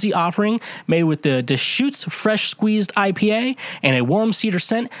citrus woodsy offering made with the Deschutes Fresh Squeezed IPA, and a warm cedar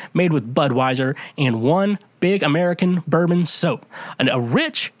scent made with Budweiser, and 1 big American bourbon soap. And a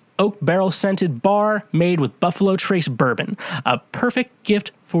rich oak barrel scented bar made with Buffalo Trace bourbon. A perfect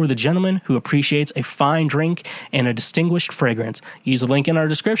gift for the gentleman who appreciates a fine drink and a distinguished fragrance. Use the link in our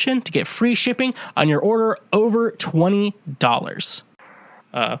description to get free shipping on your order over $20.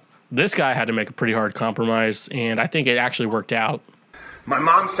 This guy had to make a pretty hard compromise, and I think it actually worked out. My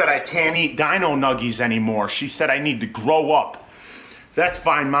mom said I can't eat Dino Nuggies anymore. She said I need to grow up. That's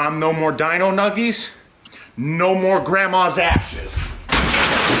fine, Mom. No more Dino Nuggies. No more Grandma's ashes.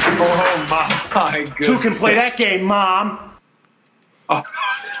 Oh my goodness. 2 can play that game, Mom. I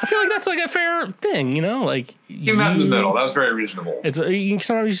feel like that's like a fair thing, you know? Like you met in the middle. That was very reasonable. Sometimes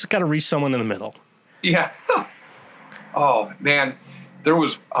you just got to reach someone in the middle. Yeah. Oh man, there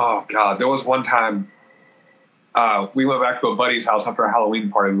was one time we went back to a buddy's house after a Halloween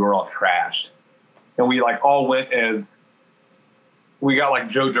party. We were all trashed, and we like all went as we got like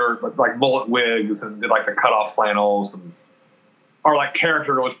Joe Dirt, but like mullet wigs and did like the cut off flannels, and our like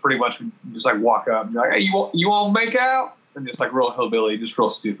character was pretty much just like walk up and be like, hey, you all make out? And just like real hillbilly, just real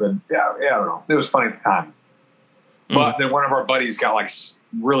stupid. Yeah, I don't know. It was funny at the time. But then one of our buddies got like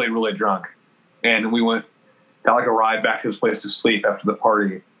really, really drunk. And we got like a ride back to his place to sleep after the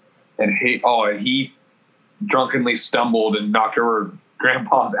party. And he drunkenly stumbled and knocked over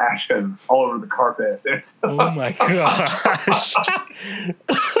Grandpa's ashes all over the carpet. Oh my gosh.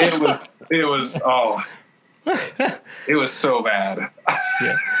 It was so bad.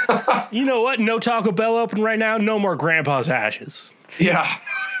 Yeah. You know what? No Taco Bell open right now. No more Grandpa's ashes. Yeah.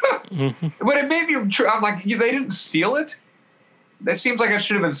 But it made me. I'm like, they didn't seal it. That seems like it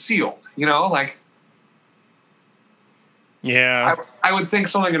should have been sealed. You know, like. Yeah. I would think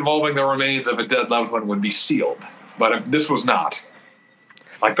something involving the remains of a dead loved one would be sealed, but this was not.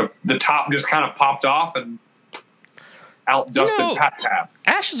 Like the top just kind of popped off and out dusted tap.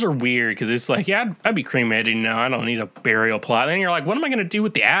 Ashes are weird because it's like, yeah, I'd be cremated. No, I don't need a burial plot. Then you're like, what am I going to do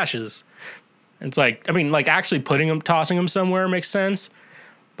with the ashes? It's like, I mean, like actually tossing them somewhere makes sense.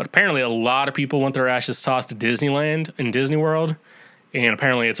 But apparently a lot of people want their ashes tossed to Disneyland and Disney World. And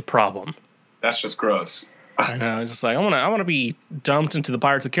apparently it's a problem. That's just gross. I know. It's just like, I want to be dumped into the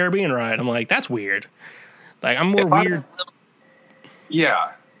Pirates of the Caribbean ride. I'm like, that's weird. Like, I'm more weird.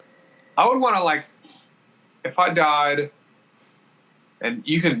 Yeah. I would want to, like, if I died, and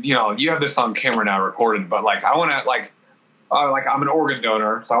you have this on camera now recorded, but like, I want to, like I'm an organ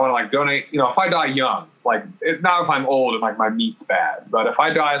donor, so I want to like donate, if I die young, like not if I'm old and like my meat's bad, but if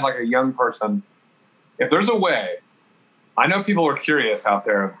I die as like a young person, if there's a way, I know people are curious out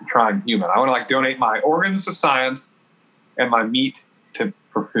there of trying human. I want to like donate my organs to science and my meat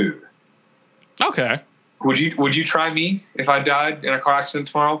for food. Okay. Would you try me if I died in a car accident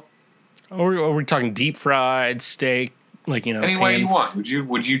tomorrow? Or are we talking deep fried steak? Like, any way you want.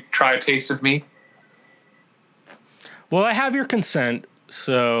 Would you try a taste of me? Well, I have your consent,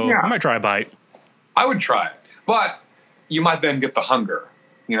 so yeah. I might try a bite. I would try it, but you might then get the hunger.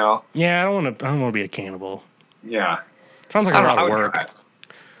 Yeah, I don't want to be a cannibal. Yeah, sounds like a lot of work.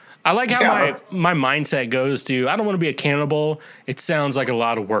 I like how my mindset goes to, I don't want to be a cannibal. It sounds like a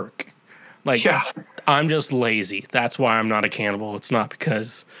lot of work. Like, I'm just lazy. That's why I'm not a cannibal. It's not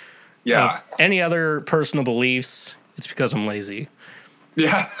because of any other personal beliefs. It's because I'm lazy.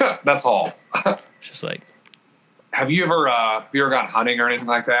 Yeah, that's all. Just like, have you ever gone hunting or anything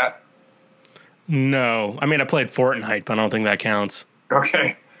like that? No, I mean I played Fortnite, but I don't think that counts.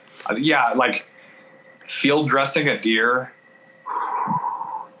 Okay, like field dressing a deer,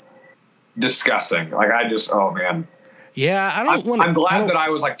 disgusting. Like oh man, Yeah, I don't want. I'm glad that I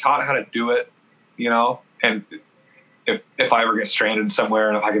was like taught how to do it, you know. And if I ever get stranded somewhere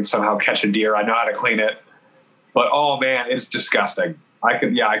and if I can somehow catch a deer, I know how to clean it. But oh man, it's disgusting. I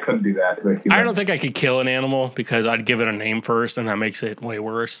couldn't do that. I don't think I could kill an animal because I'd give it a name first, and that makes it way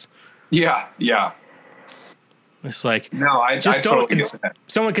worse. Yeah. It's like no, I just totally don't. get that.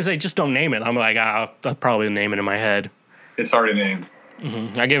 Someone could say just don't name it. I'm like, I'll probably name it in my head. It's already named.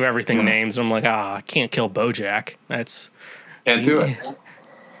 Mm-hmm. I give everything names. And I'm like, I can't kill Bojack. Can't do it.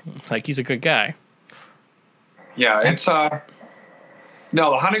 Like he's a good guy. Yeah, it's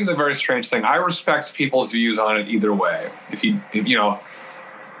no, the hunting's a very strange thing. I respect people's views on it either way. If you know,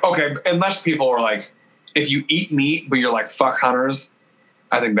 okay, unless people are like, if you eat meat but you're like fuck hunters,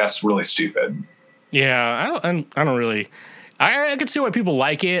 I think that's really stupid. Yeah, I don't really. I can see why people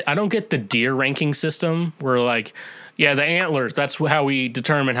like it. I don't get the deer ranking system where like, yeah, the antlers. That's how we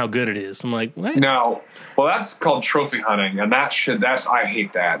determine how good it is. I'm like, what? No, well, that's called trophy hunting, and I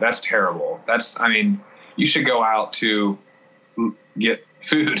hate that. That's terrible. You should go out to get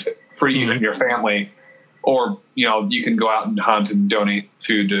food for you and your family, or you can go out and hunt and donate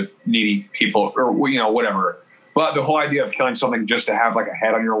food to needy people, or whatever. But the whole idea of killing something just to have like a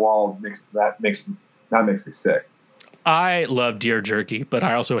head on your wall makes me sick. I love deer jerky, but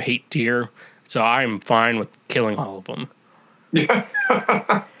I also hate deer, so I'm fine with killing all of them. Yeah,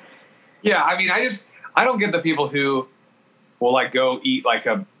 yeah. I don't get the people who will like go eat like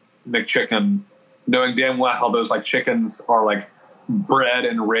a McChicken, knowing damn well how those like chickens are like bred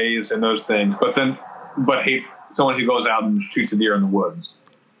and raised and those things, but hate someone who goes out and shoots a deer in the woods.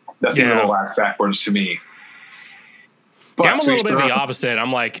 That seems a little ass backwards to me. But I'm a little bit the opposite.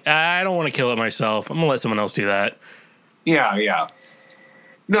 I'm like, I don't want to kill it myself. I'm gonna let someone else do that. Yeah.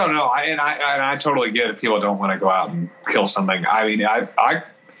 No, I totally get it. People don't want to go out and kill something. I mean, if I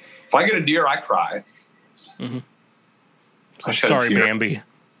get a deer, I cry. Mm-hmm. Sorry, Bambi.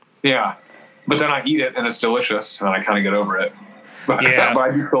 Yeah, but then I eat it and it's delicious, and I kind of get over it. But, yeah, but I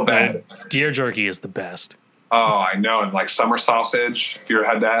do feel bad. Deer jerky is the best. Oh, I know, and like summer sausage. If you ever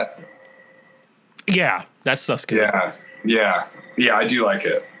had that? Yeah, that stuff's good. Yeah, I do like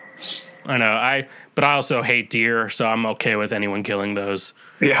it. I know. But I also hate deer, so I'm okay with anyone killing those.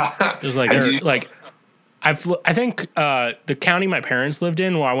 Yeah, it's like I think the county my parents lived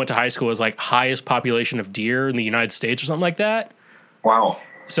in, where I went to high school, was like highest population of deer in the United States or something like that. Wow.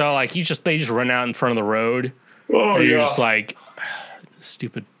 So like they just run out in front of the road. Oh, and you're just like,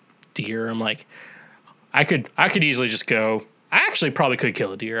 stupid deer. I'm like, I could easily just go. I actually probably could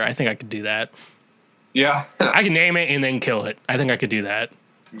kill a deer. I think I could do that. Yeah. I can name it and then kill it. I think I could do that.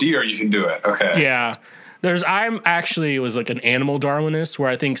 Deer, you can do it. Okay. Yeah. I'm actually was like an animal Darwinist, where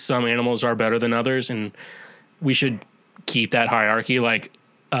I think some animals are better than others, and we should keep that hierarchy. Like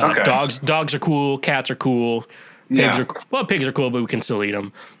dogs are cool, cats are cool, pigs are cool, but we can still eat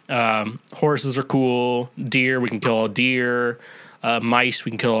them. Horses are cool. Deer, we can kill a deer. Mice,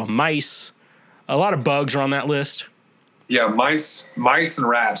 we can kill mice. A lot of bugs are on that list. Yeah, mice and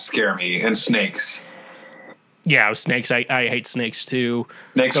rats scare me, and snakes. Yeah, snakes. I hate snakes too.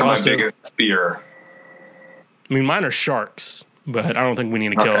 Snakes are my biggest fear. I mean, mine are sharks, but I don't think we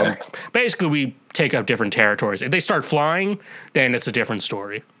need to kill them. Basically, we take up different territories. If they start flying, then it's a different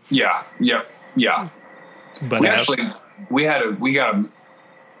story. Yeah. But we had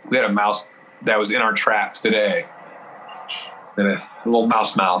a mouse that was in our trap today. A little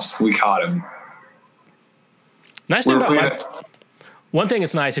mouse. We caught him. Nice thing about one thing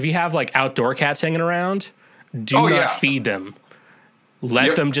that's nice, if you have like outdoor cats hanging around, do not feed them.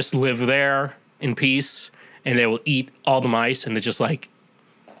 Let them just live there in peace, and they will eat all the mice, and it just like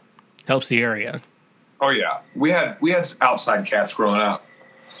helps the area. Oh yeah, we had outside cats growing up,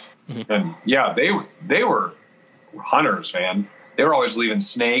 and yeah, they were hunters, man. They were always leaving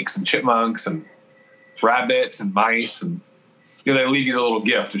snakes and chipmunks and rabbits and mice, and they leave you the little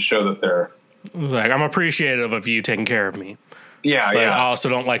gift to show that they're like, I'm appreciative of you taking care of me. Yeah, but I also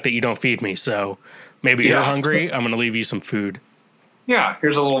don't like that you don't feed me. So maybe you're hungry. I'm going to leave you some food. Yeah,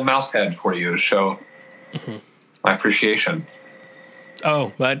 here's a little mouse head for you to show my appreciation.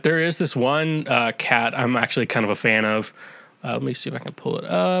 Oh, but there is this one cat I'm actually kind of a fan of. Let me see if I can pull it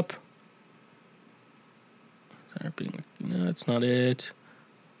up. No, that's not it.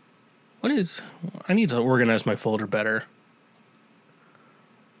 I need to organize my folder better.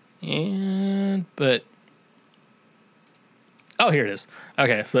 Oh, here it is.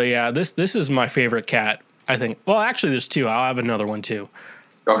 Okay, but yeah, this is my favorite cat, I think. Well, actually, there's two. I'll have another one too.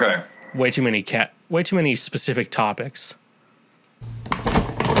 Okay. Way too many specific topics.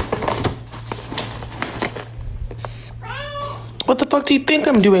 What the fuck do you think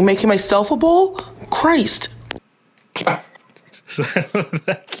I'm doing? Making myself a bowl? Christ. cat.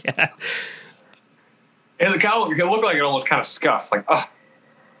 That cat. And the cat can look like it almost kind of scuffed. Like,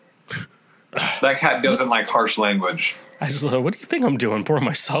 that cat doesn't like harsh language. I just love, what do you think I'm doing? Pouring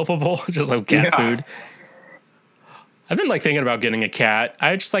myself a bowl? Just like cat food. I've been like thinking about getting a cat.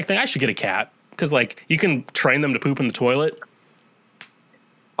 I just like think I should get a cat because like you can train them to poop in the toilet.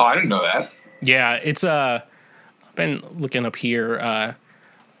 Oh, I didn't know that. Yeah, it's I've been looking up here. I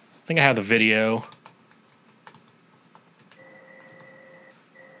think I have the video.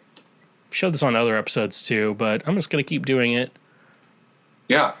 Showed this on other episodes too, but I'm just gonna keep doing it.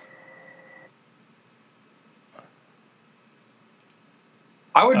 Yeah.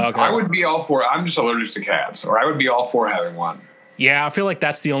 I would be all for it. I'm just allergic to cats, or I would be all for having one. Yeah, I feel like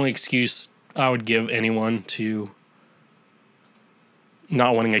that's the only excuse I would give anyone to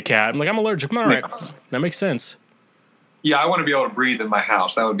not wanting a cat. I'm like, I'm allergic. All right, that makes sense. Yeah, I want to be able to breathe in my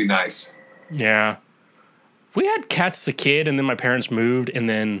house. That would be nice. Yeah. We had cats as a kid, and then my parents moved, and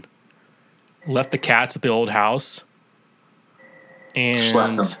then left the cats at the old house.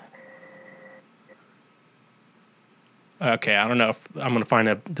 And okay, I don't know if I'm going to find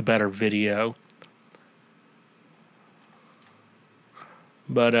the better video.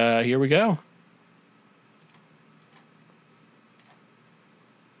 But here we go.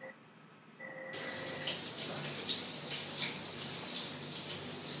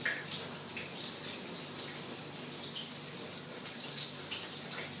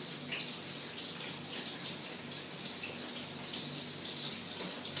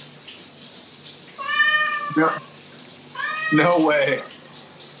 No way.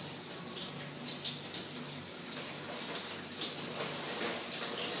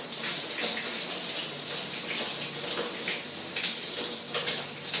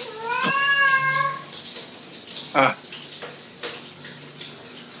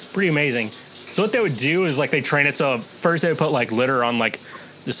 It's pretty amazing. So what they would do is like they train it. So first they would put like litter on like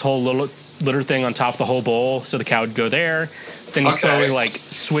this whole little litter thing on top of the whole bowl. So the cow would go there. Then you slowly like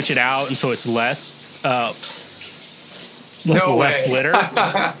switch it out. And so it's less, less litter.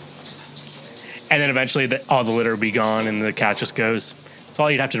 And then eventually all the litter will be gone and the cat just goes. So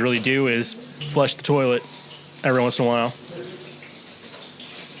all you'd have to really do is flush the toilet every once in a while.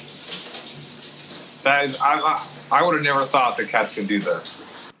 That is, I would have never thought that cats could do this.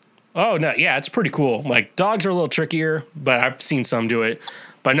 Oh, no. Yeah, it's pretty cool. Like, dogs are a little trickier, but I've seen some do it.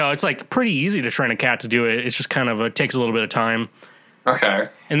 But no, it's like pretty easy to train a cat to do it. It's just kind of it takes a little bit of time. Okay.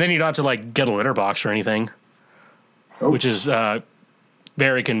 And then you don't have to like get a litter box or anything, which is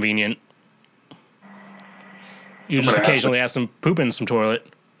very convenient. You just occasionally have some poop in some toilet.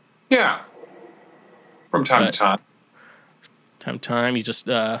 Yeah. From time to time. Time to time, you just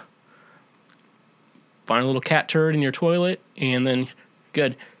find a little cat turd in your toilet, and then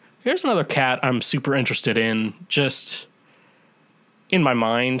good. Here's another cat I'm super interested in. Just in my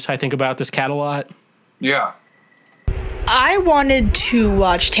mind, I think about this cat a lot. Yeah. I wanted to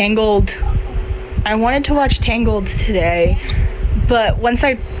watch Tangled. Today, but once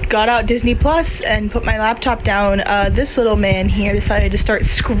I got out Disney Plus and put my laptop down, this little man here decided to start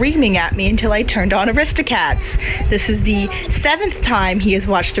screaming at me until I turned on Aristocats. This is the 7th time he has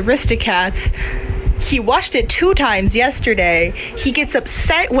watched Aristocats. He watched it 2 times yesterday. He gets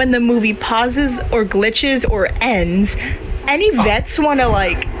upset when the movie pauses or glitches or ends. Any vets or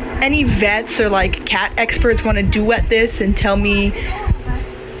like cat experts want to duet this and tell me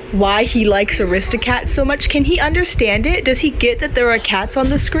why he likes Aristocats so much? Can he understand it? Does he get that there are cats on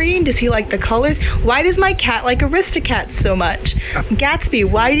the screen? Does he like the colors? Why does my cat like Aristocats so much? Gatsby,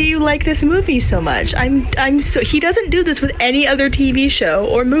 why do you like this movie so much? He doesn't do this with any other TV show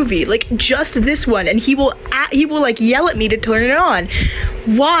or movie, like just this one, and he will like yell at me to turn it on.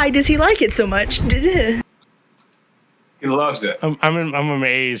 Why does he like it so much? He loves it. I'm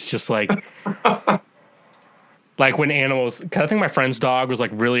amazed, just like like when animals. Cause I think my friend's dog was like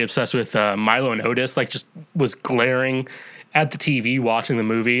really obsessed with Milo and Otis. Like just was glaring at the TV watching the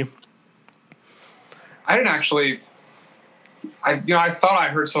movie. I didn't actually. I thought I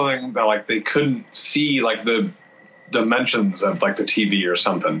heard something that like they couldn't see like the dimensions of like the TV or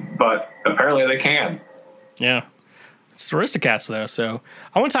something, but apparently they can. Yeah. It's Aristocats though, so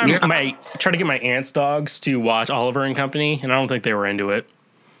one time I tried to get my aunt's dogs to watch Oliver and Company, and I don't think they were into it.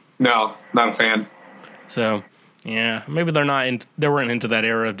 No, not a fan. So yeah, maybe they weren't into that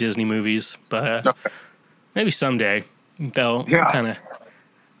era of Disney movies, but maybe someday they'll get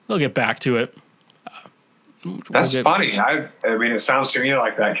back to it. That's funny. I mean, it sounds to me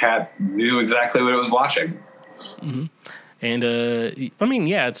like that cat knew exactly what it was watching. Mm-hmm. And I mean,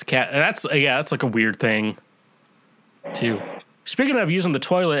 yeah, it's a cat. That's like a weird thing. Too. Speaking of using the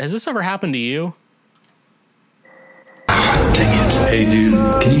toilet, has this ever happened to you? Dang it. Hey, dude,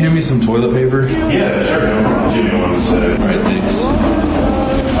 can you hand me some toilet paper? Yeah, sure. No problem. Give me 1 sec. All right, thanks. All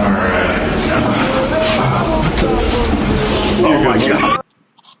right. Oh, my God.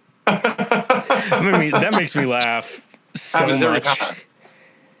 That makes me laugh so much.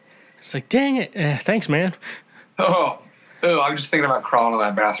 It's like, dang it. Thanks, man. Oh, I'm just thinking about crawling on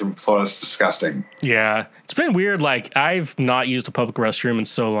that bathroom floor. It's disgusting. Yeah. It's been weird. Like, I've not used a public restroom in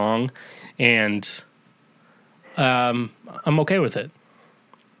so long, and I'm okay with it.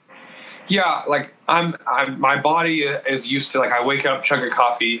 Yeah, like I'm my body is used to, like, I wake up, chug a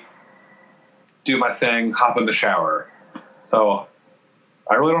coffee, do my thing, hop in the shower. So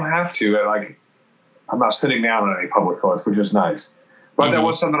I really don't have to. Like, I'm not sitting down on any public toilets, which is nice. But that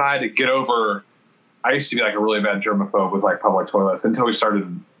was something I had to get over. I used to be like a really bad germaphobe with like public toilets until we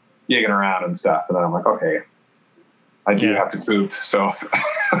started gigging around and stuff. And then I'm like, okay, I do have to poop. So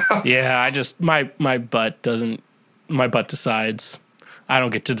yeah, I just my butt decides. I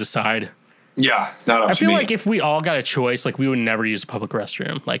don't get to decide. Yeah, not up I to feel me. like if we all got a choice, like we would never use a public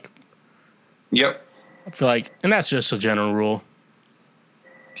restroom. Like, yep. I feel like, and that's just a general rule.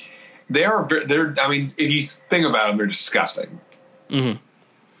 They're. I mean, if you think about them, they're disgusting. Mm-hmm.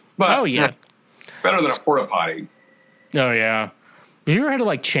 But yeah, better than a porta potty. Oh yeah. Have you ever had to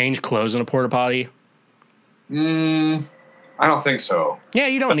like change clothes in a porta potty? I don't think so. Yeah,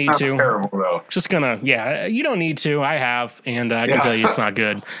 you don't need to. Terrible though. Just gonna. Yeah, you don't need to. I have, and I can tell you it's not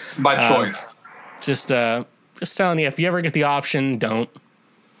good. By choice. Just telling you, if you ever get the option, don't.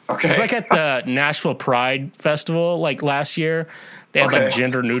 Okay. It's like at the Nashville Pride Festival, like last year, they had like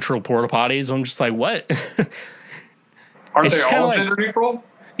gender neutral porta potties. I'm just like, what? Aren't they all gender neutral?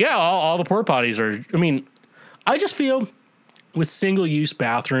 Yeah, all the porta potties are. I mean, I just feel with single use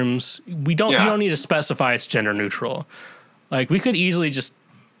bathrooms, you don't need to specify it's gender neutral. Like, we could easily just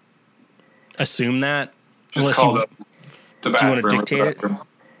assume that. Just call the bathroom. Do you want to dictate it?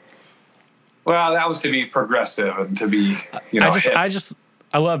 Well, that was to be progressive and to be,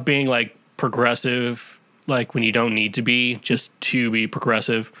 I love being like progressive, like when you don't need to be, just to be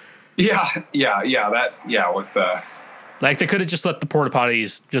progressive. Yeah. With the. Like, they could have just let the porta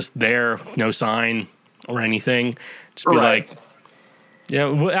potties just there, no sign or anything. Just be like, yeah,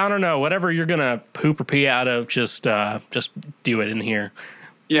 I don't know, whatever you're gonna poop or pee out of, just do it in here.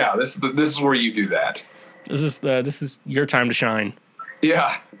 Yeah, this is where you do that. This is your time to shine.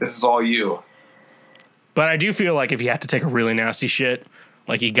 Yeah, this is all you. But I do feel like if you have to take a really nasty shit,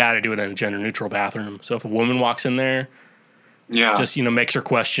 like, you got to do it in a gender neutral bathroom. So if a woman walks in there, just makes her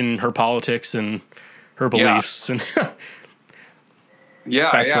question her politics and her beliefs and for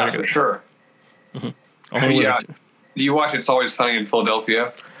sure. Mm-hmm. Do you watch It's Always Sunny in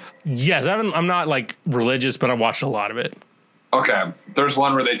Philadelphia? Yes, I'm not like religious, but I watched a lot of it. Okay, there's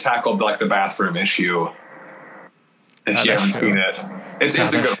one where they tackled like the bathroom issue. If you haven't seen it, it's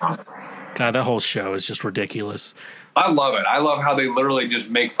a good one. God, that whole show is just ridiculous. I love it. I love how they literally just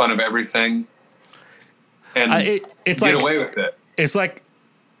make fun of everything and it's get like, away with it. It's like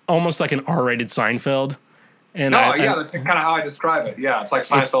almost like an R-rated Seinfeld. And that's kind of how I describe it. Yeah, it's like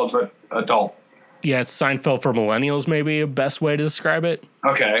Seinfeld, but adult. Yeah, it's Seinfeld for millennials, maybe a best way to describe it.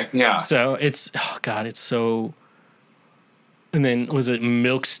 Okay, yeah. So it's it's so. And then was it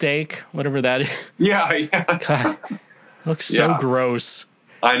Milk Steak, whatever that is? Yeah. God, it looks so gross.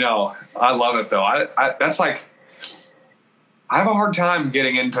 I know. I love it though. I that's like, I have a hard time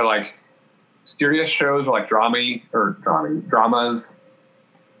getting into like serious shows or like dramas, or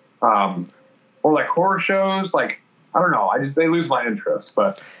like horror shows. Like, I don't know. They lose my interest.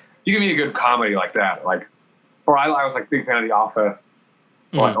 But you give me a good comedy like that, like, or I was like a big fan of The Office,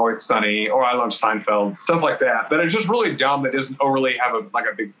 or like Always Sunny, or I love Seinfeld, stuff like that. That is just really dumb. That doesn't overly have a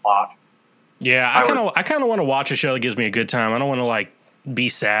big plot. Yeah, I kind of want to watch a show that gives me a good time. I don't want to like be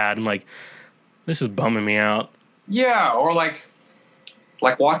sad. I'm like, this is bumming me out. Yeah, or like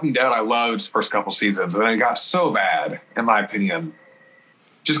Walking Dead. I loved its first couple seasons, and then it got so bad, in my opinion.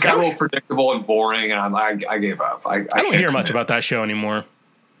 Just got a little predictable and boring, and I gave up. I don't hear much about that show anymore.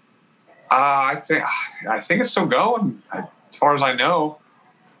 I think it's still going, as far as I know.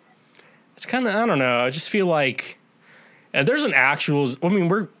 It's kind of, I don't know. I just feel like there's an actual. I mean,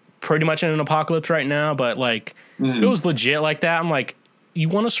 we're pretty much in an apocalypse right now, but like, if it was legit like that, I'm like, you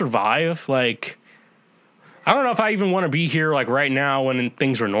want to survive? Like, I don't know if I even want to be here like right now when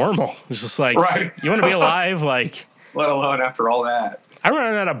things are normal. It's just like, you want to be alive, like, let alone after all that. I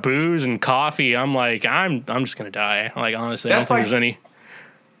run out of booze and coffee. I'm like, I'm just gonna die. Like, honestly, I don't think there's any.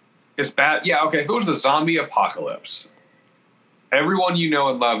 It's bad. Yeah, okay. If it was a zombie apocalypse, everyone you know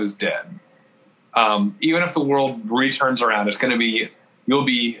and love is dead. Even if the world returns around, it's going to be, you'll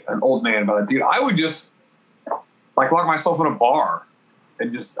be an old man by the dude. I would just, like lock myself in a bar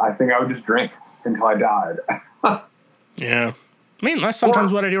and I think I would just drink until I died. Yeah. I mean, that's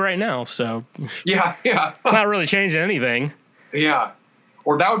sometimes what I do right now, so. Yeah. Not really changing anything. Yeah.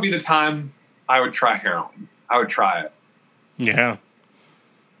 Or that would be the time I would try heroin. I would try it. Yeah.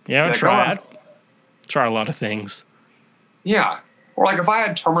 Yeah, I would try it. Try a lot of things. Yeah. Or like if I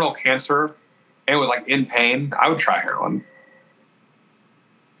had terminal cancer and was like in pain, I would try heroin.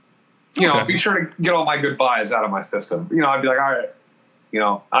 You know, be sure to get all my goodbyes out of my system. You know, I'd be like, all right, you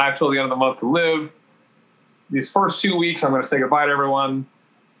know, I have till the end of the month to live. These first 2 weeks, I'm going to say goodbye to everyone.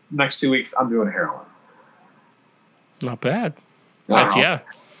 Next 2 weeks, I'm doing heroin. Not bad. That's, yeah.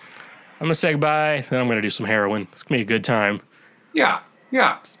 I'm going to say goodbye, then I'm going to do some heroin. It's going to be a good time. Yeah.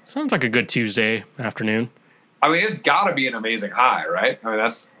 Sounds like a good Tuesday afternoon. I mean, it's got to be an amazing high, right? I mean,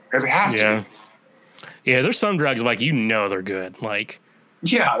 that's because it has to be. Yeah, there's some drugs, like, you know they're good. Like,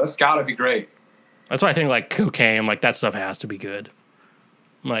 yeah, that's got to be great. That's why I think, like, cocaine, like, that stuff has to be good.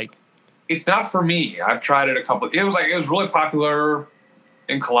 Like, it's not for me. I've tried it a couple. It was really popular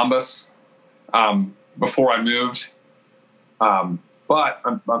in Columbus before I moved. But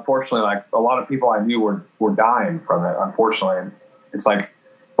unfortunately, like a lot of people I knew were dying from it. Unfortunately, and it's like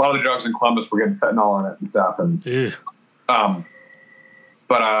a lot of the drugs in Columbus were getting fentanyl in it and stuff. And it's like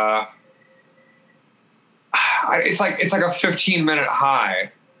a 15-minute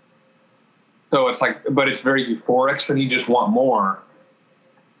high. So it's like, but it's very euphoric, so you just want more.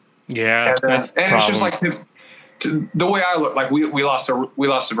 Yeah, and it's just like the way I look. Like we lost a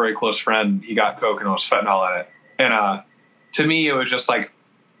very close friend. He got coke and there was fentanyl in it. And to me, it was just like,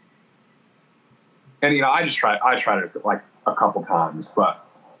 and you know, I tried it like a couple times, but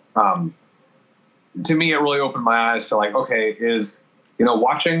to me, it really opened my eyes to like, okay, is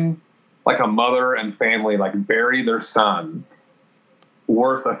watching like a mother and family like bury their son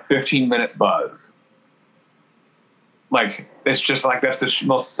worth a 15-minute buzz. Like, it's just like, that's the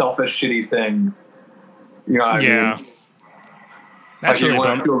most selfish, shitty thing. You know what I mean? That's like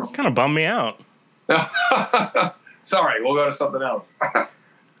really kind of bummed me out. Sorry, we'll go to something else.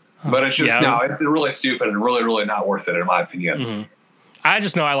 But it's just, it's really stupid and really, really not worth it, in my opinion. Mm-hmm. I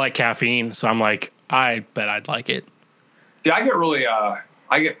just know I like caffeine, so I'm like, I bet I'd like it. See, I get really, I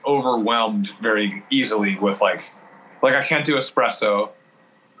get overwhelmed very easily with like I can't do espresso.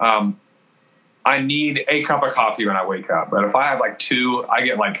 I need a cup of coffee when I wake up. But if I have like two, I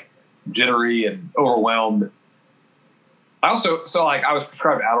get like jittery and overwhelmed. I was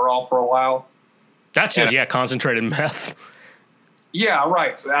prescribed Adderall for a while. That's just, concentrated meth. Yeah,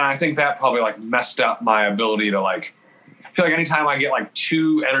 right. And I think that probably like messed up my ability to like, I feel like anytime I get like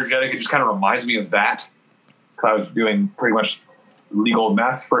too energetic, it just kind of reminds me of that. Cause I was doing pretty much legal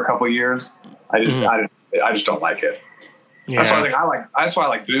meth for a couple of years. I just don't like it. Yeah. That's why that's why I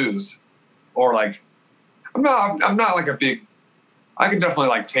like booze. Or like, I'm not like a big, I could definitely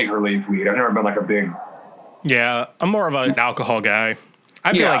like take or leave weed. I've never been like a big. Yeah, I'm more of an alcohol guy.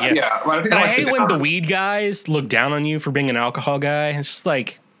 I feel like, But I hate when the weed guys look down on you for being an alcohol guy. It's just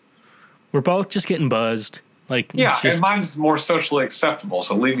like, we're both just getting buzzed. Like, and mine's more socially acceptable,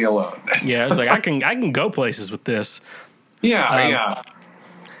 so leave me alone. Yeah, it's like, I can go places with this. Yeah.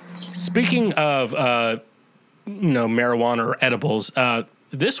 Speaking of, marijuana or edibles,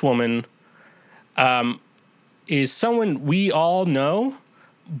 this woman is someone we all know,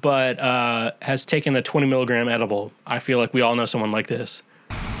 but has taken a 20 milligram edible. I feel like we all know someone like this.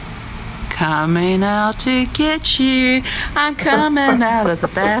 Coming out to get you. I'm coming out of the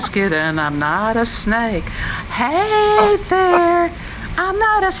basket and I'm not a snake. Hey there. I'm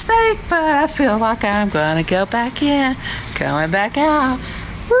not a snake, but I feel like I'm gonna go back in, coming back out.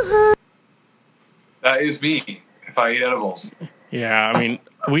 Woohoo. That is me if I eat edibles. Yeah, I mean,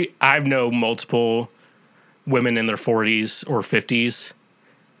 I know multiple women in their 40s or 50s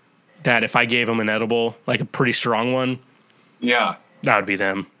that if I gave them an edible, like a pretty strong one, that would be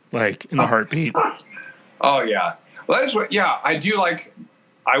them, like in a heartbeat. Oh yeah, well, that is what. Yeah, I do like.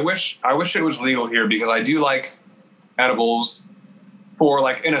 I wish it was legal here because I do like edibles for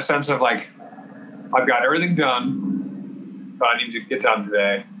like in a sense of like I've got everything done that I need to get done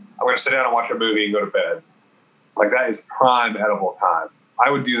today. I'm going to sit down and watch a movie and go to bed. Like that is prime edible time. I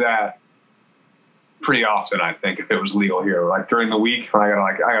would do that pretty often, I think, if it was legal here. Like during the week when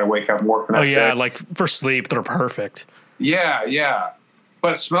I gotta wake up and work the next day. Like for sleep, they're perfect. Yeah.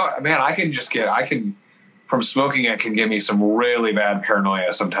 But smoke, man, from smoking it can give me some really bad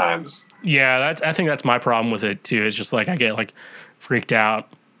paranoia sometimes. Yeah, I think that's my problem with it too. It's just like I get like freaked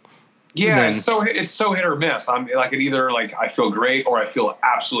out. Yeah, it's so hit or miss. I'm like it either like I feel great or I feel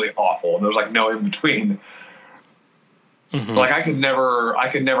absolutely awful, and there's like no in between. Mm-hmm. Like I could never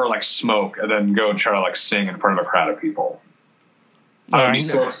like smoke and then go try to like sing in front of a crowd of people. I would be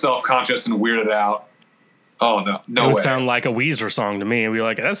so self-conscious and weirded out. Oh no, no way. It would sound like a Weezer song to me. And be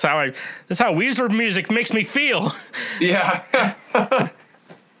like, that's how Weezer music makes me feel. Yeah.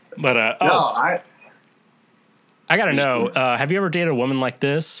 But I gotta know. Have you ever dated a woman like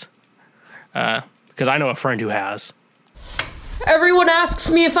this? Because I know a friend who has. Everyone asks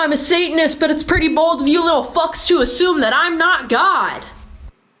me if I'm a Satanist, but it's pretty bold of you little fucks to assume that I'm not God.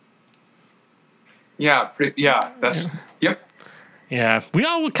 Yeah, that's yep. Yeah, we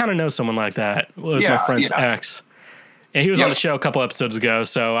all kind of know someone like that. It was my friend's ex, and he was on the show a couple episodes ago.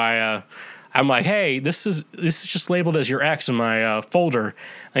 So I'm like, hey, this is just labeled as your ex in my folder,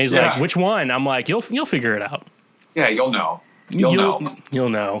 and he's like, which one? I'm like, you'll figure it out. Yeah, you'll know. You'll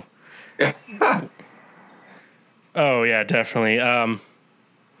know. Oh yeah, definitely.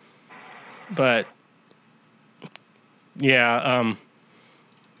 But yeah,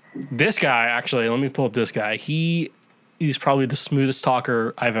 this guy actually. Let me pull up this guy. He's probably the smoothest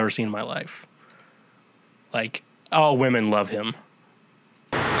talker I've ever seen in my life. Like, all women love him.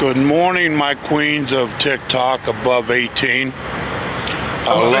 Good morning, my queens of TikTok above 18.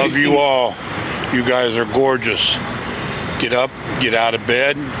 I love you all. You guys are gorgeous. Get up, get out of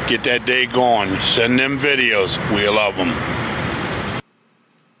bed, get that day going. Send them videos. We love them.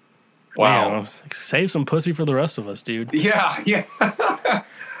 Wow. Man, save some pussy for the rest of us, dude. Yeah.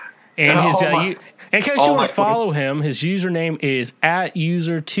 And his, in case you want to follow him, his username is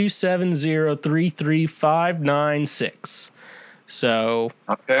 @user27033596. So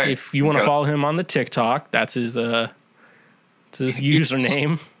if you want to follow him on the TikTok, that's his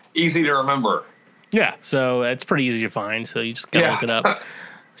username. Easy to remember. Yeah, so it's pretty easy to find. So you just gotta look it up.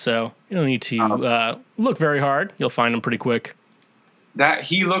 So you don't need to look very hard. You'll find him pretty quick. That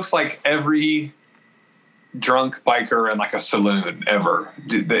he looks like every drunk biker in like a saloon ever.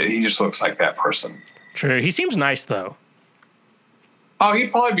 He just looks like that person. True. He seems nice though. Oh,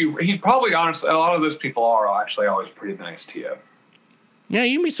 he'd probably honestly, a lot of those people are actually always pretty nice to you. Yeah,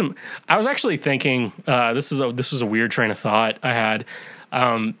 you meet some. I was actually thinking this is a weird train of thought I had.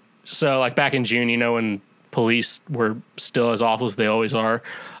 So like back in June, when police were still as awful as they always are.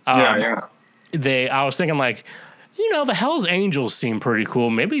 I was thinking like, the Hells Angels seem pretty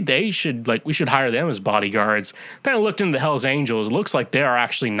cool. Maybe we should hire them as bodyguards. Then I looked into the Hells Angels. It looks like they are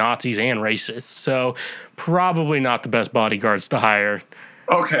actually Nazis and racists. So probably not the best bodyguards to hire.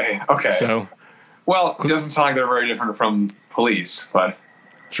 Okay. So, well, it doesn't sound like they're very different from police, but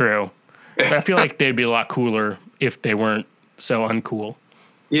true. But I feel like they'd be a lot cooler if they weren't so uncool.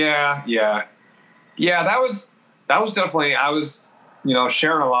 Yeah. That was definitely. I was,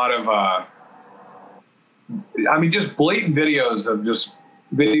 sharing a lot of. Just blatant videos of just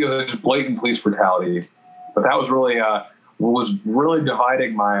blatant police brutality. But that was really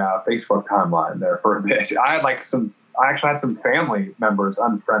dividing my Facebook timeline there for a bit. I actually had some family members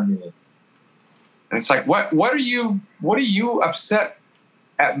unfriend me, and it's like, what are you upset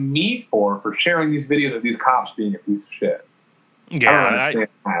at me for sharing these videos of these cops being a piece of shit? Yeah,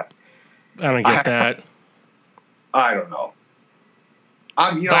 I don't get that. I don't know.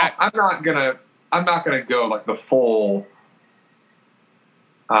 I'm not gonna go like the full.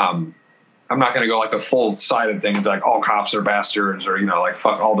 I'm not gonna go like the full sided thing and be like all cops are bastards or like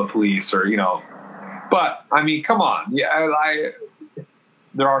fuck all the police or But come on,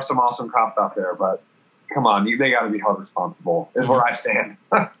 there are some awesome cops out there, but come on, they got to be held responsible. Is where I stand.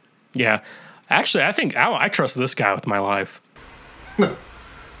 Yeah, actually, I think I trust this guy with my life.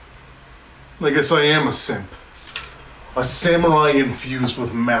 I guess I am a simp. A samurai infused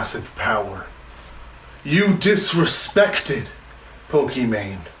with massive power. You disrespected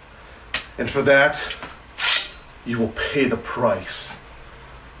Pokimane. And for that, you will pay the price.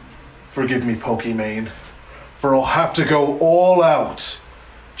 Forgive me, Pokimane, for I'll have to go all out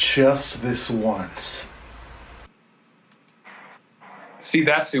just this once. See,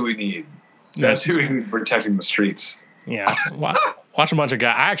 that's who we need. That's who we need protecting the streets. Yeah. Watch a bunch of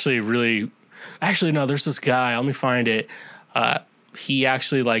guys. No, there's this guy. Let me find it. He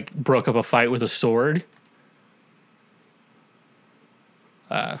actually broke up a fight with a sword.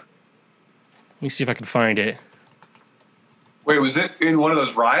 Let me see if I can find it. Wait, was it in one of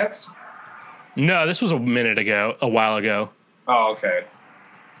those riots? No, this was a while ago. Oh, okay.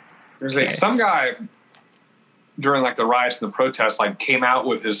 There's some guy during the riots and the protests came out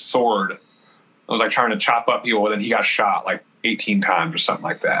with his sword. I was trying to chop up people, and then he got shot 18 times or something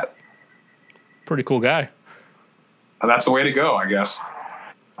like that. Pretty cool guy. And that's the way to go, I guess.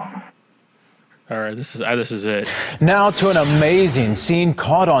 All All right, this is it. Now to an amazing scene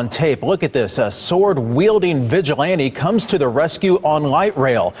caught on tape. Look at this. A sword-wielding vigilante comes to the rescue on light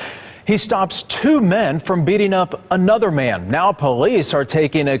rail. He stops two men from beating up another man. Now police are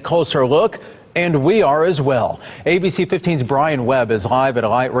taking a closer look, and we are as well. ABC 15's Brian Webb is live at a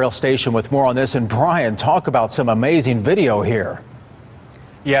light rail station with more on this. And Brian, talk about some amazing video here.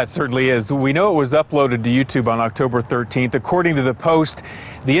 Yeah, it certainly is. We know it was uploaded to YouTube on October 13th. According to the Post,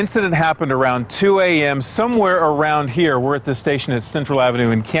 the incident happened around 2 a.m. somewhere around here. We're at the station at Central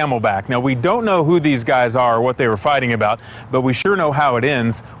Avenue in Camelback. Now, we don't know who these guys are or what they were fighting about, but we sure know how it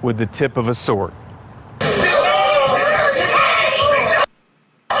ends, with the tip of a sword.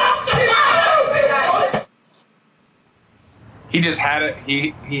 He just had it.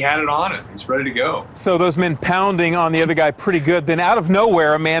 He had it on him. He's ready to go. So those men pounding on the other guy pretty good. Then out of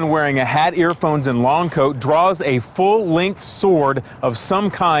nowhere, a man wearing a hat, earphones, and long coat draws a full-length sword of some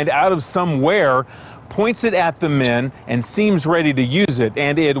kind out of somewhere, points it at the men, and seems ready to use it.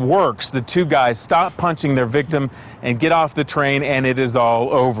 And it works. The two guys stop punching their victim and get off the train, and it is all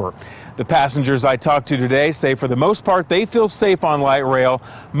over. The passengers I talked to today say for the most part they feel safe on light rail.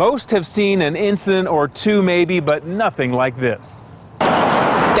 Most have seen an incident or two maybe, but nothing like this.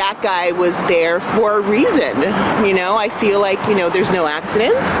 That guy was there for a reason. You know, I feel like, you know, there's no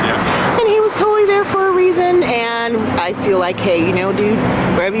accidents. Yeah. And he was totally there for a reason. And I feel like, hey, you know, dude,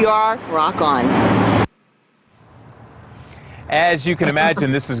 wherever you are, rock on. As you can imagine,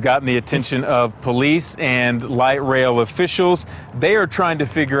 this has gotten the attention of police and light rail officials. They are trying to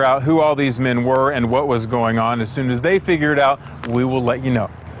figure out who all these men were and what was going on. As soon as they figure it out, we will let you know.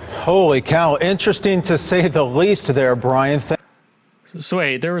 Holy cow. Interesting to say the least there, Brian. So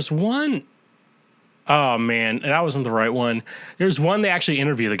wait, there was one. Oh, man, that wasn't the right one. There's one they actually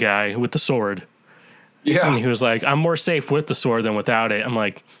interviewed the guy with the sword. Yeah. And he was like, I'm more safe with the sword than without it. I'm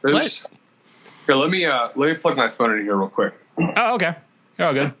like, what? Here, let me plug my phone in here real quick. Oh, okay.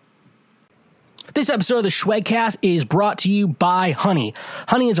 Oh, good. This episode of the Schwegcast is brought to you by Honey.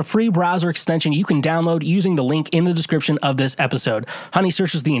 Honey is a free browser extension you can download using the link in the description of this episode. Honey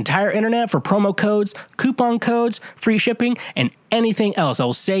searches the entire internet for promo codes, coupon codes, free shipping, and anything else that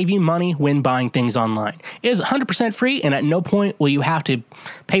will save you money when buying things online. It is 100% free, and at no point will you have to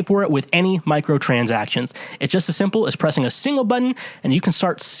pay for it with any microtransactions. It's just as simple as pressing a single button, and you can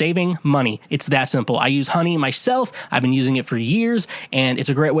start saving money. It's that simple. I use Honey myself. I've been using it for years, and it's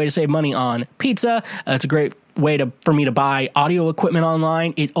a great way to save money on pizza. It's a great way for me to buy audio equipment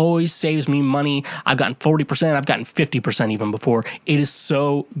online. It always saves me money. I've gotten 40%. I've gotten 50% even before. It is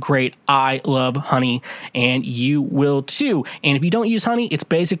so great. I love Honey, and you will too. And if you don't use Honey, it's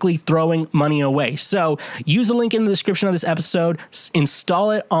basically throwing money away. So use the link in the description of this episode.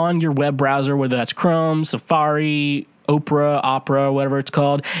 Install it on your web browser, whether that's Chrome, Safari, Opera, whatever it's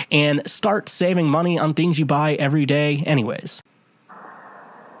called, and start saving money on things you buy every day anyways.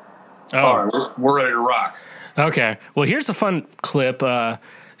 All right, we're ready to rock. Okay. Well, here's a fun clip.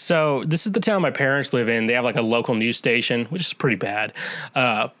 So this is the town my parents live in. They have like a local news station, which is pretty bad.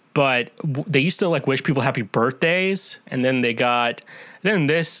 But they used to like wish people happy birthdays, and then then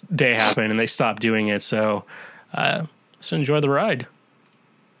this day happened and they stopped doing it. So let's enjoy the ride.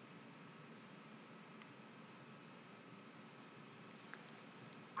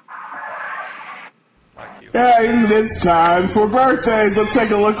 Hey, it's time for birthdays. Let's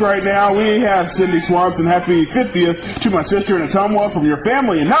take a look right now. We have Cindy Swanson. Happy 50th to my sister in Ottumwa from your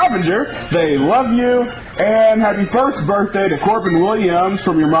family in Novinger. They love you. And happy first birthday to Corbin Williams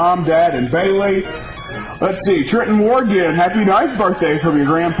from your mom, dad, and Bailey. Let's see, Trenton Morgan. Happy 9th birthday from your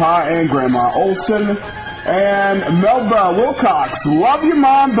grandpa and grandma Olson. And Melba Wilcox. Love you,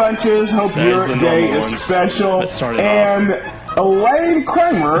 Mom Bunches. Hope your day is special. And Elaine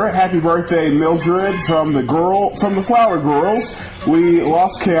Kramer, happy birthday, Mildred, from the Flower Girls. We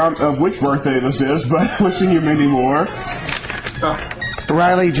lost count of which birthday this is, but wishing you many more.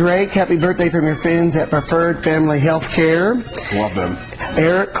 Riley Drake, happy birthday from your friends at Preferred Family Healthcare. Love them.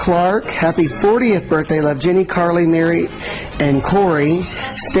 Eric Clark, happy 40th birthday. Love Jenny, Carly, Mary, and Corey.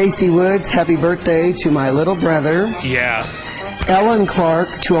 Stacy Woods, happy birthday to my little brother. Yeah. Ellen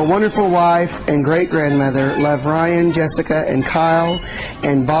Clark, to a wonderful wife and great-grandmother. Love Ryan, Jessica, and Kyle.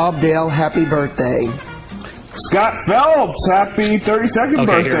 And Bob Dale, happy birthday. Scott Phelps, happy 32nd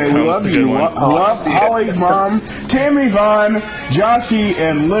birthday. We love you. Love Holly, Mom, Tammy Vaughn, Joshy,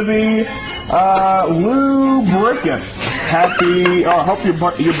 and Libby. Lou Bricken, happy. I hope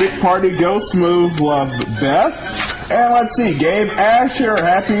your big party goes smooth. Love, Beth. And let's see, Gabe Asher,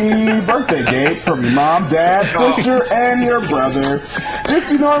 happy birthday, Gabe, from your mom, dad, sister, and your brother.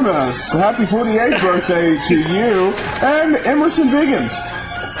 Dixie Normus, happy 48th birthday to you. And Emerson Biggins,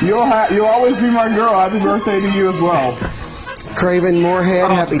 You'll always be my girl. Happy birthday to you as well. Craven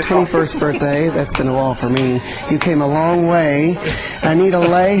Moorhead, happy 21st birthday. That's been a while for me. You came a long way. Anita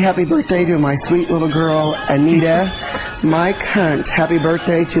Lay, happy birthday to my sweet little girl, Anita. Mike Hunt, happy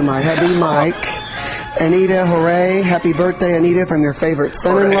birthday to my hubby, Mike. Anita, hooray. Happy birthday, Anita, from your favorite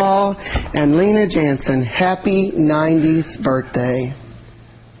son-in-law. And Lena Jansen, happy 90th birthday.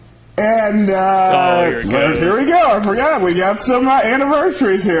 And here we go. I forgot. We got some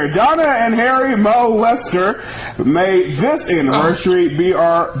anniversaries here. Donna and Harry Mo Lester, may this anniversary be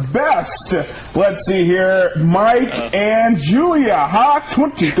our best. Let's see here. Mike and Julia Hawk,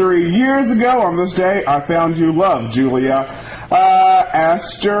 23 years ago on this day, I found you. Love, Julia.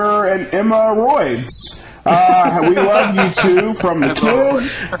 Astor and Emma Royds. We love you too from the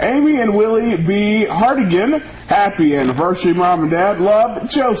kids. Amy and Willie B. Hardigan. Happy anniversary, Mom and Dad. Love,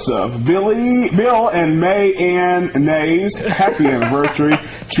 Joseph. Bill and May Ann Nays. Happy anniversary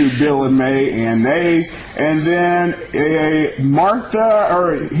to Bill and May Ann Nays. And then Hugh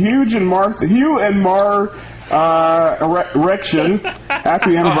and Mar erection.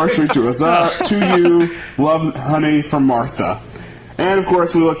 Happy anniversary to us. To you, love, honey, from Martha. And, of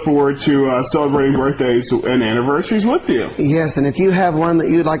course, we look forward to celebrating birthdays and anniversaries with you. Yes, and if you have one that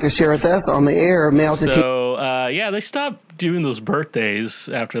you'd like to share with us on the air, mail to... So, they stopped doing those birthdays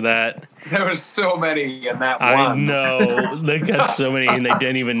after that. There was so many in that one. I know. They got so many, and they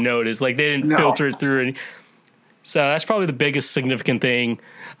didn't even notice. Like, they didn't filter it through. So that's probably the biggest significant thing,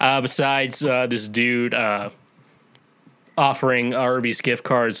 besides this dude offering Arby's gift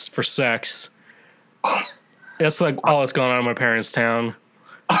cards for sex. That's like all that's going on in my parents' town.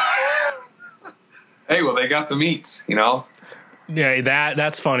 Hey, well, they got the meats, you know? Yeah,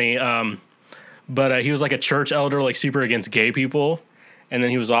 that's funny. But he was like a church elder, like super against gay people. And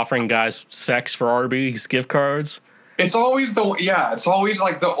then he was offering guys sex for Arby's gift cards. It's always it's always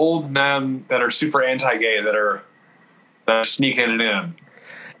like the old men that are super anti-gay that are sneaking it in.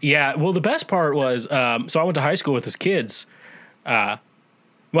 Yeah, well, the best part was, so I went to high school with his kids.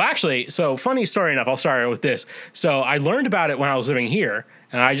 Well, actually, so funny story enough, I'll start with this. So I learned about it when I was living here,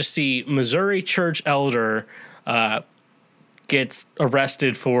 and I just see Missouri church elder gets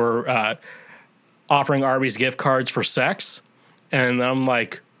arrested for offering Arby's gift cards for sex. And I'm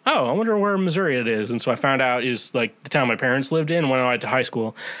like, oh, I wonder where Missouri it is. And so I found out it was like the town my parents lived in when I went to high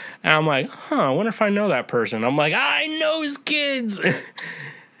school. And I'm like, I wonder if I know that person. I'm like, I know his kids.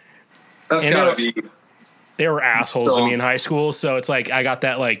 That's gotta be... They were assholes to me in high school, so it's like I got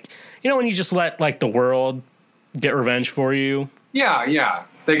that, like, you know, when you just let like the world get revenge for you. Yeah,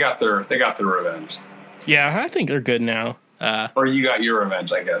 they got their revenge. Yeah, I think they're good now. Or you got your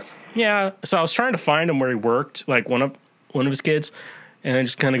revenge, I guess. Yeah, so I was trying to find him where he worked, like one of his kids, and I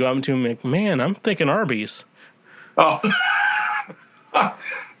just kind of go up to him like, man, I'm thinking Arby's. Oh,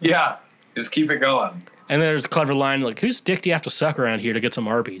 yeah, just keep it going. And then there's a clever line like, whose dick do you have to suck around here to get some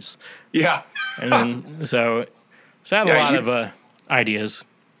Arby's? Yeah. And then, so I had a lot of ideas.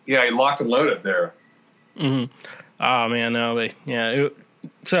 Yeah, you locked and loaded there. Mm-hmm. Oh, man, no.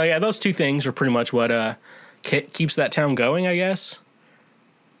 Those two things are pretty much what keeps that town going, I guess.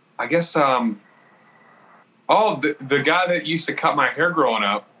 I guess, the guy that used to cut my hair growing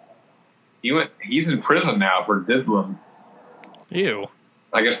up, he's in prison now for diddling. Ew.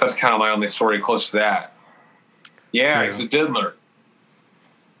 I guess that's kind of my only story close to that. Yeah, true. He's a diddler.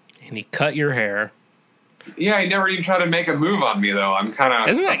 And he cut your hair. Yeah, he never even tried to make a move on me, though. I'm kind of...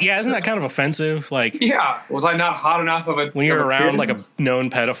 Isn't that kind of offensive? Like, yeah. Was I not hot enough of a... When you're around, like, a known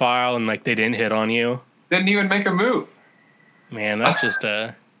pedophile and, like, they didn't hit on you? Didn't even make a move. Man, that's just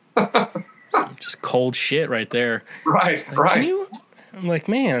just cold shit right there. Right, like, right. I'm like,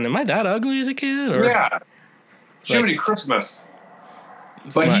 man, am I that ugly as a kid? Or, yeah. Jiminy Christmas.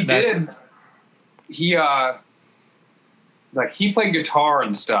 But he did... He played guitar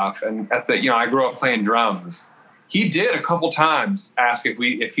and stuff, and I grew up playing drums. He did a couple times ask if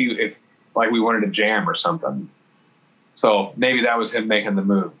we wanted to jam or something. So maybe that was him making the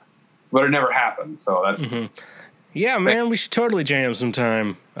move, but it never happened. So that's yeah, man. We should totally jam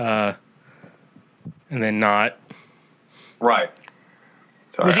sometime, and then not. Right.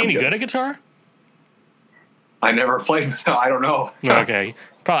 Sorry, was he any good at guitar? I never played, so I don't know. Okay.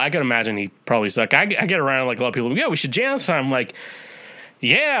 Probably, I could imagine he probably sucked. I get around like a lot of people. Yeah, we should jam sometime. I'm like,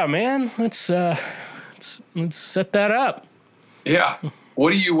 yeah, man, let's set that up. Yeah.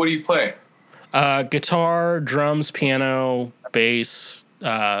 What do you play? Guitar, drums, piano, bass,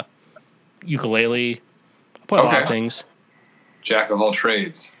 ukulele. I play a lot of things. Jack of all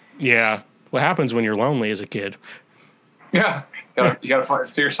trades. Yeah. What happens when you're lonely as a kid? Yeah. You gotta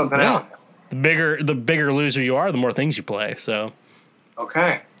figure something out. The bigger loser you are, the more things you play. So.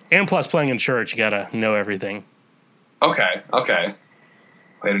 Okay. And plus, playing in church, you gotta know everything. Okay.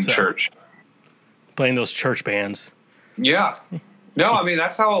 Played in church. Playing those church bands. Yeah. No, I mean,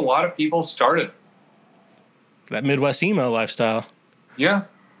 that's how a lot of people started. That Midwest emo lifestyle. Yeah.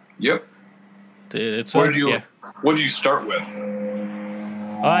 Yep. Dude, what did you start with?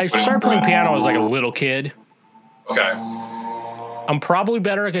 I started playing piano as like a little kid. Okay. I'm probably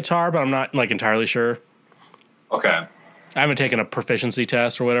better at guitar, but I'm not like entirely sure. Okay. I haven't taken a proficiency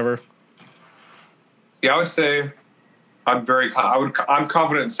test or whatever. Yeah, I would say I'm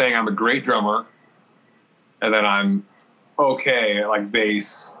confident in saying I'm a great drummer, and then I'm okay at like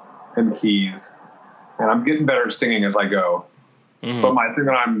bass and keys, and I'm getting better at singing as I go. Mm-hmm. But my thing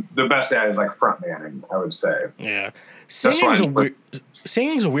that I'm the best at is like front manning, I would say. Yeah. Singing's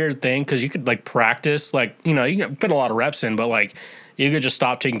a weird thing because you could like practice, like, you know, you can put a lot of reps in, but like you could just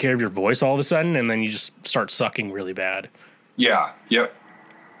stop taking care of your voice all of a sudden and then you just start sucking really bad. Yeah. Yep.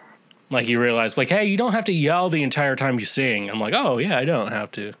 Like you realize, like, hey, you don't have to yell the entire time you sing. I'm like, oh yeah, I don't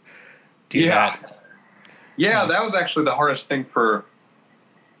have to do that. Yeah, that was actually the hardest thing for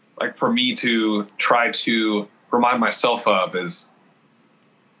me to try to remind myself of is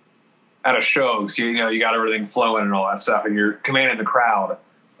at a show, so you know you got everything flowing and all that stuff, and you're commanding the crowd.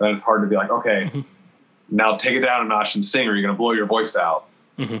 Then it's hard to be like, okay, now take it down a notch and sing, or you're going to blow your voice out.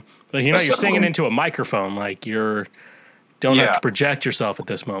 Mm-hmm. But you know, you're singing into a microphone, like don't have to project yourself at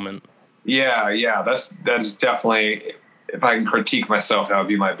this moment. Yeah, that is definitely, if I can critique myself, that would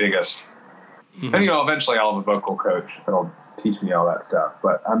be my biggest. Mm-hmm. And you know, eventually I'll have a vocal coach that'll teach me all that stuff.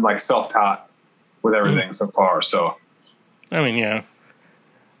 But I'm like self-taught with everything so far. So, I mean, yeah.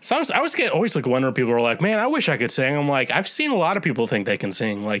 So I always like wonder, people are like, man, I wish I could sing. I'm like, I've seen a lot of people think they can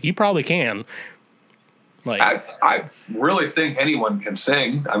sing. Like, you probably can. Like, I really think anyone can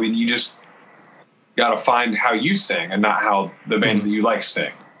sing. I mean, you just got to find how you sing and not how the bands that you like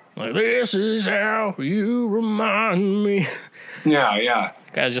sing. Like, this is how you remind me. Yeah.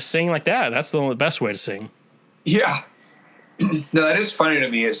 Gotta just sing like that. That's the best way to sing. Yeah. No, that is funny to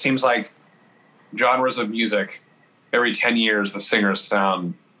me. It seems like genres of music, every 10 years, the singers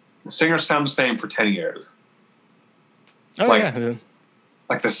sound the same for 10 years. Oh, like, yeah.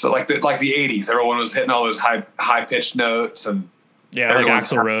 Like the 80s. Everyone was hitting all those high pitched notes and like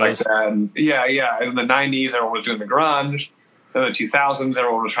Axl Rose. Like that. And yeah. In the 90s, everyone was doing the grunge. In the 2000s,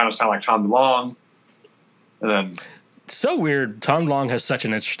 everyone was trying to sound like Tom DeLonge. And then it's so weird. Tom DeLonge has such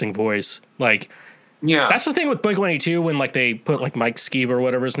an interesting voice. Like, yeah, that's the thing with Blink-182 when like they put like Mike Skiba or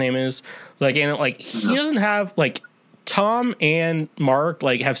whatever his name is. Like, and like he doesn't have like Tom and Mark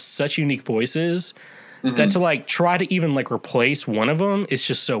like have such unique voices that to like try to even like replace one of them is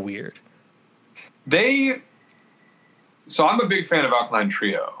just so weird. So I'm a big fan of Alkaline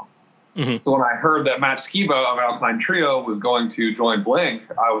Trio. Mm-hmm. So when I heard that Matt Skiba of Alkaline Trio was going to join Blink,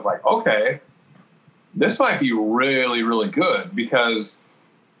 I was like, okay, this might be really, really good because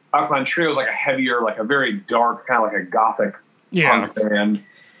Alkaline Trio is like a heavier, like a very dark, kind of like a gothic punk band.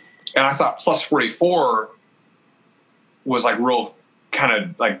 And I thought Plus 44 was like real kind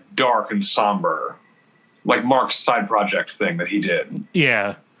of like dark and somber, like Mark's side project thing that he did.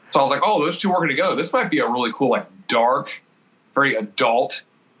 Yeah. So I was like, oh, those two working together, this might be a really cool, like dark, very adult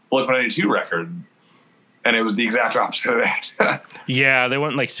Blink-182 record. And it was the exact opposite of that. Yeah, they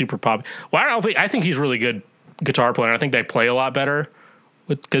went like super pop. Well, I think he's a really good guitar player. I think they play a lot better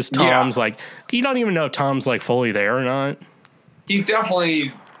because Tom's like, you don't even know if Tom's like fully there or not. He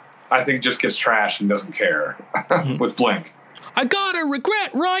definitely, I think, just gets trashed and doesn't care with Blink. I got a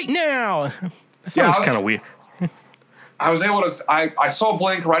regret right now. That sounds kind of weird. I was able to, I saw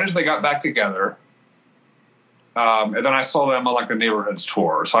Blink right as they got back together. And then I saw them on like the Neighborhoods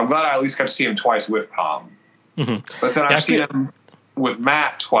tour. So I'm glad I at least got to see him twice with Tom. Mm-hmm. But then I've seen him with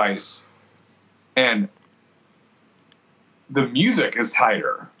Matt twice. And the music is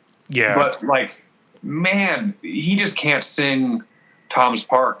tighter. Yeah. But like, man, he just can't sing Tom's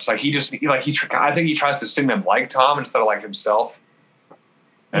parts. Like I think he tries to sing them like Tom instead of like himself.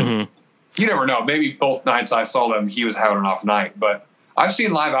 And you never know. Maybe both nights I saw them, he was having an off night. But I've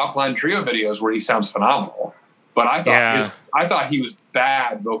seen live Alkaline Trio videos where he sounds phenomenal. But I thought he was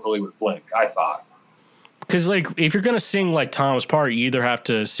bad vocally with Blink. I thought. Because like if you're gonna sing like Tom's part, you either have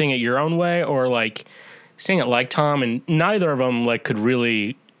to sing it your own way or like sing it like Tom, and neither of them like could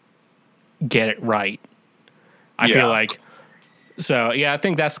really get it right. I feel like. So yeah, I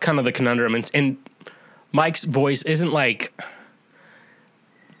think that's kind of the conundrum, and Mike's voice isn't like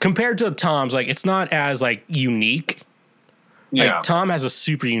compared to Tom's, like it's not as like unique. Yeah, like, Tom has a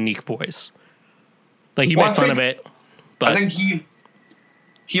super unique voice. Like he made fun of it, but I think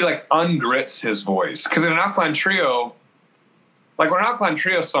he like ungrits his voice because in an Alkaline Trio, like when an Alkaline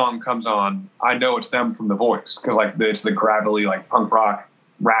Trio song comes on, I know it's them from the voice because like it's the gravelly, like punk rock,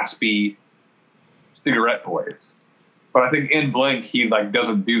 raspy cigarette voice. But I think in Blink he like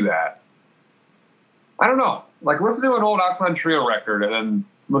doesn't do that. I don't know. Like listen to an old Alkaline Trio record and then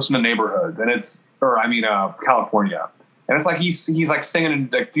listen to Neighborhoods, and it's California, and it's like he's like singing in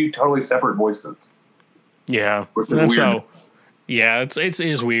like two totally separate voices. Yeah, which is and weird. so yeah, it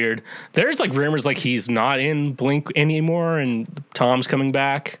is weird. There's like rumors like he's not in Blink anymore, and Tom's coming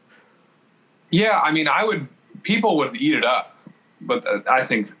back. Yeah, I mean, people would eat it up, but I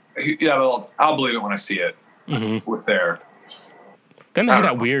think I'll believe it when I see it with their. Then they had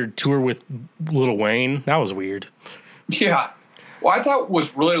that weird tour with Lil Wayne. That was weird. Yeah. Well, I thought what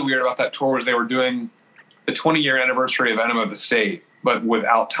was really weird about that tour was they were doing the 20-year anniversary of Enema of the State, but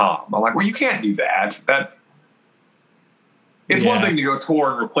without Tom. I'm like, well, you can't do that. It's one thing to go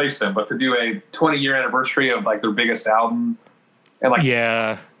tour and replace him, but to do a 20-year anniversary of like their biggest album and like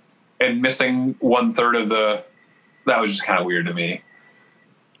and missing 1/3 of that was just kind of weird to me.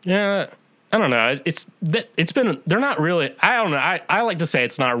 Yeah, I don't know. They're not really. I don't know. I like to say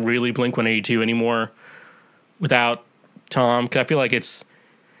it's not really Blink-182 anymore without Tom, because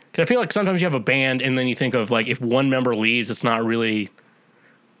I feel like sometimes you have a band and then you think of like if one member leaves, it's not really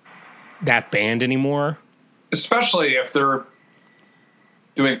that band anymore. Especially if they're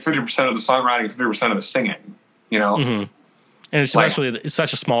doing 50% of the songwriting, 50% of the singing, you know? Mm-hmm. And especially it's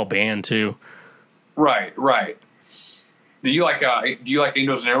such a small band too. Right. Do you like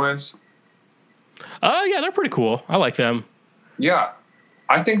Angels and Airwaves? Yeah, they're pretty cool. I like them. Yeah.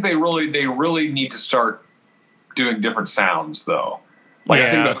 I think they really need to start doing different sounds though. I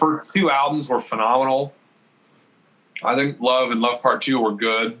think the first 2 albums were phenomenal. I think Love and Love Part 2 were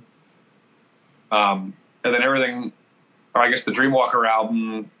good. And then everything, or I guess the Dreamwalker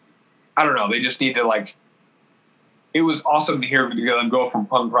album, I don't know. They just need to like, it was awesome to hear them go from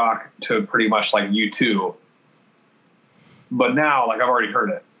punk rock to pretty much like U2. But now, like I've already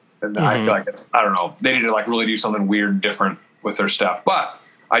heard it. And I feel like I don't know. They need to like really do something weird and different with their stuff. But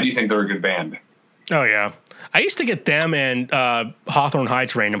I do think they're a good band. Oh yeah. I used to get them and Hawthorne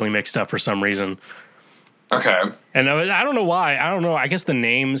Heights randomly mixed up for some reason. Okay. And I don't know why. I don't know. I guess the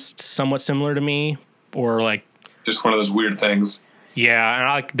name's somewhat similar to me, or like just one of those weird things.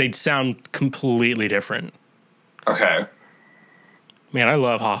 Yeah, and they'd sound completely different. Okay. Man, I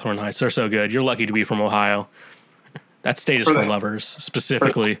love Hawthorne Heights. They're so good. You're lucky to be from Ohio. That state is for lovers,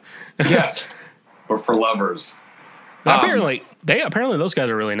 specifically. Yes, or for lovers. Apparently those guys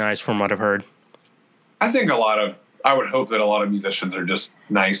are really nice, from what I've heard. I think I would hope that a lot of musicians are just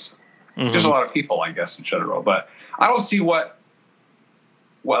nice. Just a lot of people, I guess, in general. But I don't see what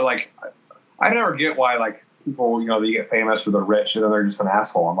like, I never get why, like, people, they get famous or they're rich and then they're just an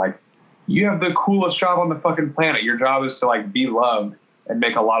asshole. I'm like, you have the coolest job on the fucking planet. Your job is to, like, be loved and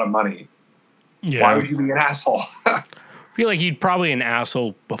make a lot of money. Yeah. Why would you be an asshole? I feel like you'd probably an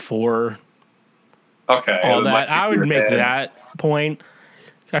asshole before all that. I would make that point.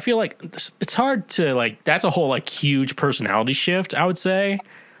 I feel like it's hard to, like, that's a whole, like, huge personality shift, I would say.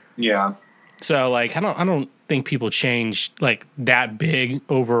 Yeah. So, like, I don't think people change, like, that big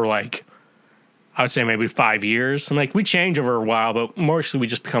over, like, I would say maybe 5 years. And, like, we change over a while, but mostly we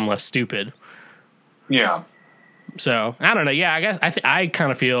just become less stupid. Yeah. So, I don't know. Yeah, I guess I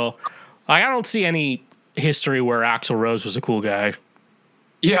kind of feel like I don't see any history where Axl Rose was a cool guy.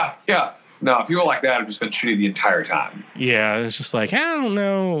 Yeah. No, people like that have just been shitty the entire time. Yeah, it's just like, I don't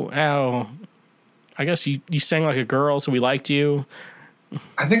know how. I guess you sang like a girl, so we liked you.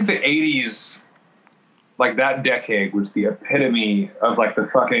 I think the 80s, like that decade, was the epitome of like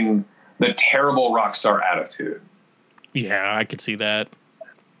the terrible rock star attitude. Yeah, I could see that.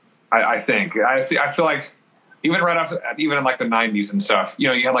 I think. I feel like even right after, even in like the 90s and stuff,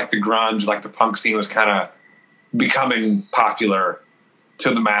 you had like the grunge, like the punk scene was kind of becoming popular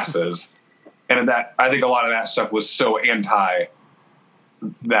to the masses. And that, I think a lot of that stuff was so anti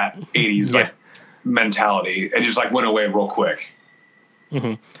that 80s like mentality. It just like went away real quick.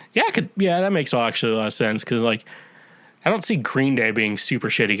 Mm-hmm. Yeah, that makes actually a lot of sense, because like I don't see Green Day being super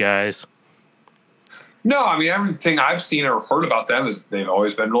shitty guys. No, I mean, everything I've seen or heard about them is they've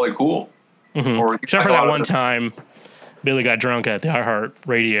always been really cool. Mm-hmm. Except for that one time Billy got drunk at the iHeart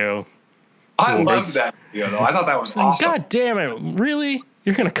Radio. I loved that video, though. I thought that was awesome. God damn it! Really?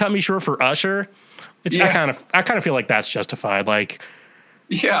 You're gonna cut me short for Usher? I kind of feel like that's justified. Like,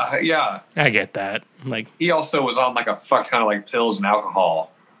 yeah, I get that. Like, he also was on like a fuck ton of like pills and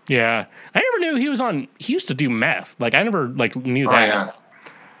alcohol. Yeah, I never knew he was on. He used to do meth. Like, I never like knew that. Yeah.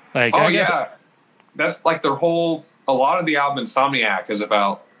 Like, I guess that's like their whole. A lot of the album Insomniac is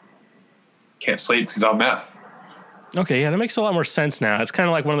about can't sleep because he's on meth. Okay, yeah, that makes a lot more sense now. It's kind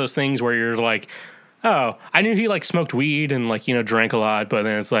of like one of those things where you're like, oh, I knew he like smoked weed and like, drank a lot, but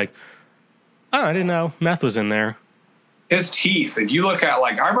then it's like, oh, I didn't know meth was in there. His teeth, if you look at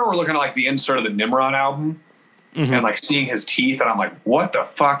like, I remember looking at like the insert of the Nimrod album and like seeing his teeth, and I'm like, what the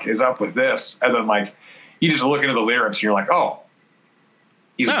fuck is up with this? And then like, you just look into the lyrics and you're like, oh,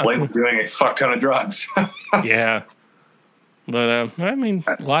 he's blatantly doing a fuck ton of drugs. Yeah. But, I mean,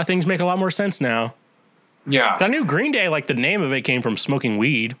 a lot of things make a lot more sense now. Yeah. I knew Green Day, like the name of it came from smoking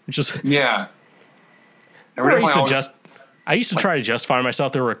weed, which is... Yeah. I used to try to justify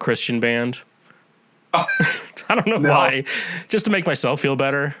myself they were a Christian band. I don't know why. Just to make myself feel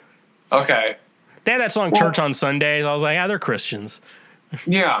better. Okay. They had that song Church on Sundays. I was like, they're Christians.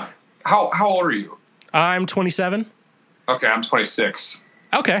 Yeah. How old are you? I'm 27. Okay, I'm 26.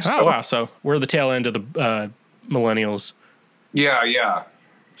 Okay. Oh, wow. So we're the tail end of the millennials. Yeah.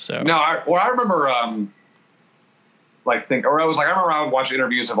 So no, I remember I remember I would watch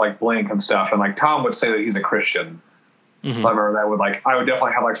interviews of like Blink and stuff, and like Tom would say that he's a Christian. So I remember that I would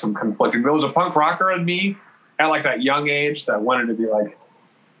definitely have like some conflicting. There was a punk rocker in me at like that young age that wanted to be like,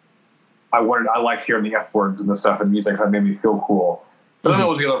 I like hearing the F words and the stuff in music that made me feel cool. But then there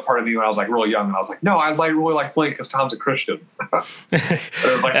was the other part of me when I was like really young, and I was like, no, I really like Blink because Tom's a Christian. But it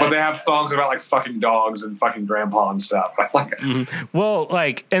was like, but they have songs about like fucking dogs and fucking grandpa and stuff. I like it. Well,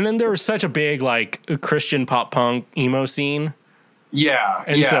 like, and then there was such a big like Christian pop punk emo scene. Yeah.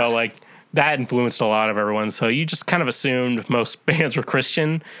 And so like that influenced a lot of everyone. So you just kind of assumed most bands were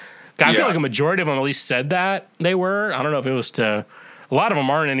Christian. I feel like a majority of them at least said that they were. I don't know if it was to, a lot of them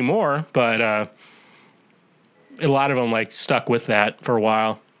aren't anymore, but a lot of them like stuck with that for a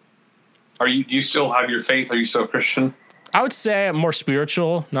while. Do you still have your faith? Are you still Christian? I would say I'm more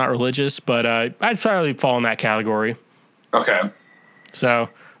spiritual, not religious, but I'd probably fall in that category. Okay. So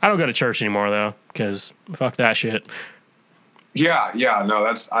I don't go to church anymore though, because fuck that shit. Yeah.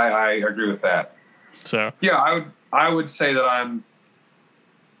 No, I agree with that. So yeah, I would say that I'm.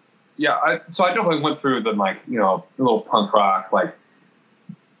 Yeah, so I definitely went through the like a little punk rock like.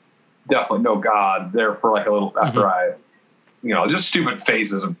 Definitely no God there for like a little after I, just stupid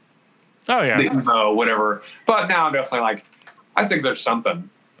phases of whatever. But now I'm definitely like, I think there's something,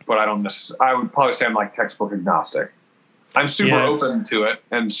 but I don't necessarily. I would probably say I'm like textbook agnostic. I'm super open to it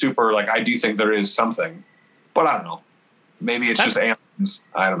and super like I do think there is something, but I don't know. Maybe it's just aliens.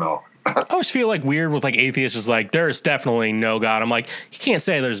 I don't know. I always feel like weird with like atheists is like there is definitely no God. I'm like you can't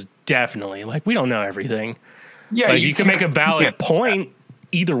say there's definitely like we don't know everything. Yeah, like, you can make a valid point.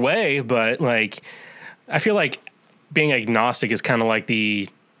 Either way, but like I feel like being agnostic is kind of like the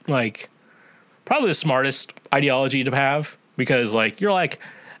probably the smartest ideology to have because like you're like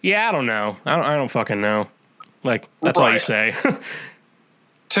I don't know I don't fucking know like that's all you say.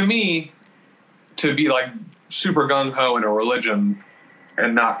 To me, to be like super gung-ho in a religion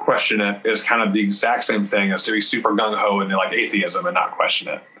and not question it is kind of the exact same thing as to be super gung-ho in like atheism and not question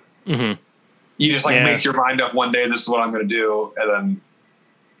it. You just like make your mind up one day, this is what I'm going to do, and then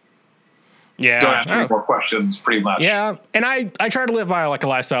don't ask any more questions, pretty much. Yeah, and I try to live by like a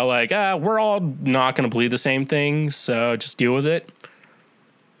lifestyle like we're all not going to believe the same things, so just deal with it.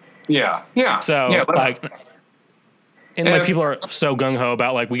 Yeah. So like people are so gung ho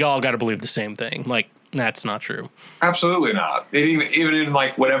about like we all got to believe the same thing. Like that's not true. Absolutely not. Even in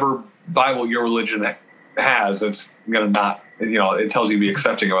like whatever Bible your religion has, it's gonna not. It tells you to be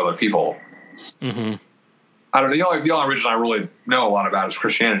accepting of other people. I don't know. The only religion I really know a lot about is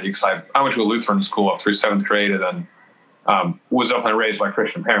Christianity because I went to a Lutheran school up through 7th grade and then was definitely raised by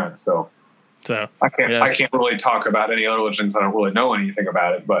Christian parents. So I can't really talk about any other religions. I don't really know anything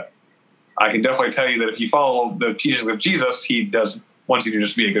about it, but I can definitely tell you that if you follow the teachings of Jesus, he wants you to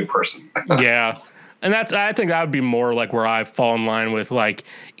just be a good person. Yeah. And I think that would be more like where I fall in line with like,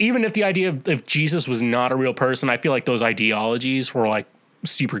 even if the idea of if Jesus was not a real person, I feel like those ideologies were like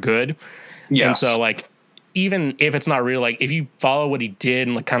super good. Yes. And so like, even if it's not real, like if you follow what he did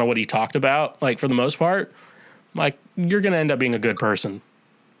and like kind of what he talked about, like for the most part, like you're going to end up being a good person.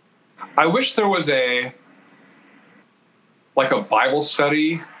 I wish there was a Bible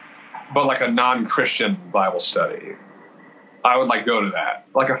study, but like a non-Christian Bible study. I would like go to that,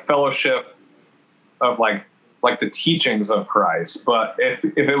 like a fellowship of like the teachings of Christ. But if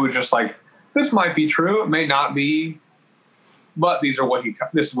it was just like, this might be true, it may not be, but this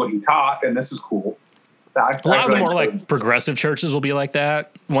is what he taught, and this is cool. A lot of the more like progressive churches will be like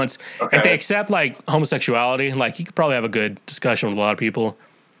that. If they accept like homosexuality, like you could probably have a good discussion with a lot of people.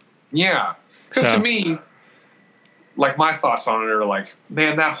 Yeah, because to me, like my thoughts on it are like,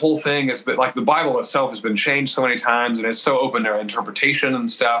 man, that whole thing has been like the Bible itself has been changed so many times, and it's so open to interpretation and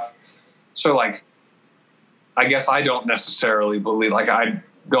stuff. So like, I guess I don't necessarily believe, like, I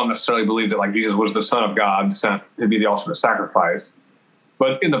don't necessarily believe that, like, Jesus was the Son of God sent to be the ultimate sacrifice.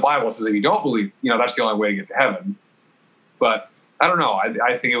 But in the Bible, it says if you don't believe, that's the only way to get to heaven. But I don't know.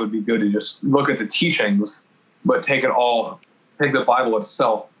 I think it would be good to just look at the teachings, but take the Bible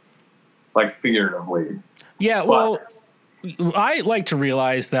itself, like, figuratively. Yeah, well, I like to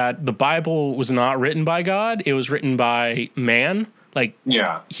realize that the Bible was not written by God. It was written by man, like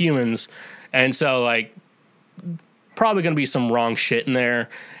humans. And so, like, probably going to be some wrong shit in there.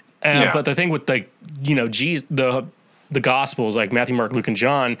 But the thing with, like, the Gospels, like Matthew, Mark, Luke, and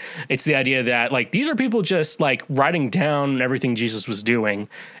John, it's the idea that, like, these are people just, like, writing down everything Jesus was doing.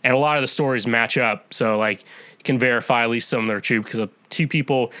 And a lot of the stories match up. So, like, you can verify at least some of them are true because of two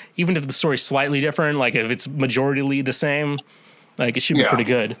people, even if the story's slightly different, like, if it's majority the same, like, it should be pretty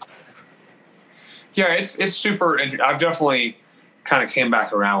good. Yeah, it's super. I've definitely kind of came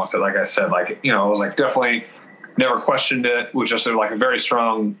back around with it. Like I said, like, I was like, definitely never questioned it. Was just like a very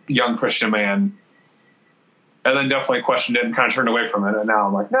strong young Christian man. And then definitely questioned it and kind of turned away from it. And now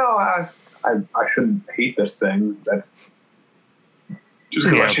I'm like, no, I shouldn't hate this thing. That's just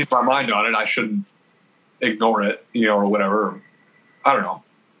because I changed my mind on it, I shouldn't ignore it, or whatever. I don't know.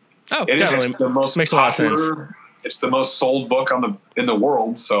 Oh, definitely. It's the most makes popular, a lot of sense. It's the most sold book in the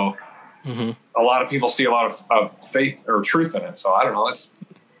world. So a lot of people see a lot of faith or truth in it. So I don't know.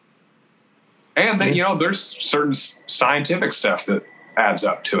 And then, there's certain scientific stuff that adds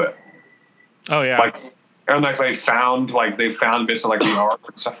up to it. Oh yeah. And like they found bits of like the ark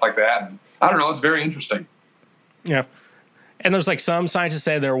and stuff like that. And I don't know. It's very interesting. Yeah. And there's like some scientists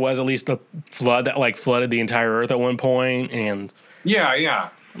say there was at least a flood that like flooded the entire earth at one point, and yeah,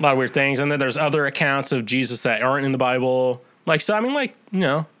 a lot of weird things. And then there's other accounts of Jesus that aren't in the Bible. Like, so I mean, like,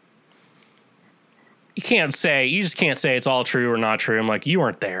 you just can't say it's all true or not true. I'm like, you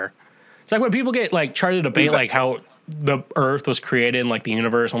weren't there. It's like when people get like try to debate like how the earth was created and like the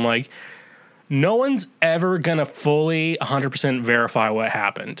universe. I'm like, no one's ever gonna fully 100% verify what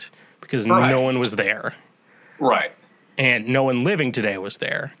happened because no one was there. Right. And no one living today was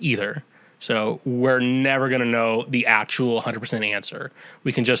there either. So we're never going to know the actual 100% answer.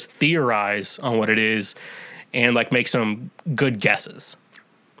 We can just theorize on what it is and like make some good guesses.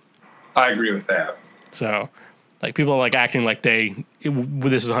 I agree with that. So like people are like acting like this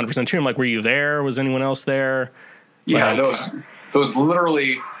is 100% true. I'm like, were you there? Was anyone else there? Yeah, like, those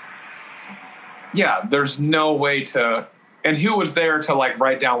literally, there's no way to, and who was there to like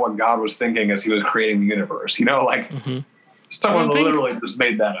write down what God was thinking as he was creating the universe, someone literally just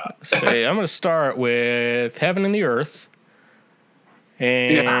made that up. Say, I'm going to start with heaven and the earth.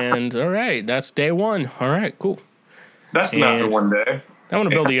 And all right, that's day one. All right, cool. That's enough for one day. I want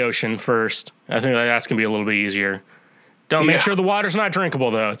to build the ocean first. I think that's going to be a little bit easier. Don't make sure the water's not drinkable,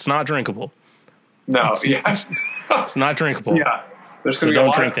 though. It's not drinkable. No, it's not drinkable. Yeah. There's going to be a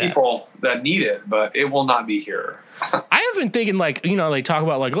lot of people that need it, but it will not be here. I have been thinking, like, they talk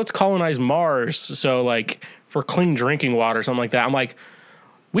about, like, let's colonize Mars. So, like, for clean drinking water or something like that. I'm like,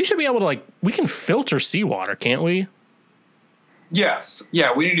 we should be able to, like, we can filter seawater, can't we? Yes.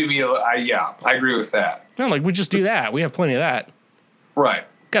 Yeah, we need to be, I agree with that. No, like, we just do that. We have plenty of that. Right.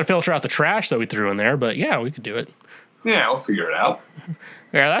 Got to filter out the trash that we threw in there, but yeah, we could do it. Yeah, we'll figure it out.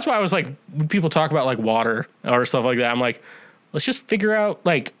 Yeah, that's why I was like, when people talk about, like, water or stuff like that, I'm like, let's just figure out,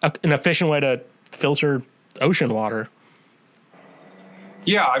 like, an efficient way to filter ocean water.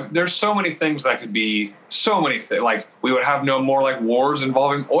 Yeah, there's so many things that could be, like, we would have no more, like, wars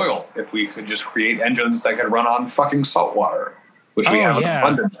involving oil if we could just create engines that could run on fucking salt water, which we have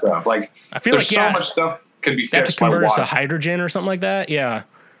abundance of. Like, I feel there's so much stuff could be fixed by water. To convert to hydrogen or something like that, yeah.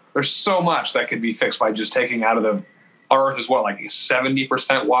 There's so much that could be fixed by just taking out of the Earth is what, like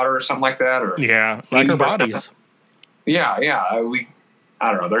 70% water or something like that? Or like our bodies. Yeah.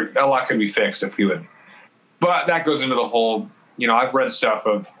 I don't know. A lot could be fixed if we would. But that goes into the whole, I've read stuff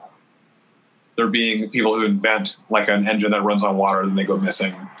of there being people who invent like an engine that runs on water and they go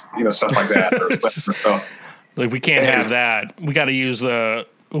missing, stuff like that. Like we can't have that. We got to use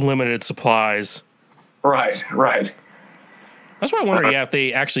limited supplies. Right. That's why I wonder if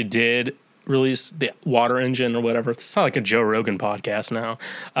they actually did release the water engine or whatever. It's not like a Joe Rogan podcast now.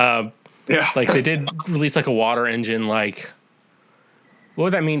 Like they did release like a water engine, like what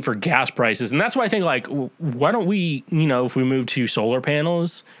would that mean for gas prices? And that's why I think like, why don't we, if we move to solar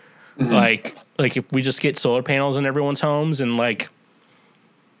panels, like if we just get solar panels in everyone's homes and like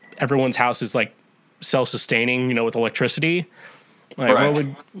everyone's house is like self-sustaining, with electricity,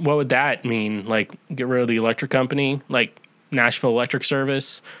 like what would that mean? Like get rid of the electric company, like Nashville Electric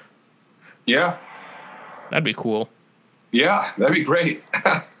Service. Yeah. That'd be cool. Yeah, that'd be great.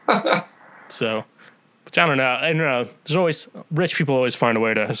 So Which I don't know. I don't know. There's always rich people always find a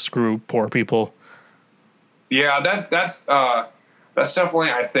way to screw poor people. Yeah, that's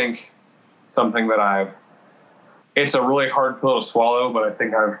definitely, I think, something that it's a really hard pill to swallow, but I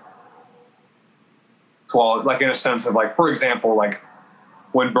think I've swallowed, like, in a sense of, like, for example, like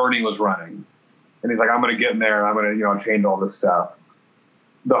when Bernie was running and he's like, I'm going to get in there and I'm going to, change all this stuff.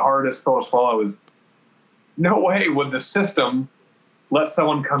 The hardest pill to swallow is no way would the system let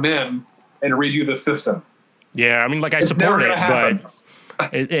someone come in and redo the system. Yeah, I mean, like, I support it,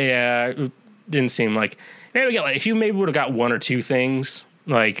 but it didn't seem like maybe if you maybe would have got one or two things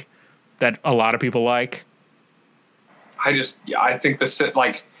like that a lot of people like. I think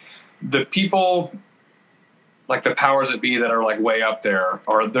the people, like the powers that be that are like way up there,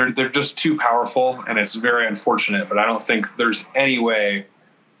 they're just too powerful, and it's very unfortunate. But I don't think there's any way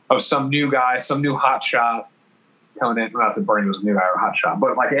of some new guy, some new hot shot coming in. Not that Bernie was a new guy or a hot shot,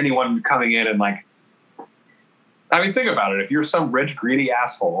 but like anyone coming in and like, I mean, think about it. If you're some rich, greedy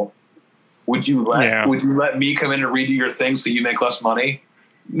asshole, would you let me come in and redo your thing so you make less money?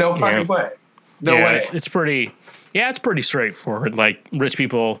 No fucking way. No way. It's pretty straightforward. Like, rich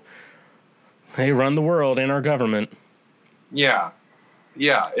people, they run the world in our government. Yeah.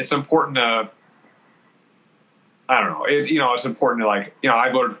 It's important to, I don't know. It's important to, like, I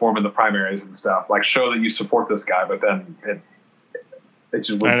voted for him in the primaries and stuff. Like, show that you support this guy, but then it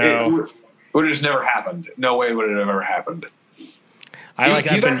just would have just never happened. No way would it have ever happened. He's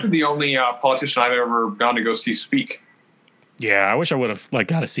actually the only politician I've ever gone to go see speak. Yeah, I wish I would have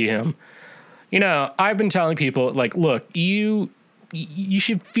got to see him. I've been telling people, like, look, you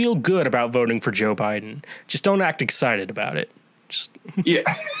should feel good about voting for Joe Biden. Just don't act excited about it. Yeah.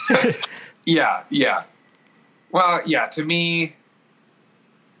 Yeah. Well, yeah, to me,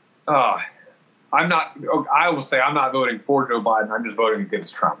 I will say I'm not voting for Joe Biden. I'm just voting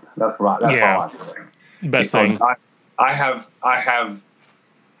against Trump. That's all I'm saying. Best thing.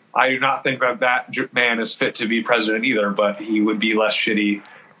 I do not think that man is fit to be president either, but he would be less shitty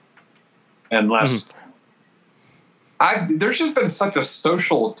and less. There's just been such a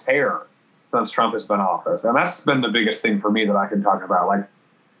social tear since Trump has been in office, and that's been the biggest thing for me that I can talk about. Like,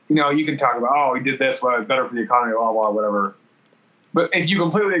 you can talk about, oh, he did this, well, it's better for the economy, blah, blah, whatever. But if you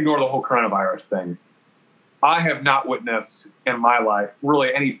completely ignore the whole coronavirus thing, I have not witnessed in my life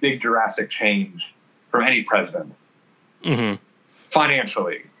really any big drastic change from any president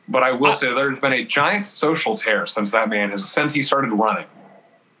financially. But I will say there's been a giant social tear since he started running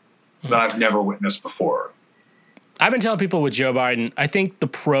that I've never witnessed before. I've been telling people with Joe Biden, I think the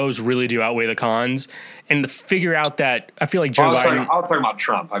pros really do outweigh the cons, and to figure out that I feel like Joe Biden. I was talking about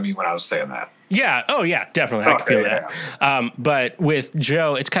Trump. I mean, when I was saying that. Yeah. Oh, yeah. Definitely. I can feel that. Yeah. But with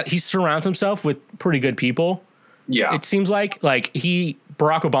Joe, he surrounds himself with pretty good people. Yeah. It seems like Barack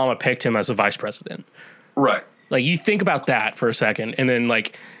Obama picked him as a vice president. Right. Like, you think about that for a second, and then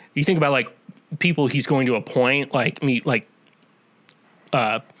like you think about like people he's going to appoint, like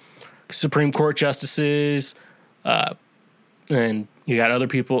Supreme Court justices. And you got other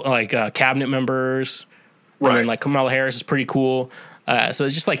people like cabinet members, and then like Kamala Harris is pretty cool. So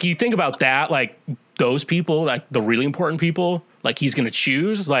it's just like you think about that, like those people, like the really important people, like he's gonna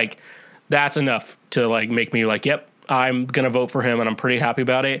choose, like that's enough to like make me like, yep, I'm gonna vote for him, and I'm pretty happy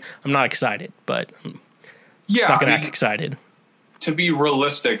about it. I'm not excited, but I'm just not gonna act excited. To be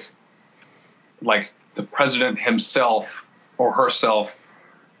realistic, like the president himself or herself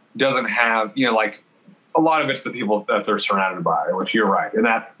doesn't have, like. A lot of it's the people that they're surrounded by, which you're right. And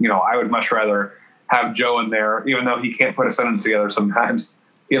that, I would much rather have Joe in there, even though he can't put a sentence together sometimes.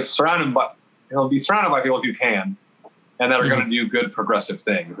 He'll be surrounded by people who can, and that are going to do good progressive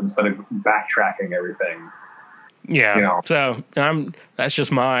things instead of backtracking everything. Yeah. So that's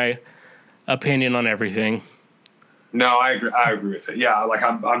just my opinion on everything. No, I agree with it. Yeah. Like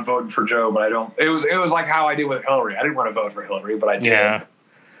I'm voting for Joe, but I don't, it was like how I did with Hillary. I didn't want to vote for Hillary, but I did. Yeah.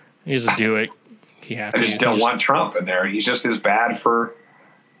 You just do it. I just don't want Trump in there. He's just as bad for,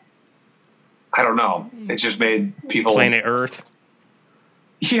 I don't know. It just made people. Planet Earth.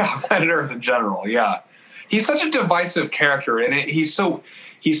 Yeah, planet Earth in general. Yeah. He's such a divisive character, and he's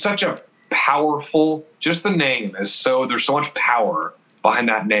such a powerful, just the name is there's so much power behind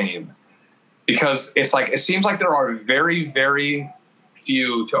that name. Because it's like, it seems like there are very, very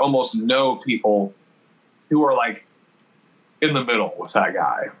few to almost no people who are like, in the middle with that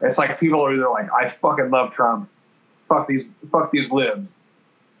guy. It's like people are either like, I fucking love Trump, fuck these libs,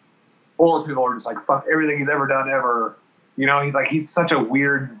 or people are just like, fuck everything he's ever done ever. He's such a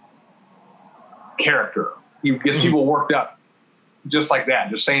weird character. He gets people worked up just like that.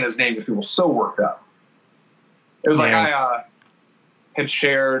 Just saying his name gets people so worked up. It was like I had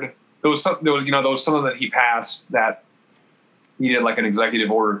shared was something that he passed that he did like an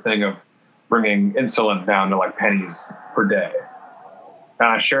executive order thing of bringing insulin down to like pennies per day. And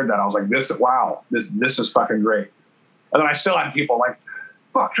I shared that. I was like, this is fucking great. And then I still had people like,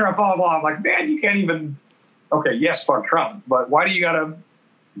 fuck Trump, blah, blah. I'm like, man, you can't even, okay, yes, fuck Trump, but why do you gotta,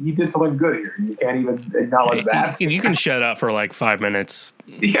 he did something good here. You can't even acknowledge that. You can shut up for like 5 minutes.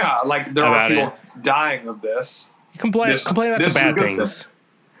 Yeah, like there are people dying of this. You complain about the bad things.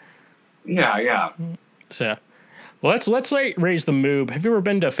 Yeah. So, well, let's raise the moob. Have you ever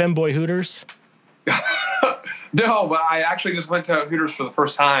been to Femboy Hooters? No, but I actually just went to Hooters for the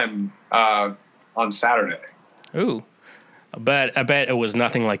first time on Saturday. Ooh, I bet it was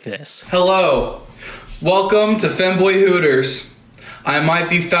nothing like this. Hello, welcome to Femboy Hooters. I might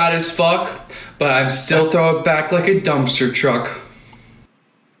be fat as fuck, but I still throw it back like a dumpster truck.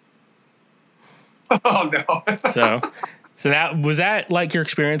 Oh no! So that was like your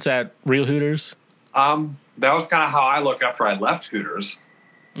experience at real Hooters? That was kind of how I looked after I left Hooters.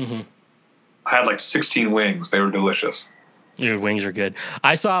 Mm-hmm. I had like 16 wings. They were delicious. Your wings are good.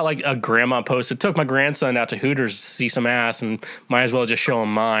 I saw like a grandma post. It took my grandson out to Hooters to see some ass, and might as well just show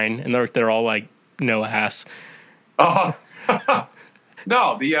him mine. And they're all like no ass. Oh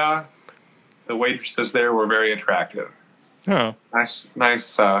no, the waitresses there were very attractive. Oh, nice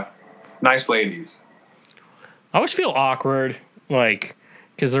ladies. I always feel awkward, like,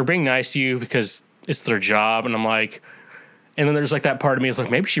 because they're being nice to you because it's their job, and I'm like, and then there's like that part of me is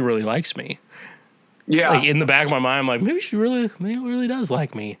like, maybe she really likes me. Yeah. Like in the back of my mind, I'm like, maybe she really does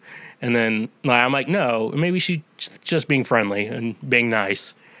like me. And then I'm like, no, maybe she's just being friendly and being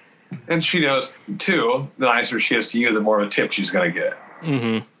nice. And she knows too, the nicer she is to you, the more of a tip she's gonna get.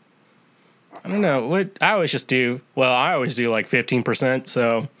 Mm-hmm. I don't know what I always just do. Well, I always do like 15%.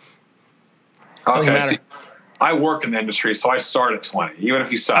 So okay. See, I work in the industry, so I start at 20. Even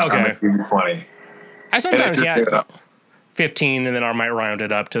if you suck, I'm gonna give you 20. I sometimes 15, and then I might round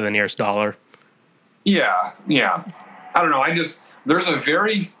it up to the nearest dollar. Yeah. I don't know. There's a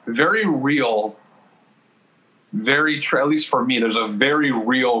very, very real, at least for me, there's a very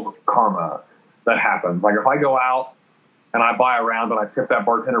real karma that happens. Like if I go out and I buy a round and I tip that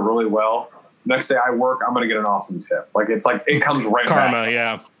bartender really well, next day I work, I'm going to get an awesome tip. Like it's like, it comes right back. Karma,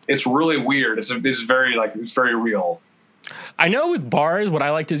 yeah. It's really weird. It's very real. I know with bars, what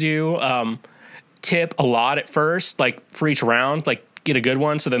I like to do, tip a lot at first, like for each round, like get a good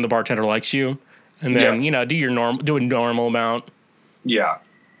one. So then the bartender likes you. And then, do a normal amount. Yeah.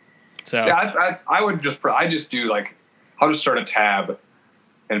 So I just do like, I'll just start a tab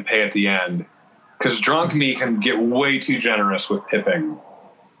and pay at the end. Cause drunk me can get way too generous with tipping.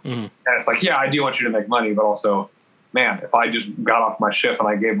 Mm-hmm. And it's like, yeah, I do want you to make money, but also, man, if I just got off my shift and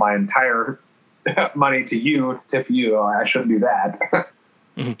I gave my entire money to you to tip you, I shouldn't do that.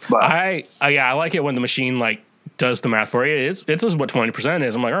 Mm-hmm. But I like it when the machine like does the math for you. It is what 20%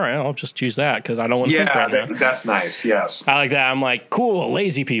 is. I'm like, all right, I'll just choose that because I don't want to think right now. That's nice. Yes, I like that. I'm like, cool,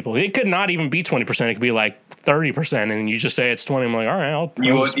 lazy people. It could not even be 20%. It could be like 30%, and you just say it's 20. I'm like, all right, I'll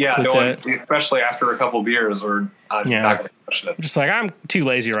especially after a couple beers or not gonna touch it. I'm just like, I'm too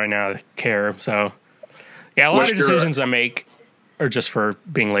lazy right now to care. So yeah, a lot of decisions I make are just for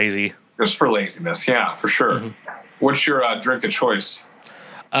being lazy. Just for laziness, yeah, for sure. Mm-hmm. What's your drink of choice?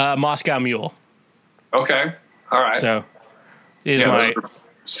 Moscow Mule. Okay. All right. So is my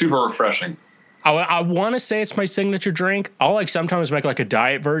super refreshing. I want to say it's my signature drink. I'll like sometimes make like a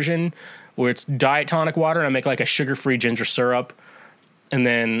diet version where it's diet tonic water and I make like a sugar-free ginger syrup and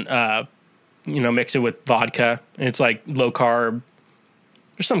then mix it with vodka. And it's like low carb.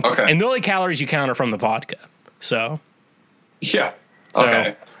 There's some and the only calories you count are from the vodka. So yeah.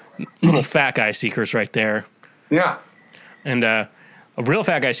 Okay. Little fat guy secrets right there. Yeah. And a real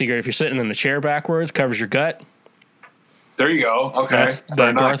fat guy secret, if you're sitting in the chair backwards, covers your gut. There you go. Okay. That's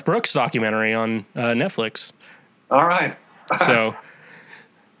the Garth Brooks documentary on Netflix. All right. So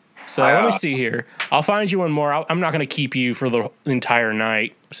let me see here. I'll find you one more. I'm not going to keep you for the entire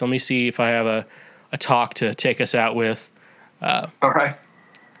night. So let me see if I have a talk to take us out with. All right.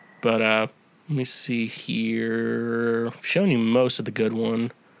 But let me see here. I've shown you most of the good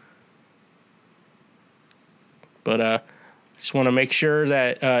one. But just want to make sure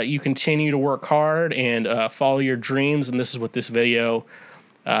that you continue to work hard and follow your dreams, and this is what this video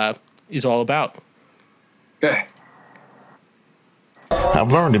is all about. Okay.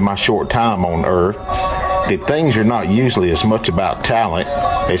 I've learned in my short time on Earth that things are not usually as much about talent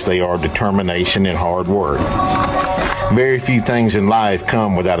as they are determination and hard work. Very few things in life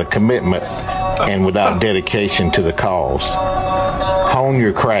come without a commitment and without dedication to the cause. Hone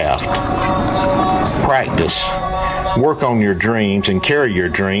your craft. Practice. Work on your dreams and carry your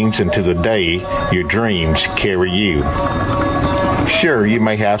dreams into the day your dreams carry you. Sure, you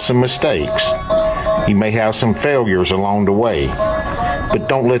may have some mistakes. You may have some failures along the way, but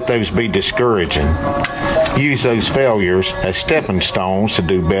don't let those be discouraging. Use those failures as stepping stones to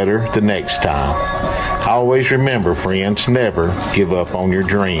do better the next time. Always remember, friends, never give up on your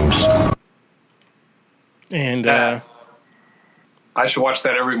dreams. And I should watch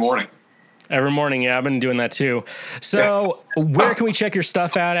that every morning. Every morning, yeah, I've been doing that too. So where can we check your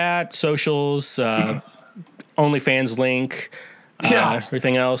stuff at? Socials, OnlyFans link,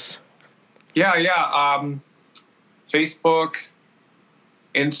 everything else? Yeah. Facebook,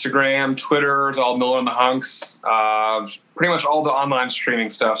 Instagram, Twitter, it's all Miller and the Hunks. Pretty much all the online streaming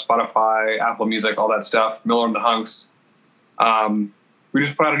stuff, Spotify, Apple Music, all that stuff, Miller and the Hunks. We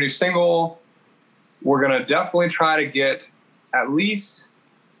just put out a new single. We're going to definitely try to get at least,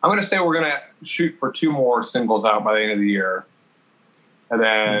 I'm going to say we're going to shoot for 2 more singles out by the end of the year. And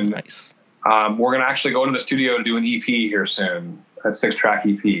then we're going to actually go into the studio to do an EP here soon, a 6-track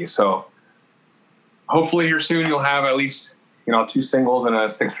EP. So hopefully here soon you'll have at least, 2 singles and a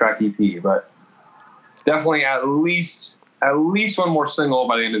 6-track EP, but definitely at least 1 more single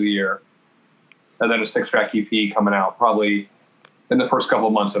by the end of the year. And then a 6-track EP coming out probably in the first couple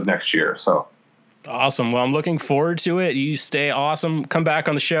of months of next year. So awesome. Well, I'm looking forward to it. You stay awesome. Come back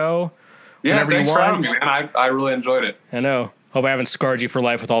on the show. Yeah, thanks for having me, man. I really enjoyed it. I know. Hope I haven't scarred you for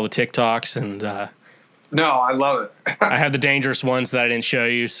life with all the TikToks. And no, I love it. I have the dangerous ones that I didn't show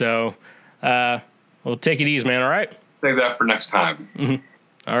you. So we'll take it easy, man. All right? Save that for next time. Mm-hmm.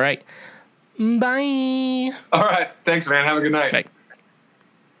 All right. Bye. All right. Thanks, man. Have a good night. Bye.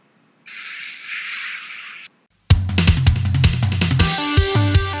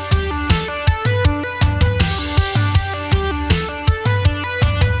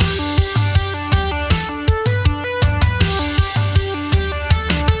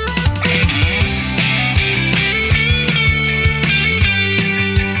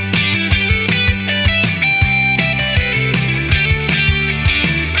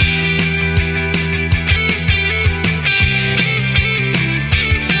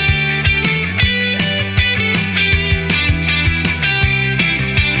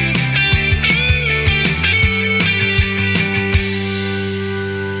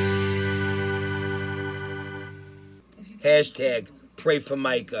 Hashtag pray for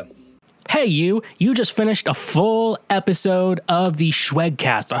Micah. Hey, you just finished a full episode of the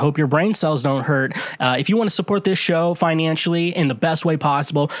Schwegcast. I hope your brain cells don't hurt. If you want to support this show financially in the best way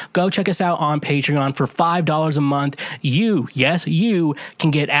possible, go check us out on Patreon for $5 a month. You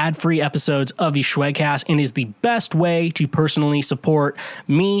can get ad-free episodes of the Schwegcast and is the best way to personally support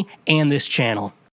me and this channel.